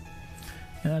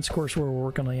 And that's, of course, where we're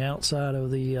working on the outside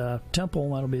of the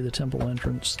temple. That'll be the temple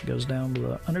entrance. It goes down to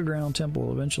the underground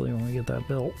temple eventually when we get that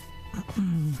built.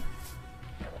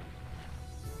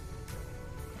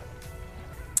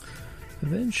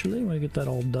 Eventually, when we get that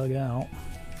all dug out.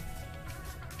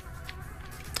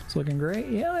 It's looking great.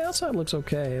 Yeah, the outside looks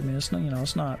okay. I mean, it's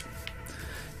not,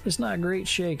 it's not great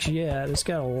shakes yet. It's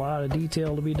got a lot of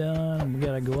detail to be done. We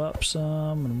got to go up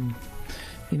some, and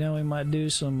You know, we might do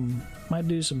some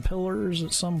pillars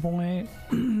at some point,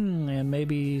 and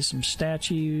maybe some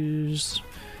statues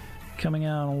coming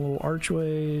out on little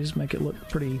archways, make it look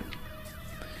pretty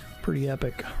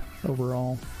epic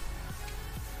overall.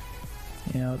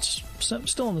 You know, it's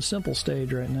still in the simple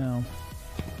stage right now.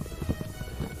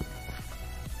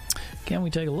 Can we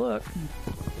take a look?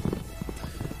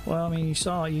 Well, I mean, you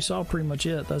saw pretty much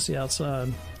it. That's the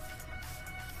outside.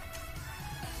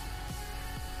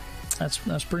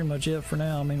 That's pretty much it for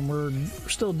now. I mean, we're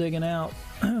still digging out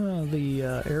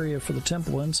the area for the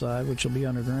temple inside, which will be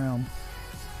underground.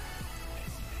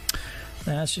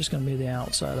 That's just going to be the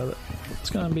outside of it. It's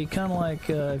going to be kind of like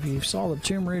if you saw the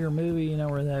Tomb Raider movie, you know,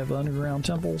 where they have underground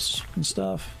temples and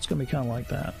stuff. It's going to be kind of like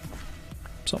that.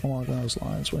 Something along those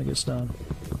lines when it gets done.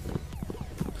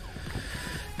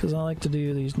 Because I like to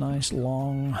do these nice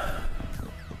long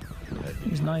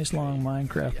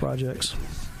Minecraft projects.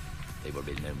 They will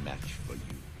be no match for you.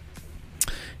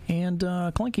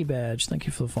 And Clinky Badge, thank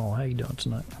you for the follow. How you doing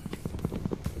tonight?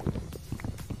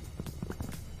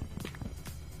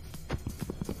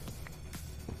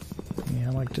 Yeah,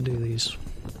 I like to do these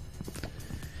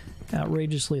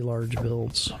outrageously large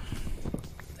builds.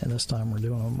 And this time we're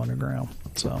doing them underground.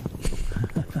 So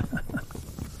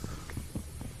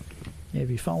if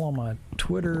you follow my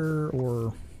Twitter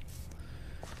or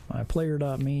my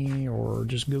player.me or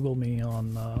just Google me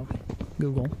on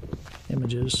Google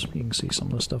Images, you can see some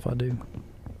of the stuff I do.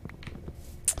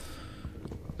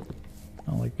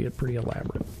 I like to get pretty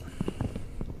elaborate.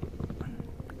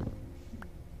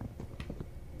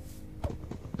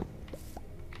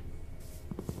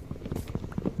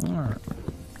 Alright.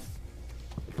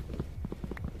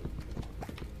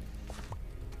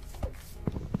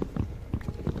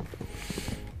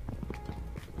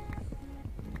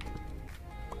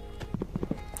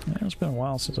 It's been a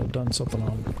while since I've done something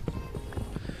on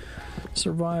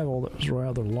survival that was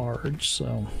rather large,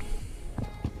 so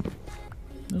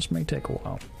this may take a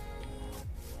while.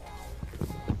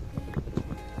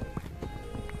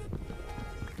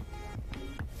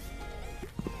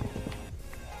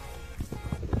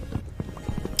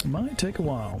 It might take a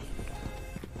while.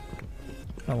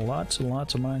 Got lots and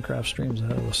lots of Minecraft streams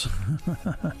ahead of us.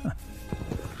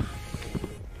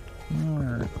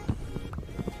 Alright.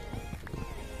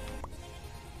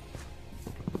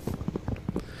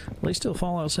 At least till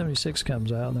Fallout 76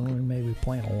 comes out, and then we may be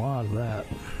playing a lot of that.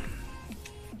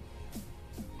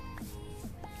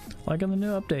 Like in the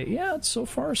new update. Yeah, it's so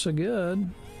far so good.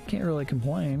 Can't really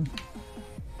complain.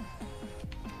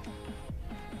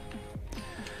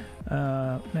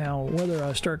 Now, whether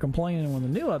I start complaining when the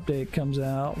new update comes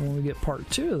out, when we get part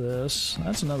 2 of this,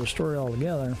 that's another story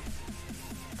altogether.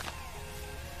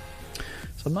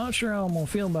 So I'm not sure how I'm going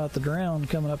to feel about the drown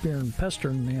coming up here and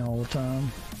pestering me all the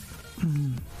time.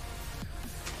 In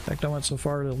fact, I went so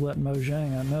far to let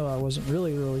Mojang, I know I wasn't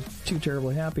really too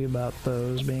terribly happy about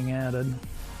those being added.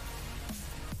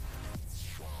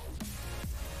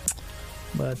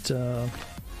 But,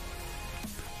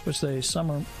 which they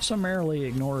summarily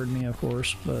ignored me, of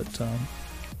course, but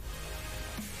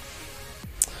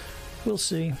we'll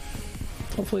see.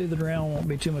 Hopefully the drown won't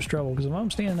be too much trouble, because if I'm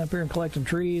standing up here and collecting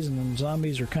trees and then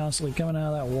zombies are constantly coming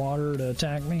out of that water to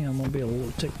attack me, I'm going to be a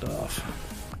little ticked off.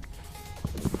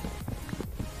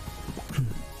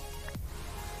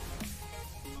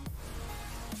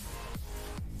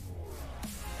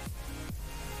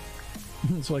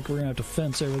 It's like we're going to have to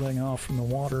fence everything off from the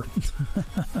water.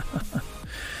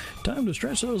 Time to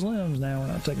stretch those limbs now. We're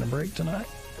not taking a break tonight.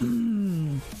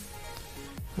 We're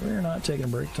not taking a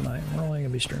break tonight. We're only going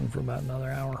to be streaming for about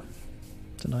another hour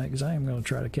tonight, because I am going to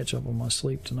try to catch up on my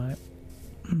sleep tonight.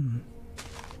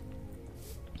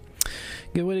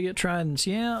 Good way to get tridents.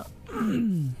 Yeah.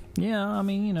 Yeah, I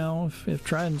mean, you know, if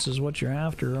tridents is what you're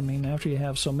after, I mean, after you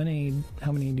have so many,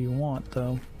 how many do you want,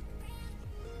 though?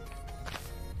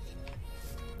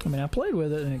 I mean, I played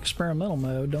with it in experimental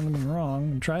mode, don't get me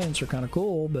wrong, and tridents are kind of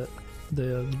cool, but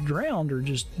the drowned are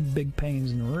just big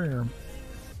pains in the rear.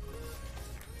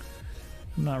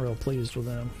 I'm not real pleased with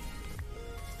them.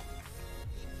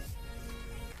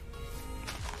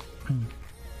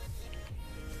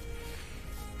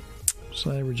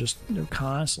 So they're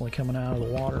constantly coming out of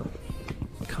the water.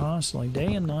 Constantly,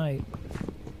 day and night.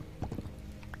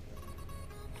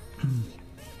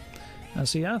 Now,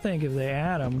 see, I think if they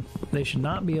add them, they should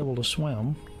not be able to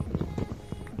swim.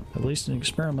 At least in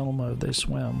experimental mode, they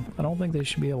swim. I don't think they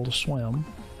should be able to swim.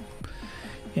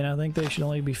 And I think they should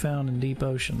only be found in deep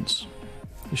oceans.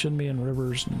 They shouldn't be in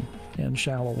rivers and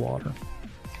shallow water.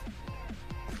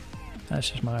 That's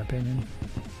just my opinion.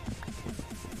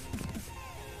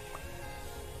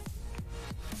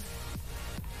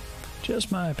 Just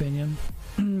my opinion.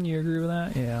 You agree with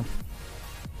that? Yeah.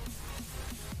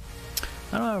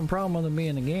 I don't have a problem with them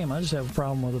being in the game. I just have a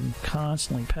problem with them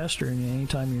constantly pestering you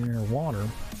anytime you're near water.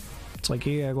 It's like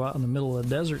you gotta go out in the middle of the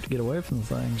desert to get away from the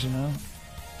things, you know?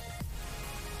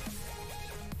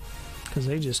 Because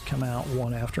they just come out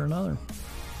one after another.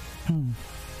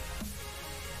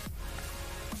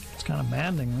 It's kind of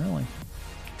maddening, really.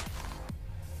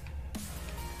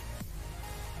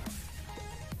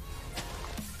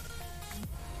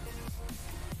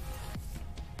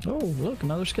 Oh, look,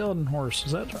 another skeleton horse.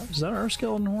 Is that our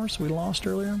skeleton horse we lost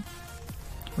earlier?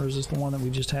 Or is this the one that we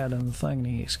just had in the thing and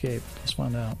he escaped? Let's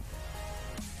find out.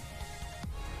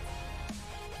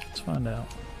 Let's find out.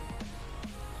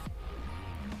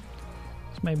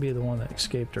 This may be the one that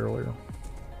escaped earlier.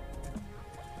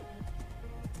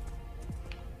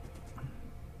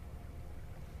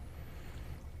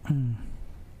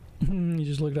 You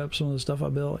just looked up some of the stuff I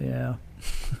built? Yeah.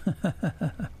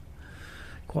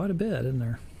 Quite a bit, isn't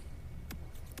there?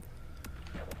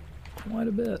 Quite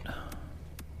a bit.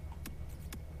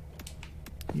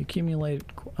 You accumulate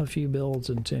a few builds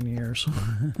in 10 years.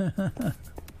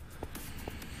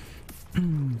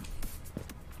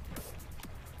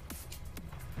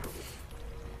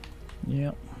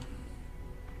 Yep.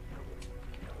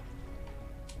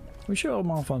 We show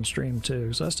them off on stream too,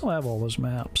 because I still have all those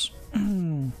maps.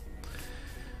 In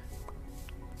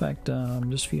fact,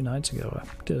 just a few nights ago, I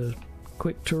did a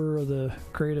quick tour of the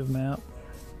creative map.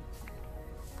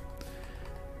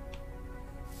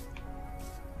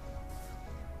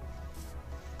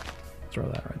 Throw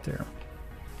that right there.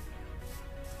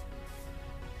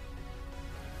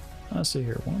 Let's see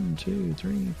here. 1, 2,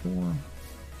 3, 4.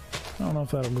 I don't know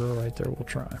if that'll grow right there. We'll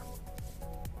try.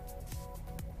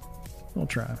 We'll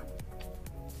try.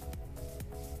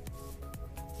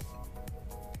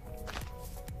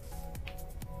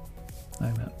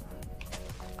 I meant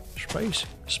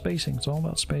spacing. It's all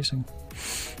about spacing.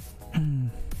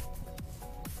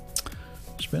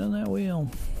 Spinning that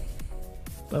wheel.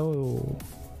 Oh.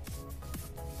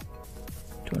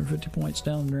 250 points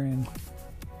down the drain.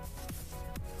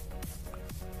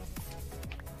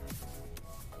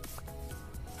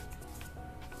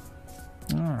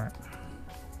 Alright.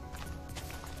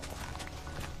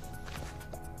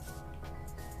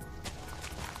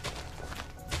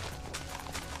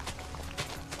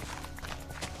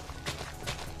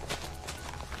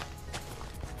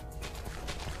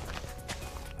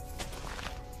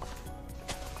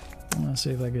 Let's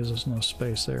see if that gives us enough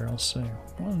space there. Let's see.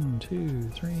 1, 2,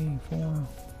 3, 4,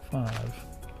 5.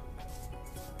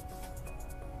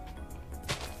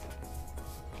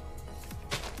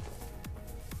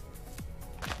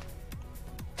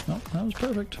 Oh, that was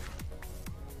perfect.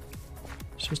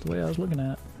 It's just the way I was looking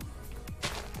at it.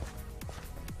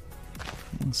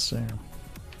 Let's see.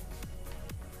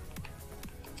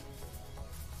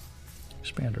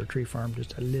 Expand our tree farm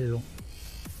just a little.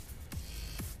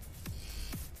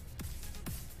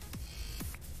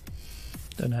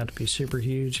 Doesn't have to be super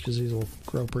huge because these will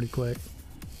grow pretty quick.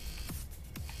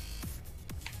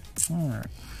 Alright.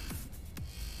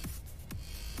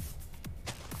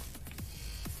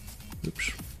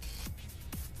 Oops.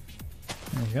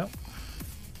 There we go.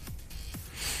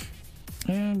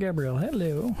 And Gabrielle,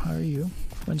 hello. How are you?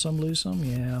 Win some, lose some?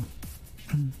 Yeah.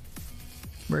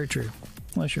 Very true.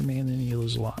 Unless you're me and then you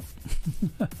lose a lot.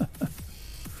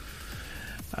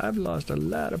 I've lost a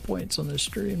lot of points on this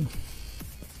stream.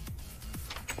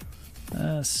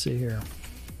 Let's see here.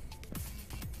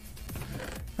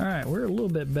 Alright, we're a little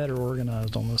bit better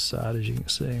organized on this side, as you can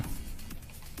see.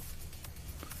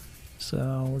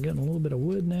 So we're getting a little bit of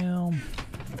wood now.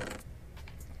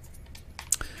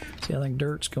 See, I think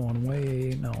dirt's going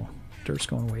way... No, dirt's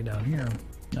going way down here.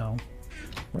 No.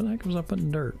 Where the heck was I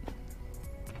putting dirt?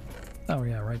 Oh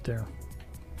yeah, right there.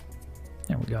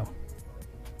 There we go.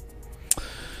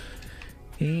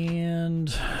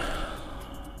 And...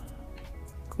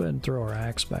 go ahead and throw our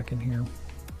axe back in here.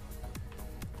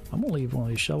 I'm gonna leave one of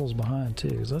these shovels behind too,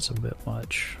 because that's a bit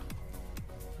much.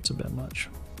 That's a bit much.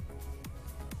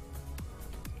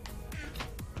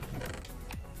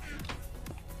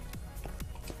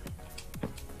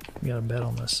 We got a bed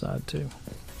on this side too.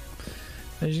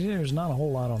 As you see, there's not a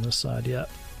whole lot on this side yet.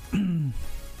 Kind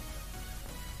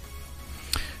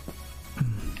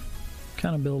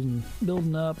of building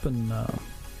up and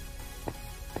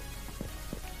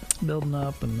building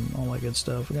up and all that good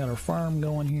stuff. We got our farm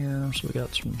going here, so we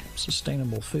got some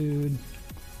sustainable food.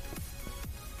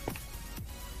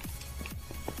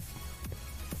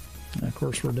 And of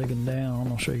course, we're digging down.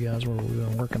 I'll show you guys where we've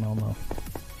been working on the...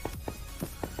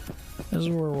 This is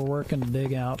where we're working to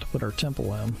dig out to put our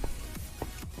temple in.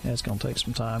 Yeah, it's going to take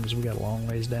some time because we got a long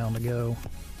ways down to go.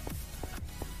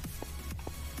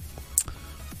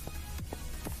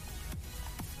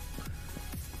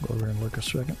 Go over and look a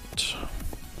second.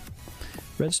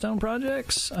 Redstone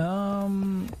projects.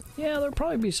 Yeah, there'll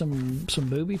probably be some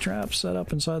booby traps set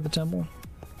up inside the temple.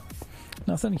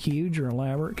 Nothing huge or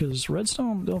elaborate, because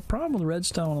redstone, the problem with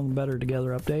redstone on the Better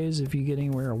Together update is if you get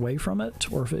anywhere away from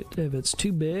it, or if it's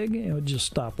too big, it would just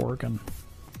stop working.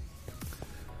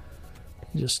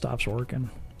 It just stops working.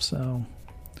 So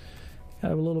I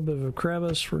have a little bit of a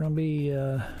crevice we're going to be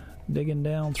digging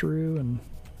down through, and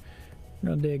we're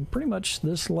going to dig pretty much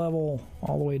this level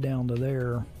all the way down to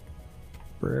there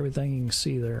for everything you can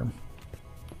see there,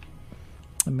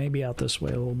 and maybe out this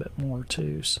way a little bit more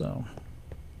too. So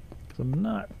I'm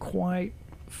not quite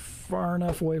far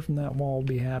enough away from that wall to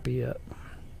be happy yet.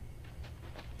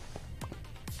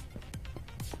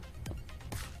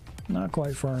 Not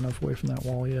quite far enough away from that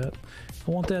wall yet.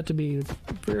 I want that to be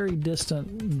very distant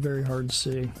and very hard to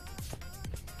see.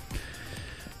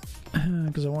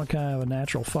 Because I want kind of a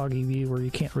natural foggy view where you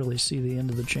can't really see the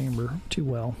end of the chamber too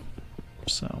well.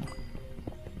 So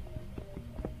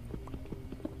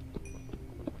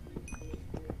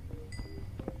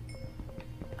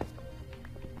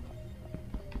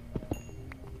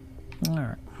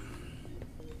alright.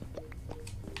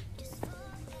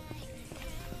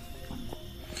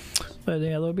 But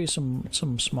yeah, there'll be some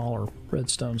smaller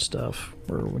redstone stuff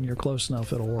where when you're close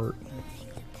enough it'll work.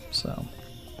 So,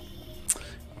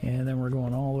 and then we're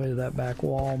going all the way to that back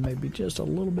wall, maybe just a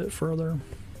little bit further.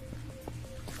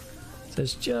 So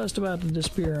it's just about to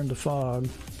disappear into fog,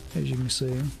 as you can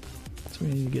see. So we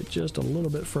need to get just a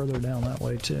little bit further down that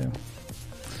way too.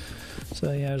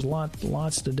 So yeah, there's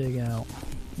lots to dig out.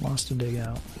 Lots to dig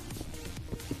out.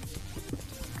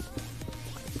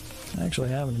 I actually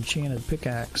have an enchanted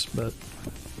pickaxe, but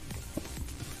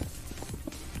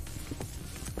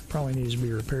probably needs to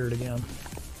be repaired again.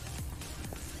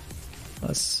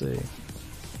 Let's see.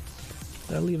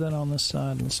 Did I leave that on this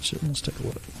side? Let's take a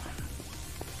look.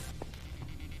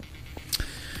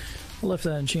 I left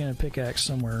that enchanted pickaxe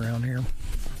somewhere around here.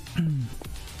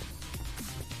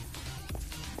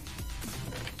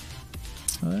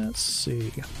 Let's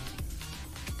see.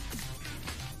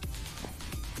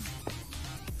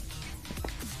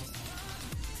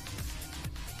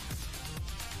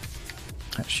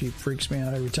 That sheep freaks me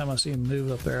out every time I see him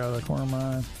move up there out of the corner of my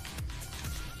eye.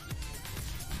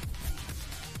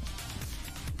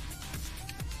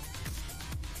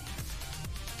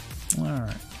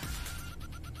 Alright.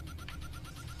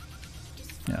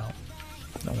 No,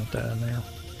 don't want that in there.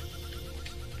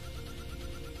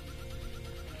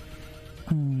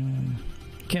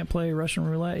 Can't play Russian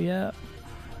roulette yet.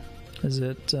 Is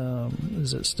it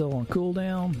still on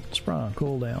cooldown? It's probably on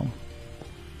cooldown.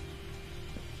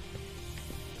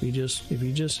 If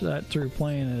you just got through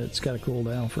playing it, it's got a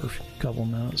cooldown for a couple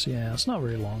minutes. Yeah, it's not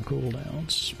very long cooldown.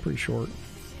 It's pretty short.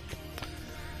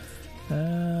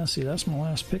 See, that's my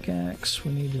last pickaxe.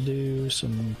 We need to do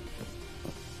some.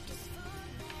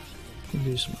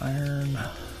 Iron.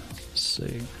 Let's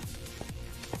see.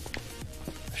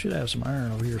 I should have some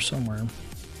iron over here somewhere.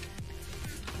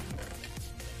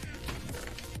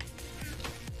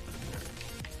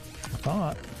 I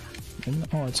thought.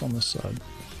 Oh, it's on this side.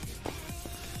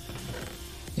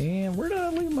 And where did I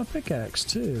leave my pickaxe,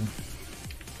 too?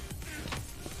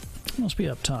 It must be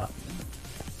up top.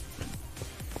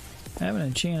 I have an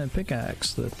enchanted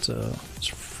pickaxe that is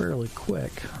fairly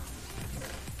quick.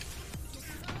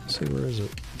 Let's see, where is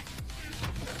it?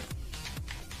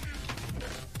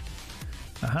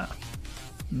 Aha.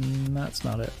 That's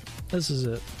not it. This is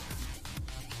it.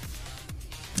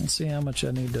 Let's see how much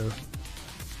I need to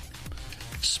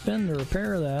spend to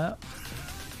repair that.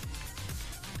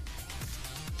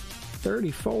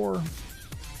 34.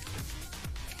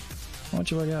 How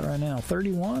much have I got right now?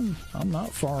 31? I'm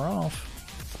not far off.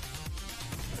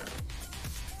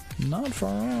 Not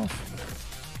far off.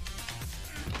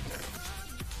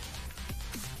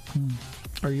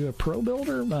 Are you a pro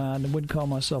builder? I wouldn't call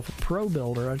myself a pro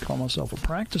builder. I'd call myself a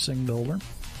practicing builder.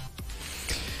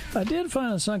 I did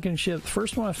find a sunken ship. The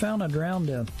first one I found, I drowned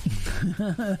in.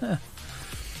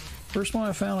 First one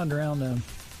I found, I drowned in.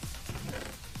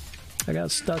 I got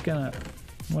stuck in it.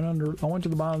 I went to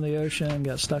the bottom of the ocean,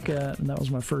 got stuck in it, and that was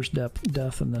my first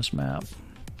death in this map.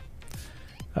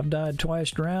 I've died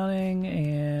twice drowning,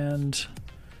 and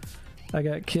I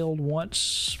got killed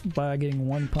once by getting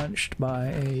one-punched by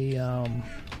a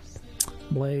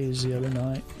blaze the other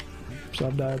night. So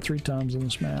I've died 3 times in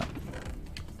this map.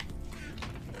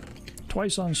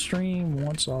 Twice on stream,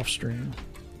 once off stream.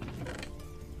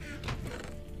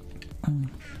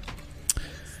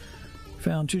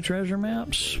 Found 2 treasure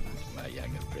maps. My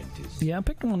young apprentice. Yeah, I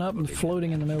picked one up and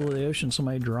floating in the middle of the ocean.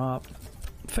 Somebody dropped.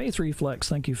 Faith Reflex,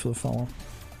 thank you for the follow.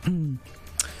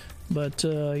 But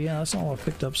yeah, that's all I've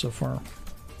picked up so far.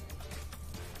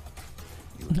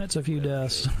 That's a few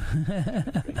deaths.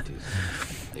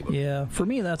 Yeah, for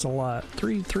me that's a lot.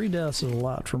 Three deaths is a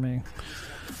lot for me.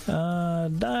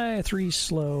 Die 3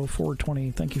 slow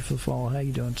 420. Thank you for the follow. How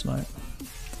you doing tonight?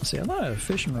 Let's see, I thought I had a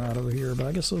fishing rod over here, but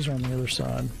I guess those are on the other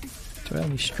side. Do I have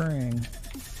any string?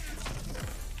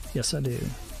 Yes, I do.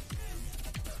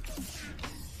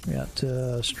 We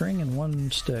got string and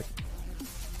 1 stick,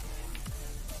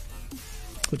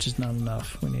 which is not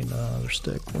enough. We need another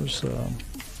stick. Where's there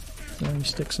any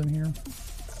sticks in here?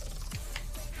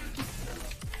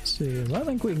 Let's see. I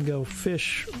think we can go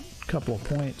fish a couple of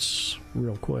points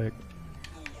real quick.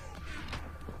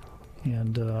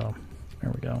 And there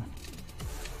we go.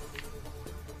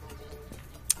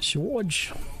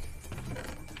 George.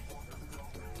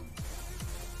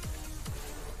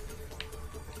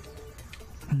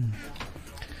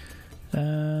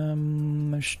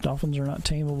 Dolphins are not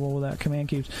tameable without command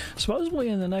cubes. Supposedly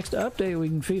in the next update we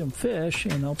can feed them fish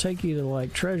and they'll take you to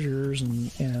like treasures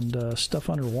and stuff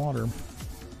underwater.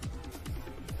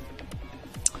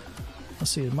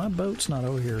 Let's see, my boat's not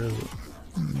over here, is it?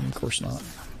 Of course not.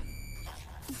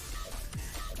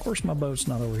 Of course my boat's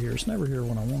not over here. It's never here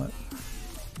when I want it.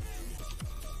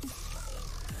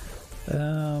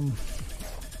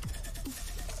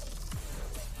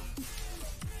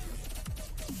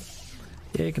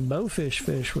 Yeah, you can bowfish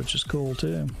fish, which is cool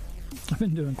too. I've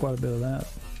been doing quite a bit of that.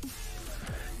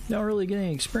 You don't really get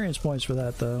any experience points for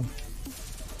that though.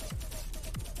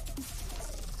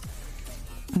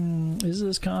 Is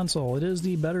this console? It is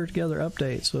the Better Together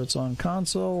update, so it's on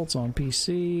console, it's on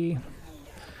PC,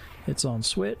 it's on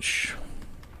Switch,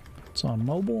 it's on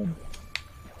mobile.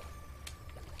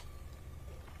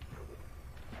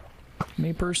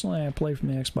 Me personally, I play from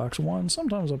the Xbox One.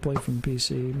 Sometimes I play from the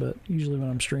PC, but usually when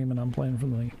I'm streaming, I'm playing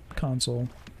from the console.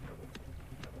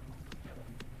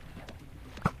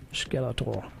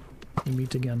 Skeletor. We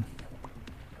meet again.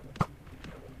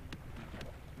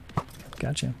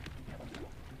 Gotcha.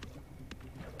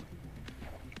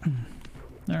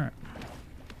 Alright.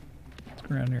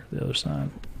 Around here, the other side.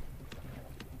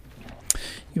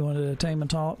 You wanted to tame a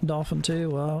dolphin too?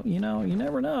 Well, you know, you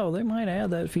never know. They might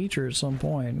add that feature at some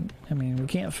point. I mean, we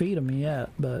can't feed them yet,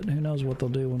 but who knows what they'll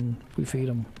do when we feed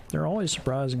them. They're always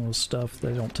surprising with stuff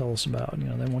they don't tell us about. You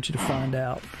know, they want you to find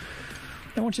out.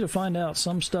 They want you to find out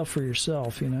some stuff for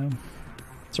yourself, you know.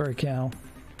 Sorry, cow.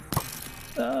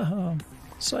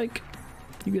 Psych.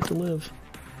 You get to live.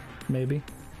 Maybe.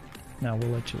 Now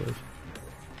we'll let you live.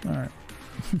 Alright.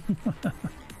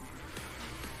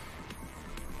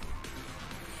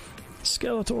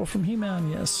 Skeletor from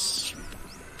He-Man, yes.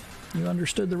 You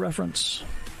understood the reference.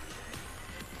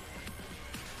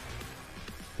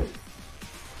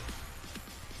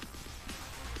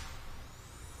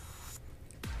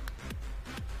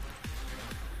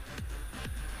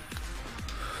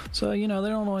 So, you know, they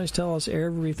don't always tell us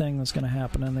everything that's going to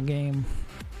happen in the game.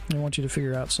 They want you to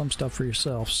figure out some stuff for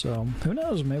yourself, so who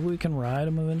knows, maybe we can ride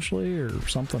them eventually or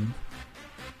something.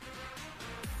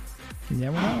 You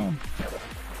never know.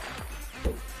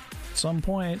 At some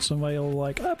point, somebody will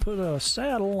like, I put a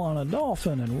saddle on a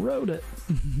dolphin and rode it.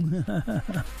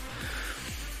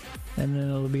 And then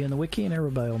it'll be in the wiki and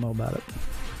everybody will know about it.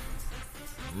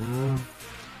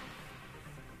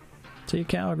 See,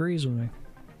 Cal agrees with me.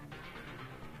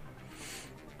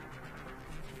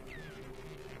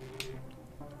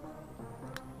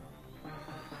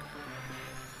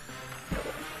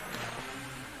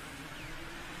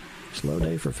 Slow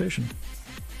day for fishing.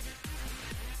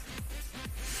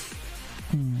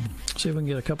 See if we can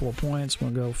get a couple of points.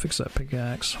 We'll go fix that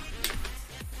pickaxe.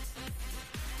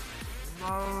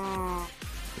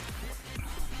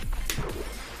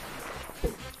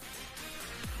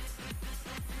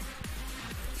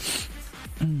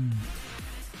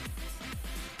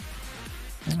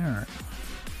 Alright.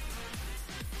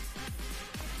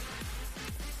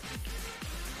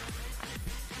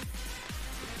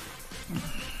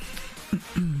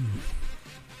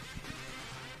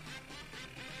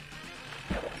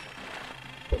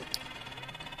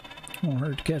 Won't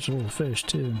hurt to catch a little fish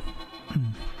too.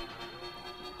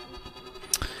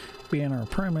 Being our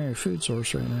primary food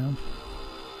source right now.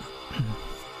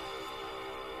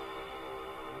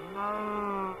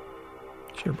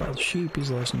 Sure, by the sheep, he's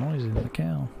less noisy than the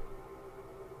cow.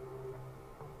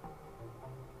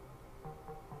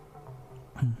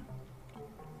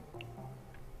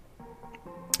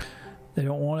 They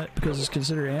don't want it because it's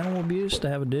considered animal abuse to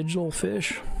have a digital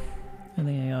fish in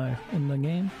the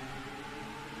game.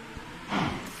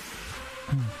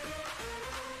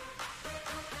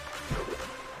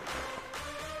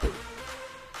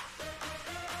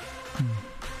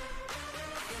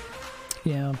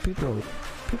 Yeah, people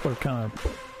are kind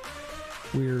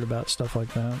of weird about stuff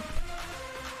like that.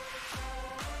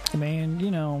 I mean,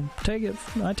 you know, I take it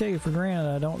for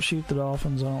granted. I don't shoot the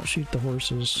dolphins. I don't shoot the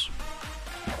horses.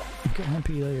 Okay, I'm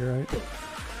PA, right?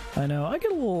 I know. I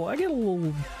get a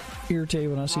little irritated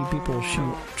when I see people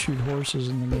shoot horses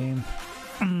in the game.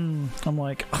 I'm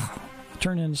like, I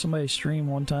turned into somebody's stream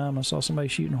one time. I saw somebody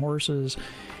shooting horses,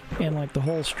 and like the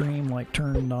whole stream like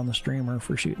turned on the streamer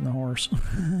for shooting the horse.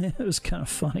 It was kind of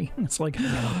funny. It's like,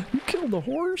 you killed the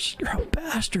horse? You're a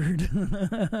bastard.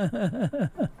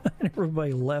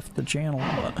 Everybody left the channel.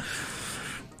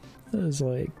 It was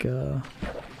like,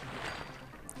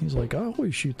 he's like, I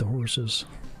always shoot the horses.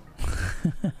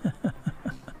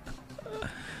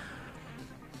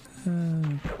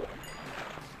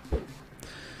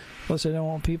 Plus, they don't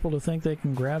want people to think they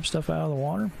can grab stuff out of the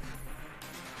water.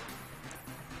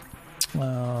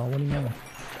 What do you mean?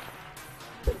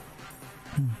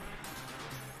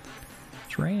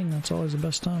 It's raining. That's always the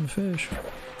best time to fish.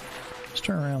 Let's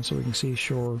turn around so we can see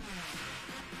shore.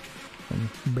 And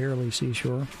barely see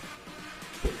shore.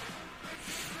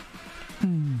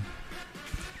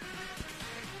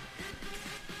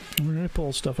 We're going to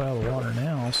pull stuff out of the water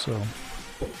now, so...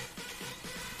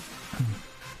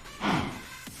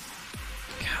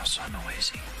 God, so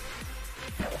noisy.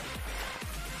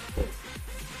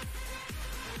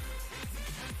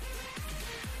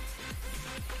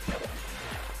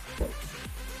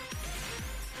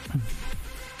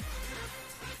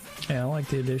 Yeah, I like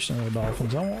the addition of the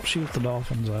dolphins. I won't shoot the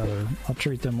dolphins either. I'll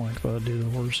treat them like I do the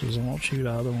horses. I won't shoot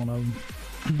either one of them.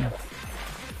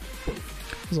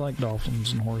 It's like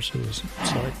dolphins and horses.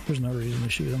 It's like there's no reason to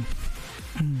shoot them.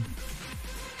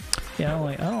 Yeah,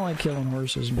 I don't like killing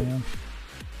horses, man.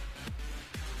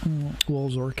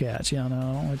 Wolves or cats. Yeah, no, I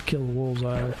don't like to kill the wolves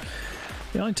either.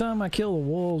 The only time I kill the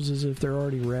wolves is if they're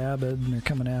already rabid and they're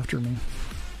coming after me.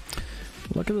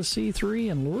 Look at the C3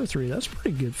 and Lure 3. That's a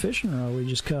pretty good fishing rod we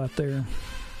just caught there.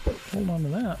 Hold on to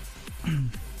that.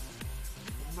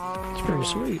 It's pretty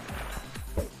sweet.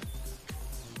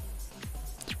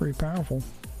 It's pretty powerful.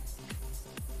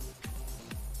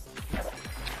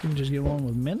 We can just get one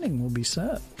with mending, we'll be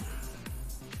set.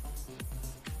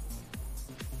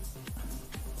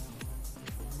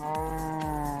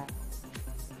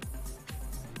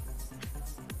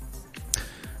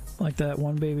 Like that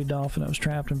one baby dolphin that was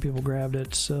trapped and people grabbed it,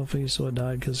 selfie, so it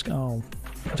died because, oh,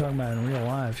 you're talking about in real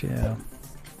life, yeah.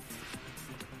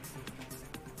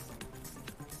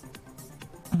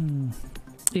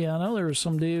 Yeah, I know there was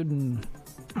some dude in,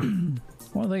 I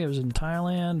think it was in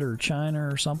Thailand or China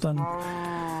or something.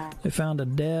 They found I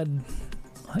think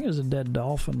it was a dead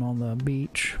dolphin on the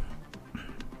beach.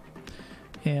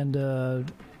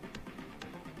 And,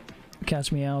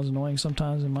 cat's meow is annoying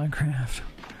sometimes in Minecraft.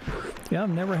 Yeah, I've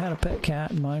never had a pet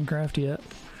cat in Minecraft yet.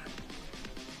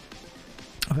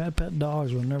 I've had pet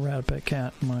dogs, but I've never had a pet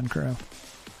cat in Minecraft.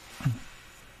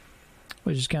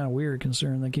 Which is kind of weird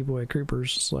considering they keep away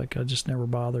creepers. It's like I just never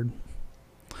bothered.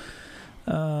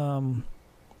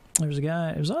 There was a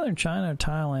guy, it was either in China or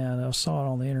Thailand. I saw it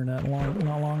on the internet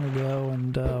not long ago,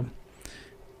 and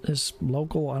this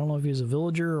local, I don't know if he's a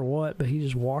villager or what, but he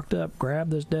just walked up, grabbed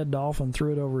this dead dolphin,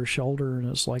 threw it over his shoulder, and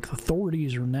it's like the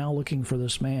authorities are now looking for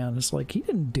this man. It's like he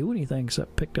didn't do anything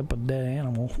except picked up a dead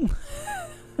animal.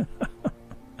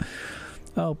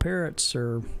 Oh, parrots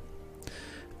are...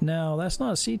 No, that's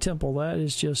not a sea temple. That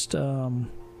is just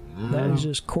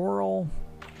coral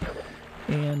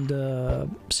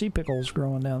and sea pickles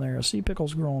growing down there. Sea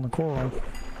pickles grow on the coral.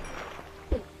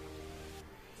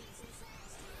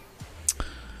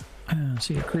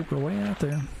 See a creeper way out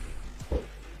there.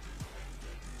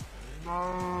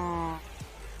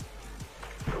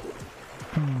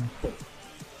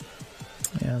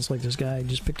 Yeah, it's like this guy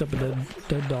just picked up a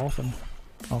dead dolphin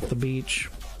off the beach.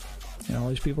 You know, all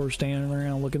these people are standing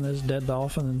around looking at this dead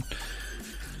dolphin, and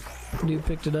the dude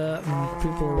picked it up, and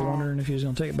people were wondering if he was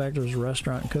going to take it back to his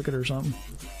restaurant and cook it or something.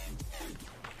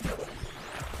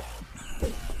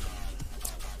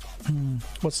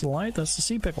 What's the light? That's the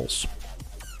sea pickles.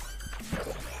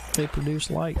 They produce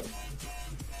light.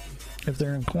 If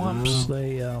they're in clumps,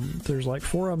 they there's like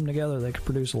 4 of them together, they can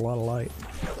produce a lot of light.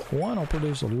 One will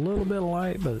produce a little bit of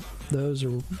light, but those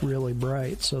are really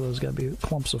bright, so those got to be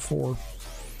clumps of 4.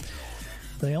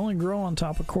 They only grow on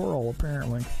top of coral,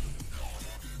 apparently.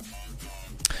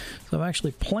 So I've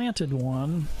actually planted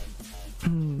one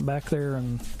back there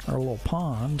in our little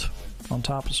pond on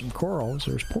top of some corals.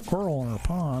 There's coral in our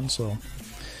pond, so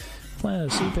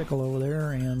planted a sea pickle over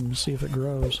there and see if it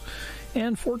grows.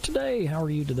 And for today, how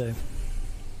are you today?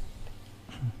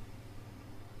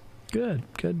 Good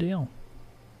deal.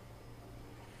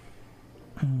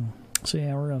 So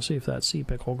yeah, we're gonna see if that sea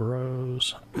pickle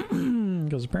grows,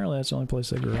 because apparently that's the only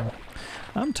place they grow.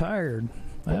 I'm tired.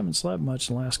 I haven't slept much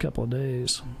in the last couple of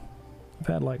days. I've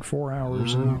had like 4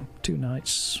 hours and 2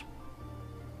 nights.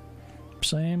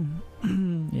 Same?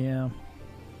 Yeah.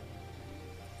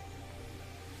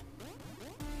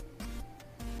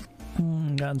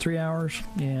 Gotten 3 hours?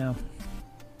 Yeah.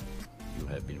 You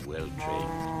have been well trained,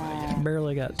 my young.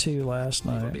 Barely got 2 last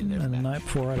night, and the night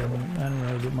before I didn't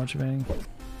really get much of any.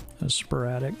 It was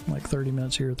sporadic, like 30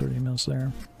 minutes here, 30 minutes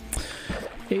there.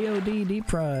 AOD Deep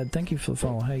Fried, thank you for the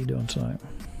follow. How you doing tonight?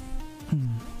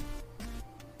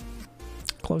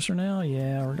 Closer now?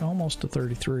 Yeah, we're almost to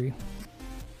 33.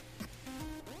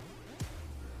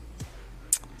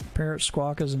 Parrot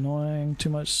squawk is annoying.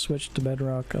 Too much switch to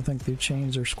Bedrock. I think they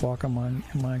changed their squawk on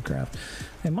in Minecraft.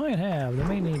 They might have. They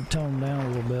may need to tone them down a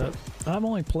little bit. I've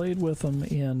only played with them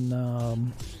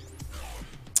in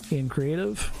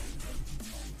creative.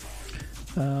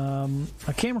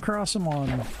 I came across them on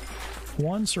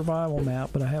one survival map,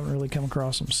 but I haven't really come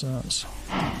across them since.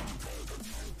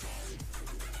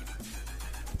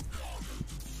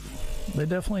 They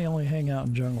definitely only hang out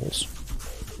in jungles.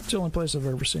 It's the only place I've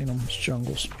ever seen them is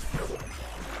jungles.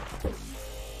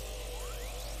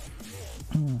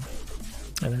 And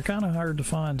they're kind of hard to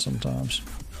find sometimes.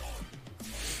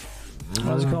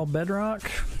 Why is it called Bedrock?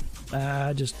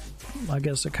 I guess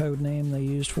the code name they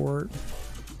used for it.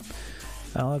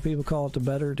 A lot of people call it the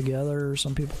Better Together.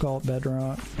 Some people call it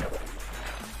Bedrock.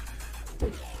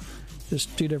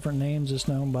 Just 2 different names it's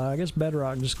known by. I guess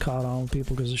Bedrock just caught on with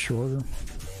people because it's shorter.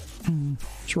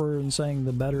 Shorter than saying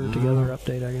the Better Together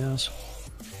update, I guess.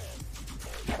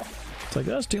 It's like,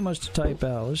 that's too much to type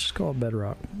out. Let's just call it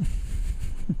Bedrock.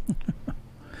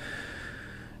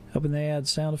 Hoping they add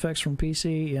sound effects from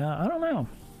PC. Yeah, I don't know.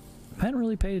 I hadn't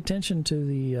really paid attention to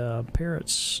the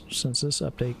parrots since this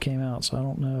update came out, so I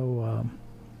don't know.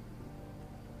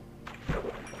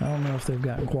 I don't know if they've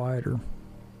gotten quieter.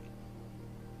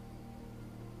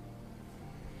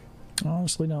 I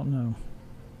honestly don't know.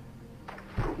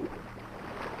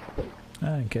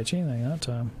 I didn't catch anything that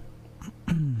time.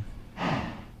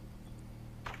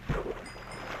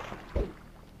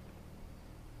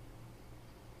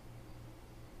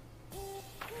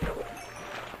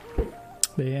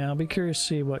 But yeah, I'll be curious to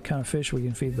see what kind of fish we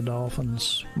can feed the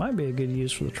dolphins. Might be a good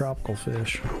use for the tropical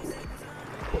fish.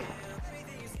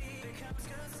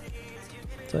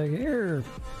 It's like, here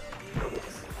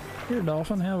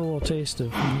dolphin, have a little taste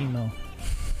of Nemo.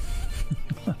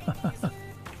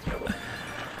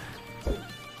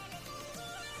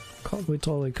 We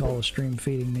totally call the stream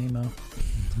feeding Nemo.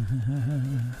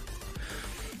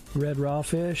 Red raw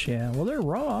fish, yeah. Well, they're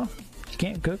raw. You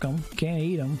can't cook them. Can't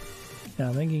eat them. Yeah,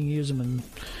 I think you can use them in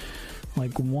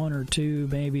like 1 or 2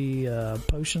 maybe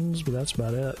potions, but that's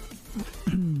about it.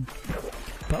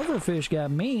 Pufferfish got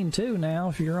mean too now.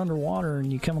 If you're underwater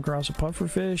and you come across a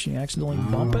pufferfish and you accidentally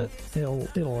bump it,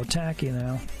 it'll attack you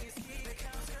now.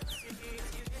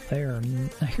 They're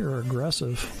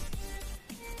aggressive.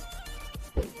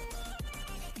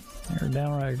 They're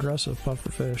downright aggressive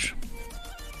pufferfish.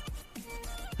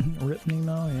 Rip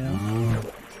Nemo, yeah.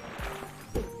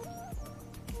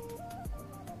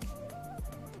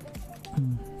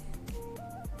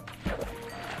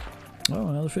 Oh,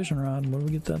 another fishing rod. What do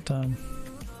we get that time?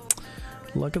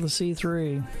 Luck of the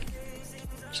C3.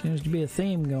 Seems to be a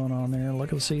theme going on there.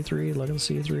 Luck of the C3, luck of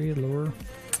the C3, lure.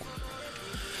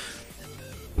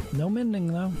 No mending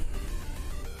though.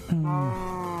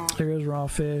 There is raw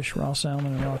fish, raw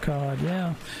salmon, and raw cod.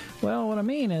 Yeah. Well, what I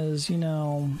mean is,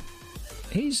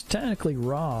 he's technically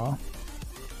raw.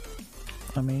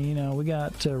 I mean, we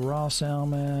got raw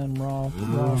salmon, raw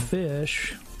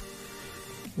fish.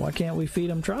 Why can't we feed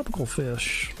them tropical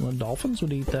fish? The dolphins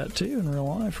would eat that too in real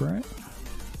life, right?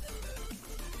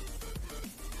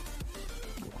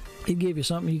 He'd give you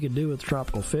something you could do with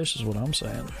tropical fish, is what I'm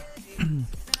saying.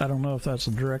 I don't know if that's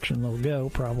the direction they'll go.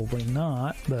 Probably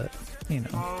not, but,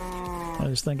 I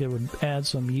just think it would add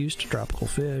some use to tropical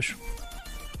fish.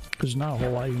 Because there's not a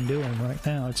whole lot you can do with them right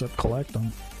now except collect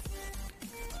them.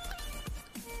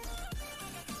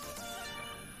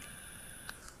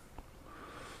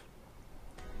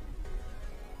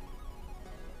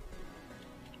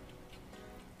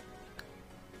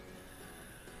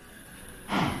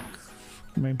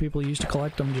 I mean, people used to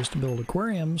collect them just to build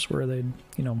aquariums where they'd,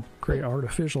 create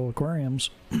artificial aquariums.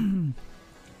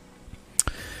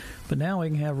 But now we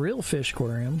can have real fish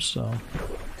aquariums, so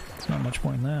it's not much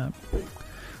point in that.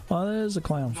 Well, that is a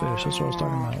clownfish. That's what I was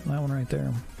talking about. That one right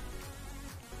there.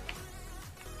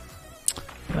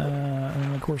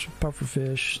 And of course,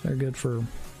 pufferfish, they're good for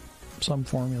some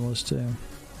formulas too.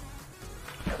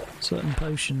 Setting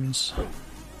potions.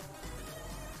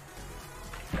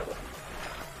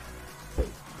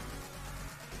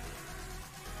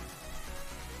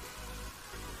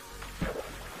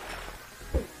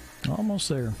 Almost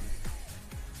there.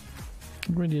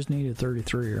 We just needed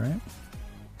 33, right?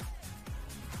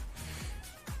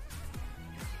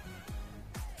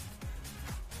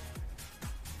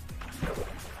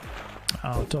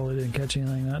 Oh, totally didn't catch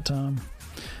anything that time.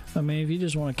 I mean, if you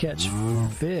just want to catch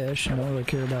fish and don't really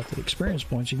care about the experience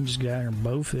points, you can just get out here and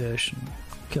bow fish and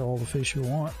kill all the fish you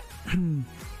want.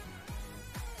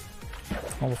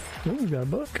 Oh, we got a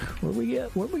book. What do we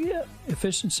get? What do we get?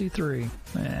 Efficiency 3.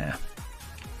 Nah.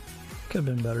 Could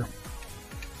have been better.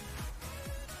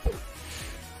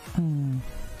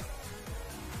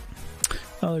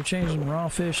 Oh, they're changing raw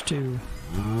fish to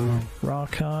raw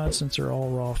cod since they're all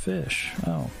raw fish.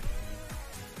 Oh.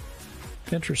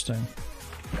 Interesting.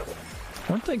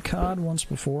 Weren't they cod once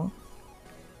before?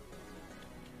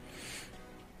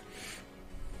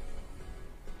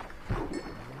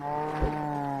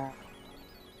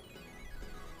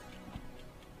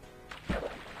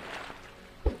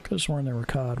 Could have sworn they were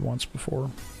cod once before.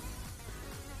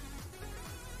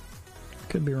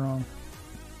 Could be wrong.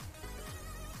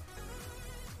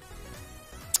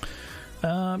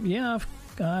 Yeah,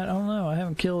 I don't know. I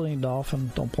haven't killed any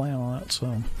dolphin. Don't plan on it,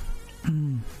 so.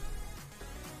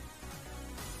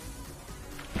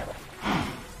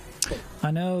 I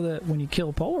know that when you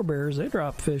kill polar bears, they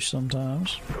drop fish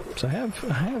sometimes. So I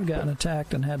have gotten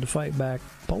attacked and had to fight back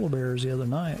polar bears the other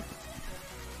night.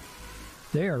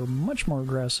 They are much more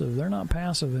aggressive. They're not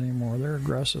passive anymore. They're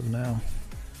aggressive now.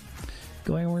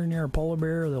 Go anywhere near a polar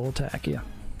bear, they'll attack you.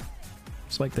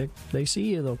 It's like they see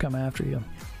you, they'll come after you.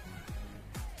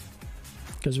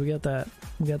 Because we got that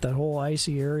whole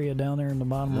icy area down there in the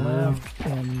bottom left,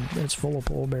 and it's full of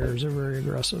polar bears. They're very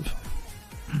aggressive.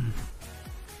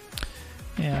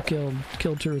 Yeah, I killed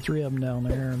 2 or 3 of them down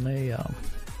there, and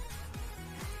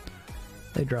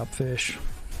they drop fish.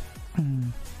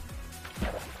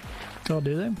 Oh,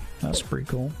 do they? That's pretty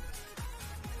cool.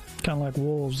 Kind of like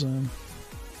wolves, then.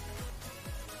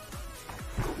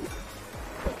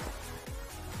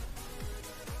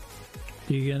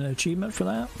 Do you get an achievement for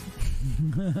that?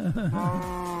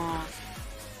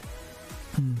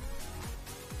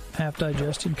 Half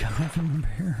digested cod from a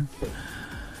bear.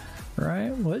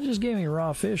 Right? Well, it just gave me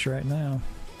raw fish right now.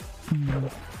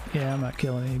 Yeah, I'm not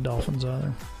killing any dolphins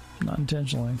either. Not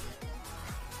intentionally.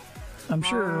 I'm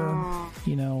sure,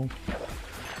 you know,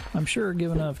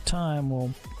 given enough time,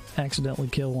 we'll accidentally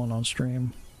kill one on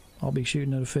stream. I'll be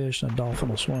shooting at a fish and a dolphin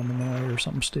will swim in the way or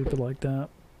something stupid like that.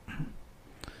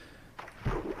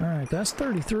 Alright, that's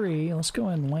 33. Let's go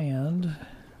ahead and land.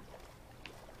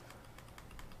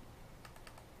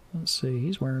 Let's see,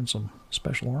 he's wearing some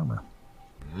special armor.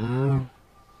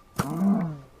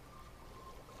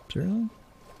 Seriously?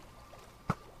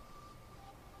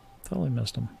 Totally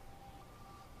missed him.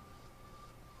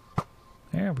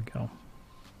 There we go.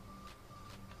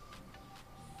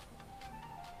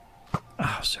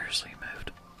 Oh, seriously, he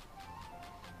moved.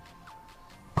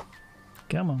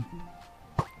 Come on.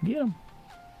 Get him.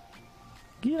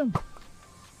 Get him.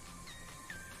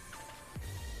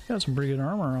 Got some pretty good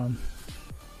armor on.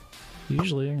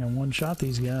 Usually I can one-shot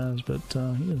these guys, but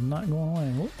he is not going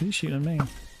away. Whoop, he's shooting at me.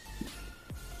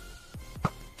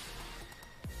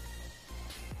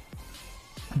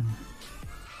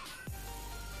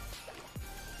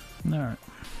 Alright.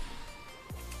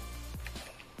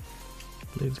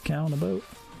 Leave the cow in the boat.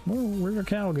 Well, where'd the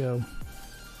cow go?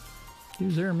 He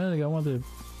was there a minute ago. I wanted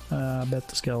to, I bet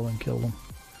the skeleton killed him.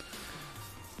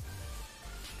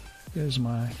 He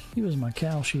was my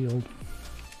cow shield.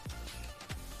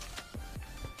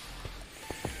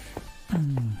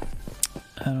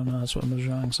 I don't know, that's what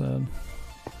Mahjong said.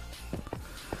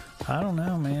 I don't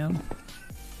know, man.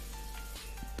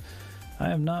 I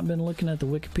have not been looking at the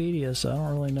Wikipedia, so I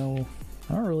don't really know.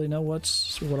 I don't really know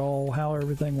how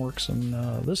everything works in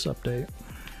this update.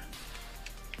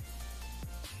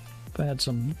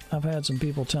 I've had some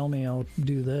people tell me I'll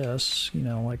do this, you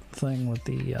know, like the thing with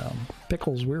the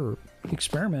pickles. We were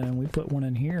experimenting. We put one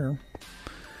in here,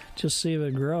 just see if it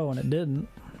would grow, and it didn't.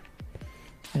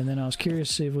 And then I was curious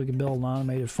to see if we could build an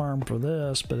automated farm for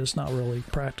this, but it's not really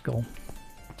practical.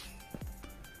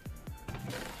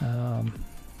 All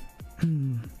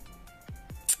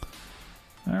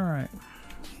right.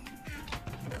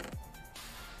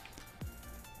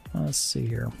 Let's see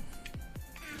here.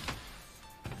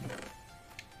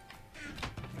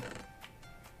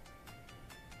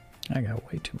 I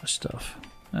got way too much stuff.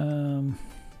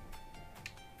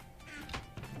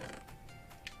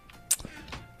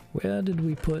 Where did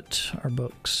we put our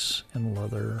books and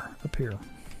leather? Up here.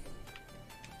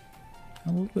 A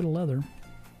little bit of leather.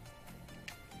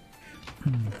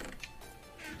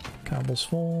 Cobble's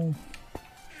full.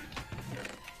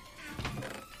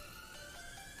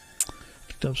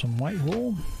 Picked up some white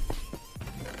wool.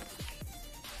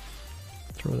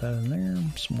 Throw that in there.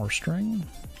 Some more string.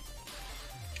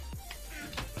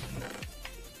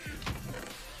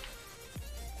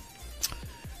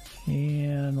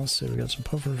 And let's see, we got some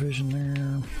pufferfish in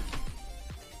there.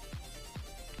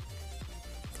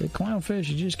 The clownfish,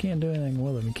 you just can't do anything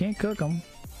with them. You can't cook them.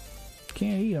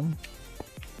 Can't eat them.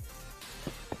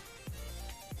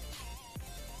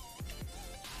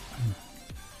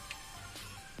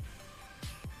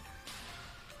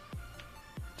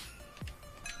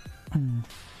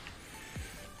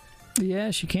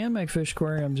 Yes, you can make fish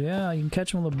aquariums. Yeah, you can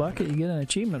catch them with a bucket. You get an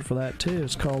achievement for that too.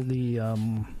 It's called the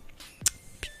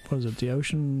what is it? The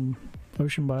ocean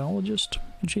biologist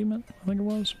achievement, I think it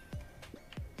was.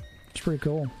 It's pretty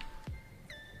cool.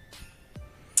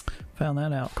 Found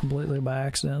that out completely by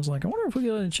accident. I was like, I wonder if we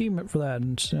get an achievement for that.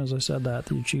 And as soon as I said that,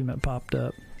 the achievement popped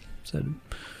up. It said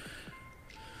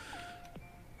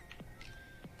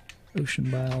ocean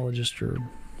biologist or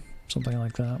something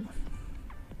like that.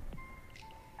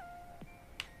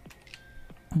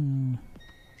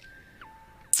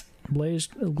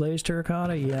 Glazed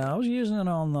terracotta. Yeah, I was using it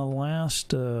on the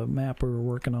last map we were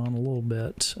working on a little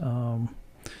bit.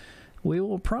 We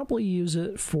will probably use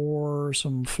it for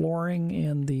some flooring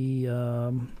in the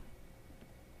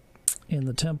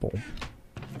temple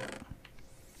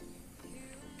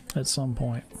at some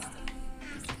point.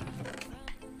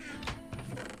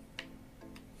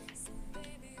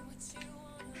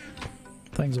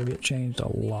 Things will get changed a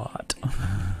lot.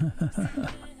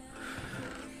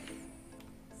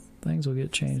 Things will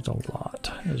get changed a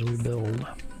lot as we build.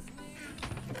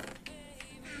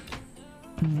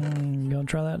 Gonna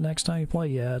try that next time you play?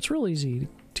 Yeah, it's real easy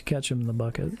to catch them in the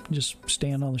bucket. Just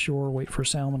stand on the shore, wait for a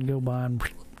salmon to go by, and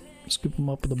scoop them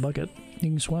up with a bucket. You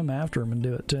can swim after them and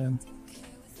do it too.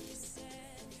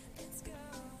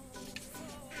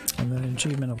 And then an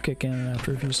achievement will kick in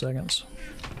after a few seconds.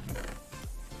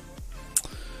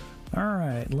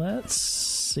 Alright, let's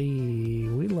see.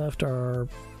 We left our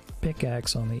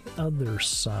pickaxe on the other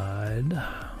side.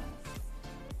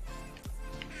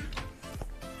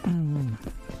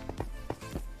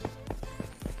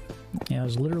 Yeah, I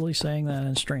was literally saying that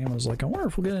in stream. I was like, I wonder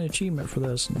if we'll get an achievement for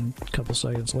this. And a couple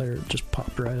seconds later, it just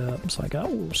popped right up. It's like,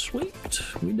 oh, sweet.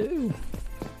 We do.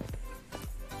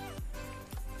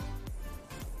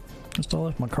 I still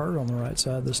left my card on the right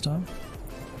side this time.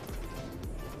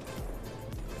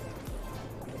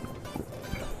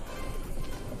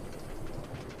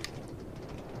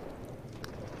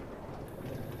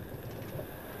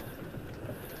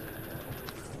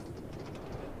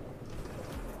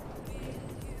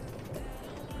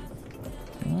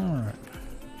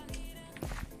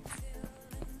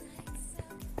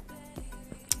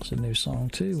 A new song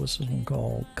too. What's this one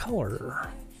called? Color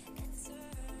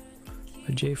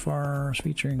by J-Far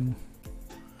featuring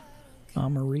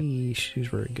Amarie. She's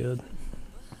very good.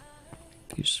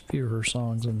 Use a few of her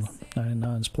songs in the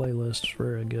 99's playlist. It's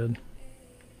very good.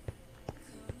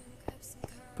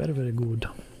 Very, very good.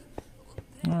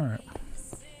 Alright.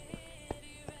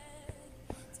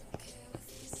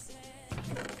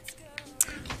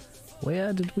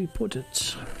 Where did we put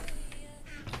it?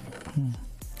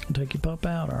 Take your pup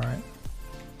out, alright.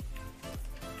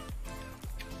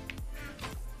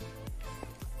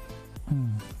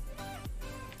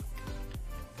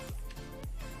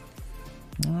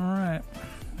 Alright,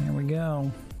 here we go.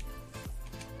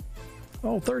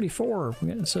 Oh, 34.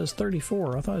 It says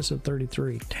 34. I thought it said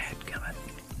 33. Dadgummit.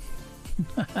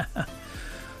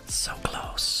 So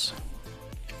close.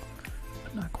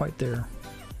 But not quite there.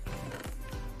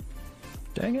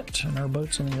 Dang it. And our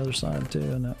boat's on the other side too,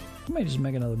 and I may just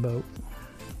make another boat.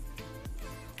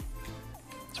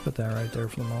 Let's put that right there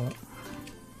for the moment.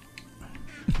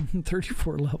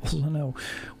 34 levels, I know.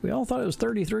 We all thought it was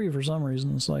 33 for some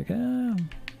reason. It's like,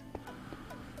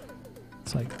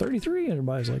 it's like 33.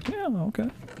 Everybody's like, yeah, okay.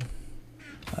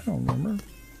 I don't remember.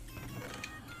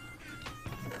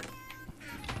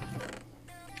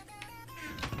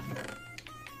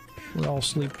 We're all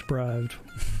sleep deprived.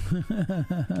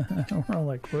 We're all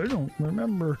like, we don't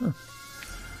remember.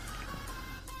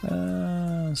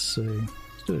 Let's see.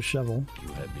 Let's do a shovel. You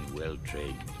have been well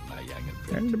trained, my young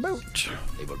apprentice. And the boat.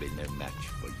 They will be no match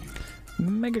for you.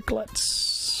 Mega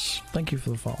Klutz. Thank you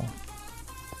for the follow.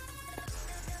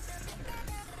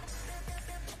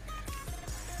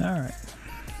 Alright.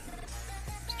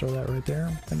 Let's throw that right there,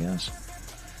 I guess.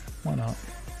 Why not?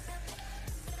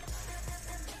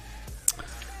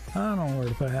 I don't know where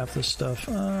to put half this stuff.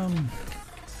 Let's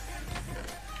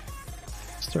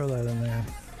throw that in there.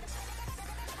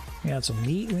 We got some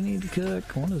meat we need to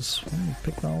cook. Let me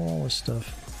pick all this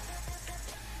stuff.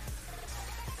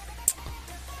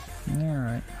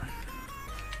 Alright.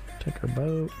 Take our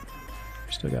boat.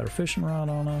 Still got our fishing rod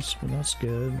on us, but that's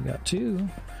good. We got 2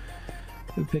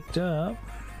 we picked up.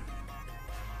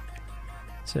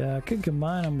 So I could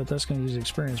combine them, but that's going to use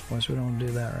experience points. We don't want to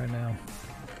do that right now.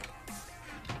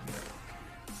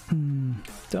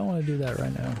 Don't want to do that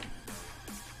right now.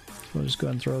 So we'll just go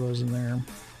ahead and throw those in there.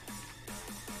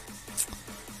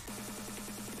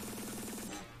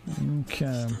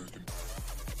 Okay.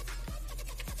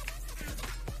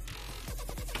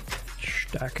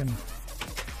 Stacking.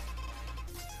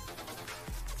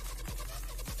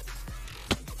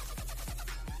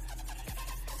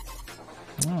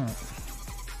 Alright.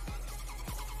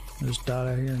 Just dot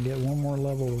out here and get one more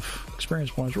level of experience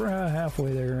points. We're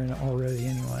halfway there already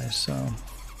anyway, so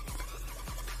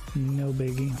no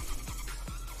biggie.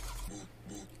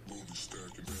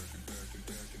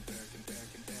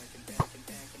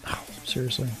 Oh,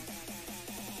 seriously.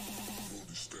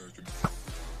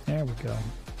 There we go.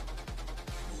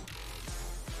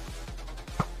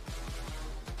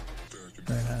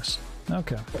 Very nice.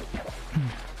 Okay.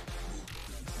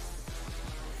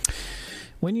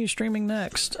 When are you streaming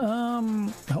next?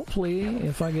 Hopefully,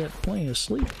 if I get plenty of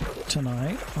sleep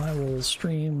tonight, I will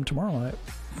stream tomorrow night.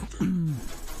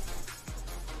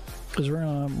 Because we're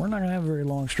not gonna have a very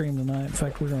long stream tonight. In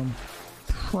fact, we're gonna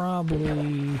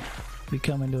probably be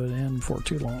coming to an end before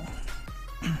too long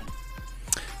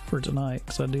for tonight.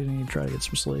 Because I do need to try to get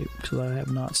some sleep because I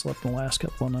have not slept in the last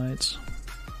couple of nights.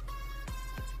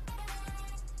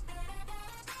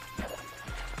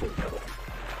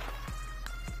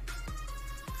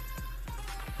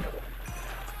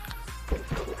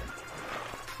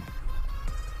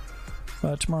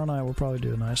 Tomorrow night we'll probably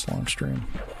do a nice long stream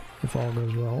if all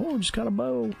goes well. Oh, just got a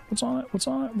bow. What's on it? What's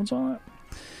on it? What's on it?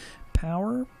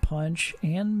 Power, punch,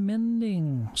 and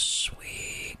mending.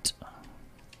 Sweet.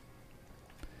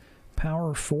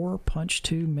 Power 4, punch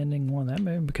 2, mending 1. That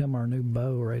may become our new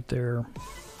bow right there.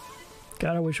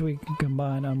 God, I wish we could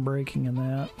combine unbreaking in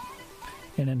that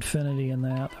and infinity in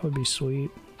that. That would be sweet.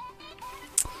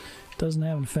 Doesn't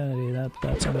have infinity.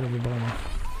 That's a bit of a bummer.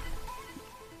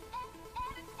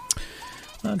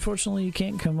 Unfortunately, you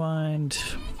can't combine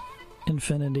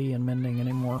infinity and mending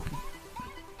anymore.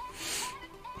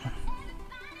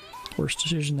 Worst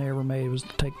decision they ever made was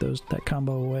to take that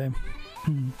combo away.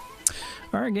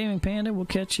 Alright, Gaming Panda, we'll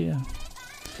catch you.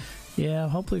 Yeah,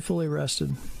 hopefully fully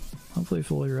rested. Hopefully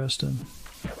fully rested.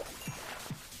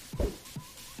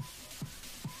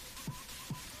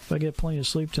 If I get plenty of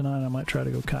sleep tonight, I might try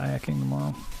to go kayaking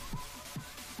tomorrow.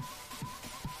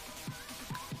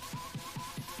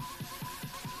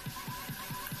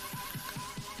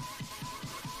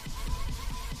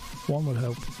 One would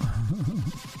hope.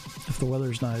 If the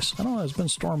weather's nice. I don't know, it's been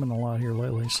storming a lot here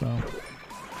lately, so.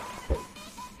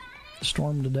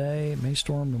 Storm today, it may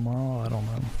storm tomorrow, I don't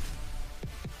know.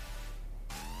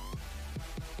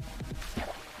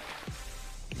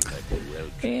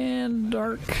 And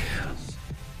Dark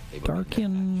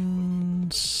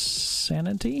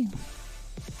Insanity?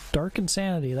 Dark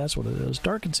Insanity, that's what it is.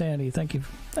 Dark Insanity, thank you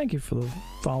for the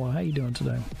follow. How you doing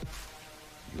today?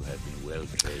 You have been well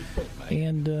trained,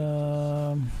 and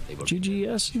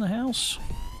GGS in the house.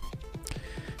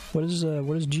 What is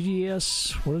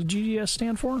GGS? What does GGS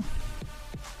stand for?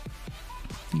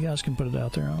 You guys can put it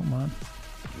out there. I don't mind.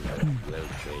 You have been well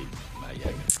trained, my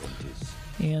young apprentice.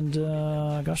 And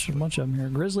gosh, there's a bunch of them here.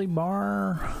 Grizzly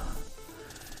Bar,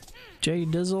 Jay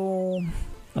Dizzle,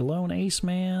 Alone Ace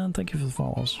Man. Thank you for the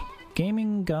follows.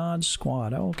 Gaming God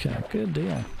Squad. Okay, good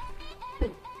deal.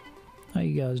 How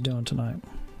you guys doing tonight?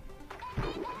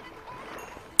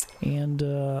 And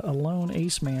Alone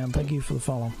Ace Man, thank you for the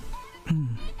follow.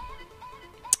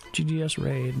 GGS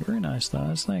Raid, very nice,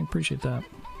 guys. Thank, appreciate that.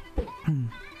 It's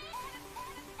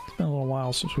been a little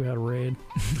while since we had a raid.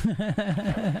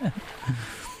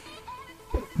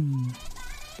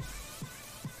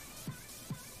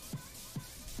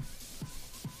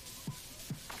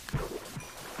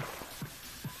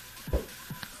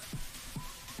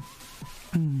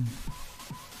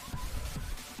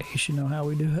 Ace, you know how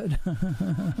we do it.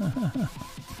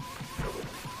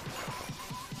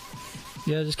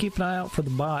 Yeah, just keep an eye out for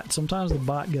the bot. Sometimes the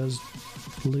bot goes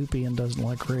loopy and doesn't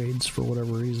like raids for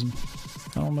whatever reason.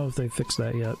 I don't know if they fixed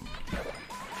that yet.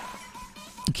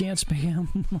 You can't spam.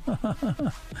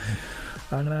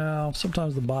 I know.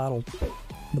 Sometimes the bot will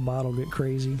get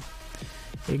crazy.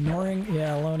 Ignoring,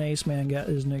 yeah, Lone Ace Man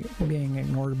is being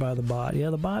ignored by the bot.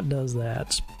 Yeah, the bot does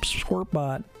that.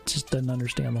 Squirtbot just doesn't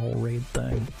understand the whole raid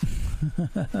thing.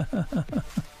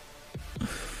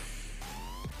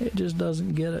 It just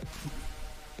doesn't get it.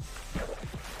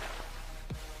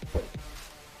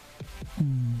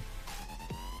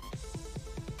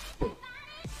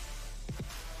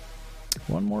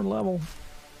 One more level.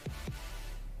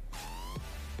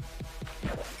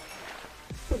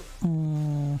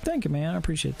 Thank you, man. I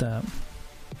appreciate that.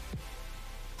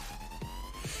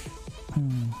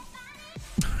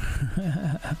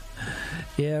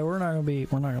 Yeah, we're not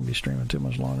gonna be streaming too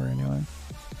much longer anyway.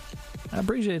 I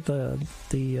appreciate the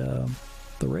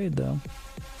raid though.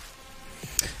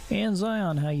 And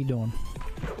Zion, how you doing?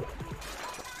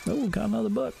 Oh, got another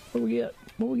book. What do we get?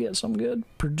 What we get? Something good?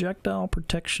 Projectile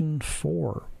Protection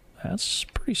 4. That's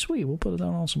pretty sweet. We'll put it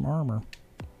down on some armor.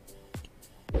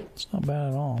 It's not bad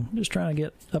at all. I'm just trying to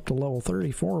get up to level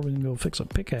 34. We can go fix a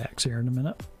pickaxe here in a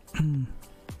minute.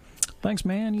 Thanks,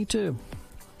 man. You too.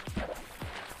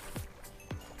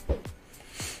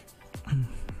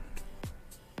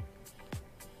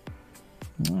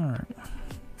 Alright.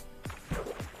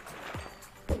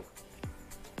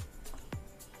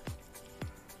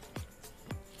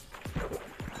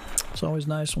 It's always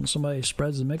nice when somebody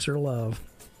spreads the Mixer love.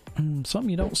 Something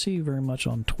you don't see very much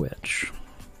on Twitch.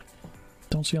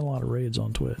 Don't see a lot of raids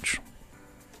on Twitch.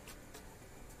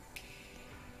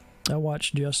 I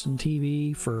watched Justin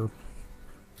TV for...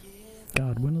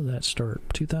 God, when did that start?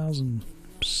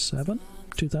 2007?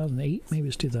 2008? Maybe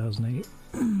it's 2008.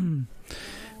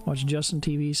 Watched Justin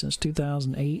TV since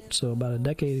 2008, so about a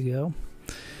decade ago.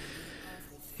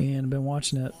 And I've been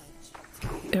watching it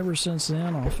ever since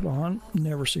then, off and on.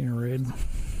 Never seen a raid.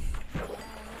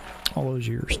 All those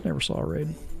years, never saw a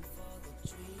raid.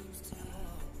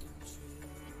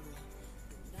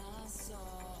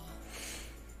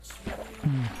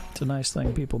 It's a nice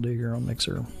thing people do here on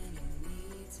Mixer.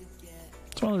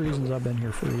 It's one of the reasons I've been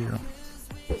here for a year.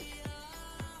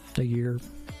 A year,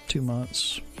 2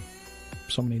 months,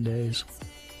 so many days.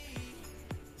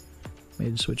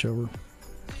 Made the switch over.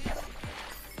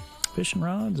 Fishing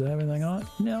rods, do I have anything on it?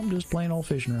 No, I'm just plain old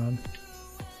fishing rod.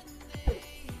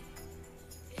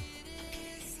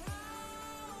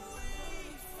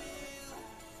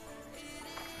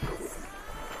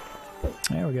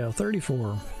 There we go,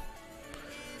 34.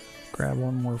 Grab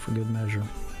one more for good measure.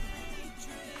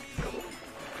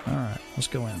 Alright, let's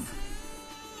go in.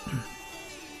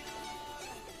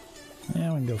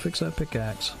 Now we can go fix that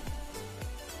pickaxe.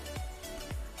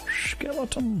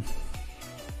 Skeleton.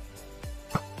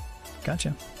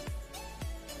 Gotcha.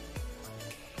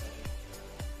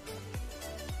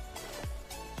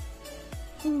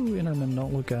 Ooh, Enderman,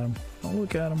 don't look at him. Don't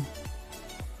look at him.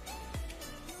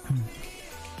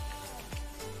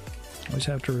 Always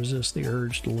have to resist the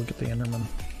urge to look at the Enderman.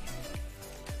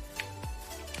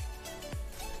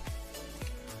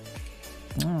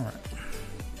 Alright.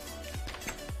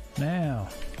 Now,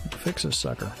 fix this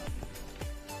sucker.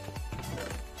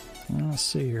 Let's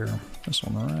see here. This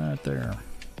one right there.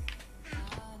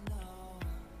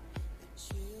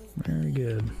 Very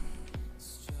good.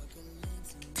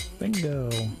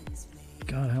 Bingo.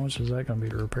 God, how much is that going to be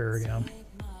to repair again?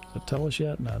 Does it tell us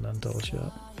yet? No, it doesn't tell us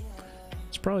yet.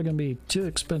 It's probably going to be too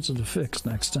expensive to fix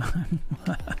next time.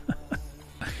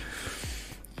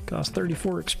 Cost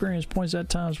 34 experience points that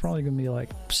time. It's probably going to be like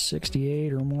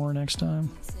 68 or more next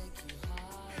time.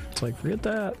 It's like, forget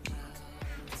that.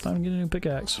 Time to get a new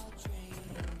pickaxe.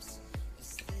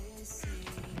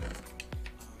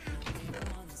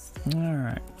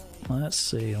 Alright. Let's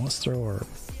see. Let's throw our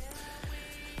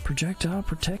projectile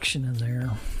protection in there.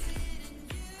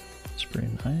 It's pretty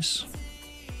nice.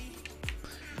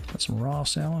 Got some raw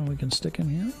salmon we can stick in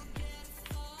here.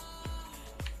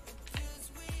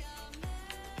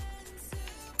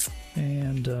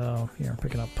 And yeah, we're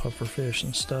picking up puffer fish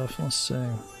and stuff. Let's see.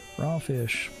 Raw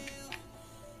fish.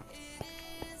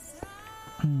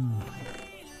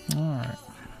 Alright.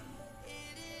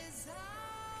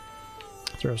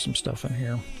 Throw some stuff in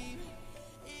here.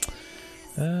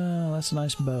 That's a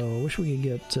nice bow. Wish we could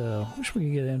get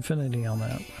infinity on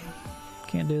that.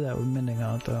 Can't do that with mending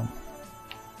on it though.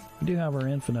 We do have our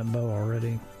infinite bow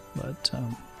already, but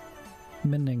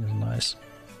mending is nice.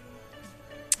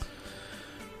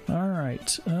 Alright,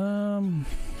 see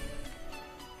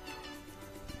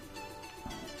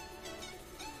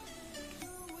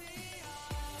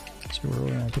where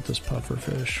we're gonna put this puffer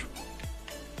fish.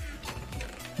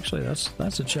 Actually,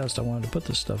 that's a chest I wanted to put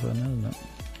this stuff in, isn't it?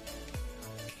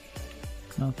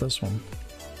 Not this one.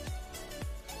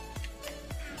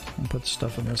 I'll put the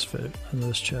stuff in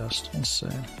this chest. Let's see.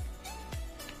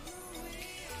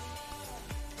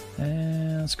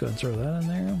 And let's go ahead and throw that in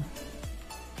there.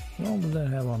 What all did that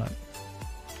have on it?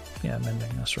 Yeah, mending,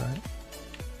 that's right.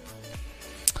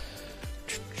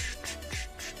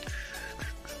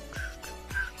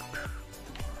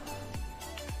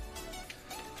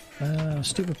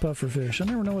 Stupid pufferfish. I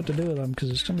never know what to do with them because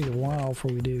it's going to be a while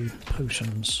before we do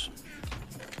potions.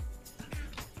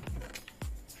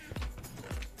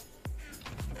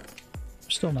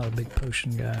 Still not a big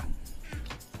potion guy.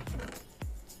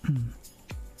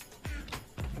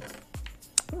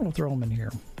 I'll throw them in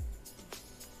here.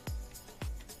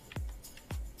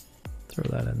 Throw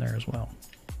that in there as well.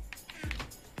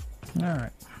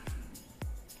 Alright.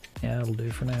 Yeah, that'll do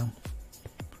for now.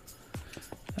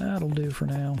 That'll do for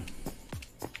now.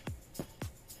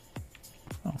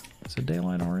 Oh, is it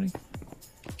daylight already?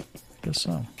 Guess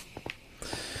so.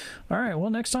 Alright,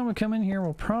 well, next time we come in here,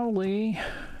 we'll probably...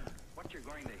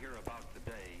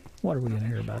 What are we going to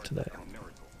hear about today?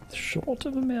 Short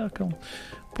of a miracle.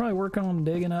 Probably work on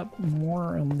digging up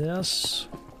more on this.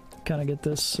 Kind of get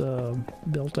this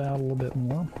built out a little bit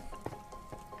more.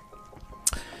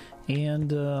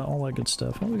 And all that good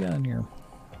stuff. What do we got in here?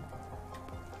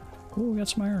 Oh, we got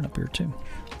some iron up here too.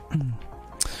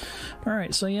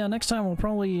 Alright, so yeah, next time we'll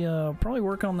probably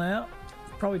work on that.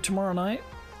 Probably tomorrow night.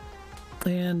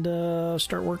 And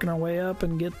start working our way up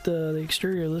and get the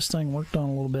exterior of this thing worked on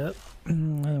a little bit.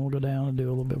 And then we'll go down and do a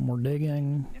little bit more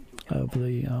digging of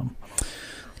the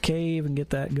cave and get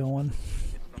that going.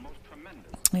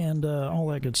 And all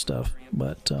that good stuff.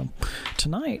 But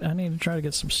tonight I need to try to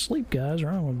get some sleep, guys, or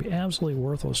I'm going to be absolutely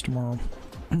worthless tomorrow.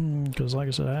 Because like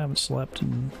I said, I haven't slept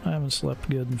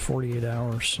good in 48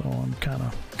 hours, so I'm kind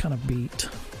of beat.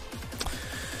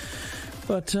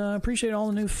 But I appreciate all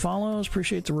the new follows,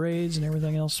 appreciate the raids and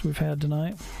everything else we've had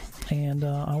tonight. And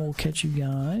I will catch you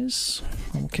guys.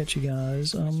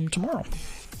 Tomorrow.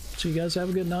 So you guys have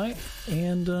a good night,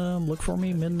 and look for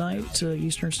me midnight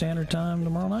Eastern Standard Time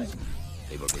tomorrow night.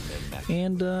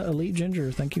 And Elite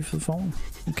Ginger, thank you for the phone.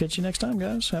 We'll catch you next time,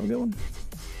 guys. Have a good one.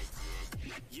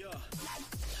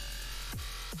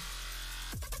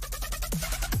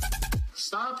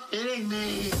 Stop hitting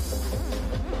me!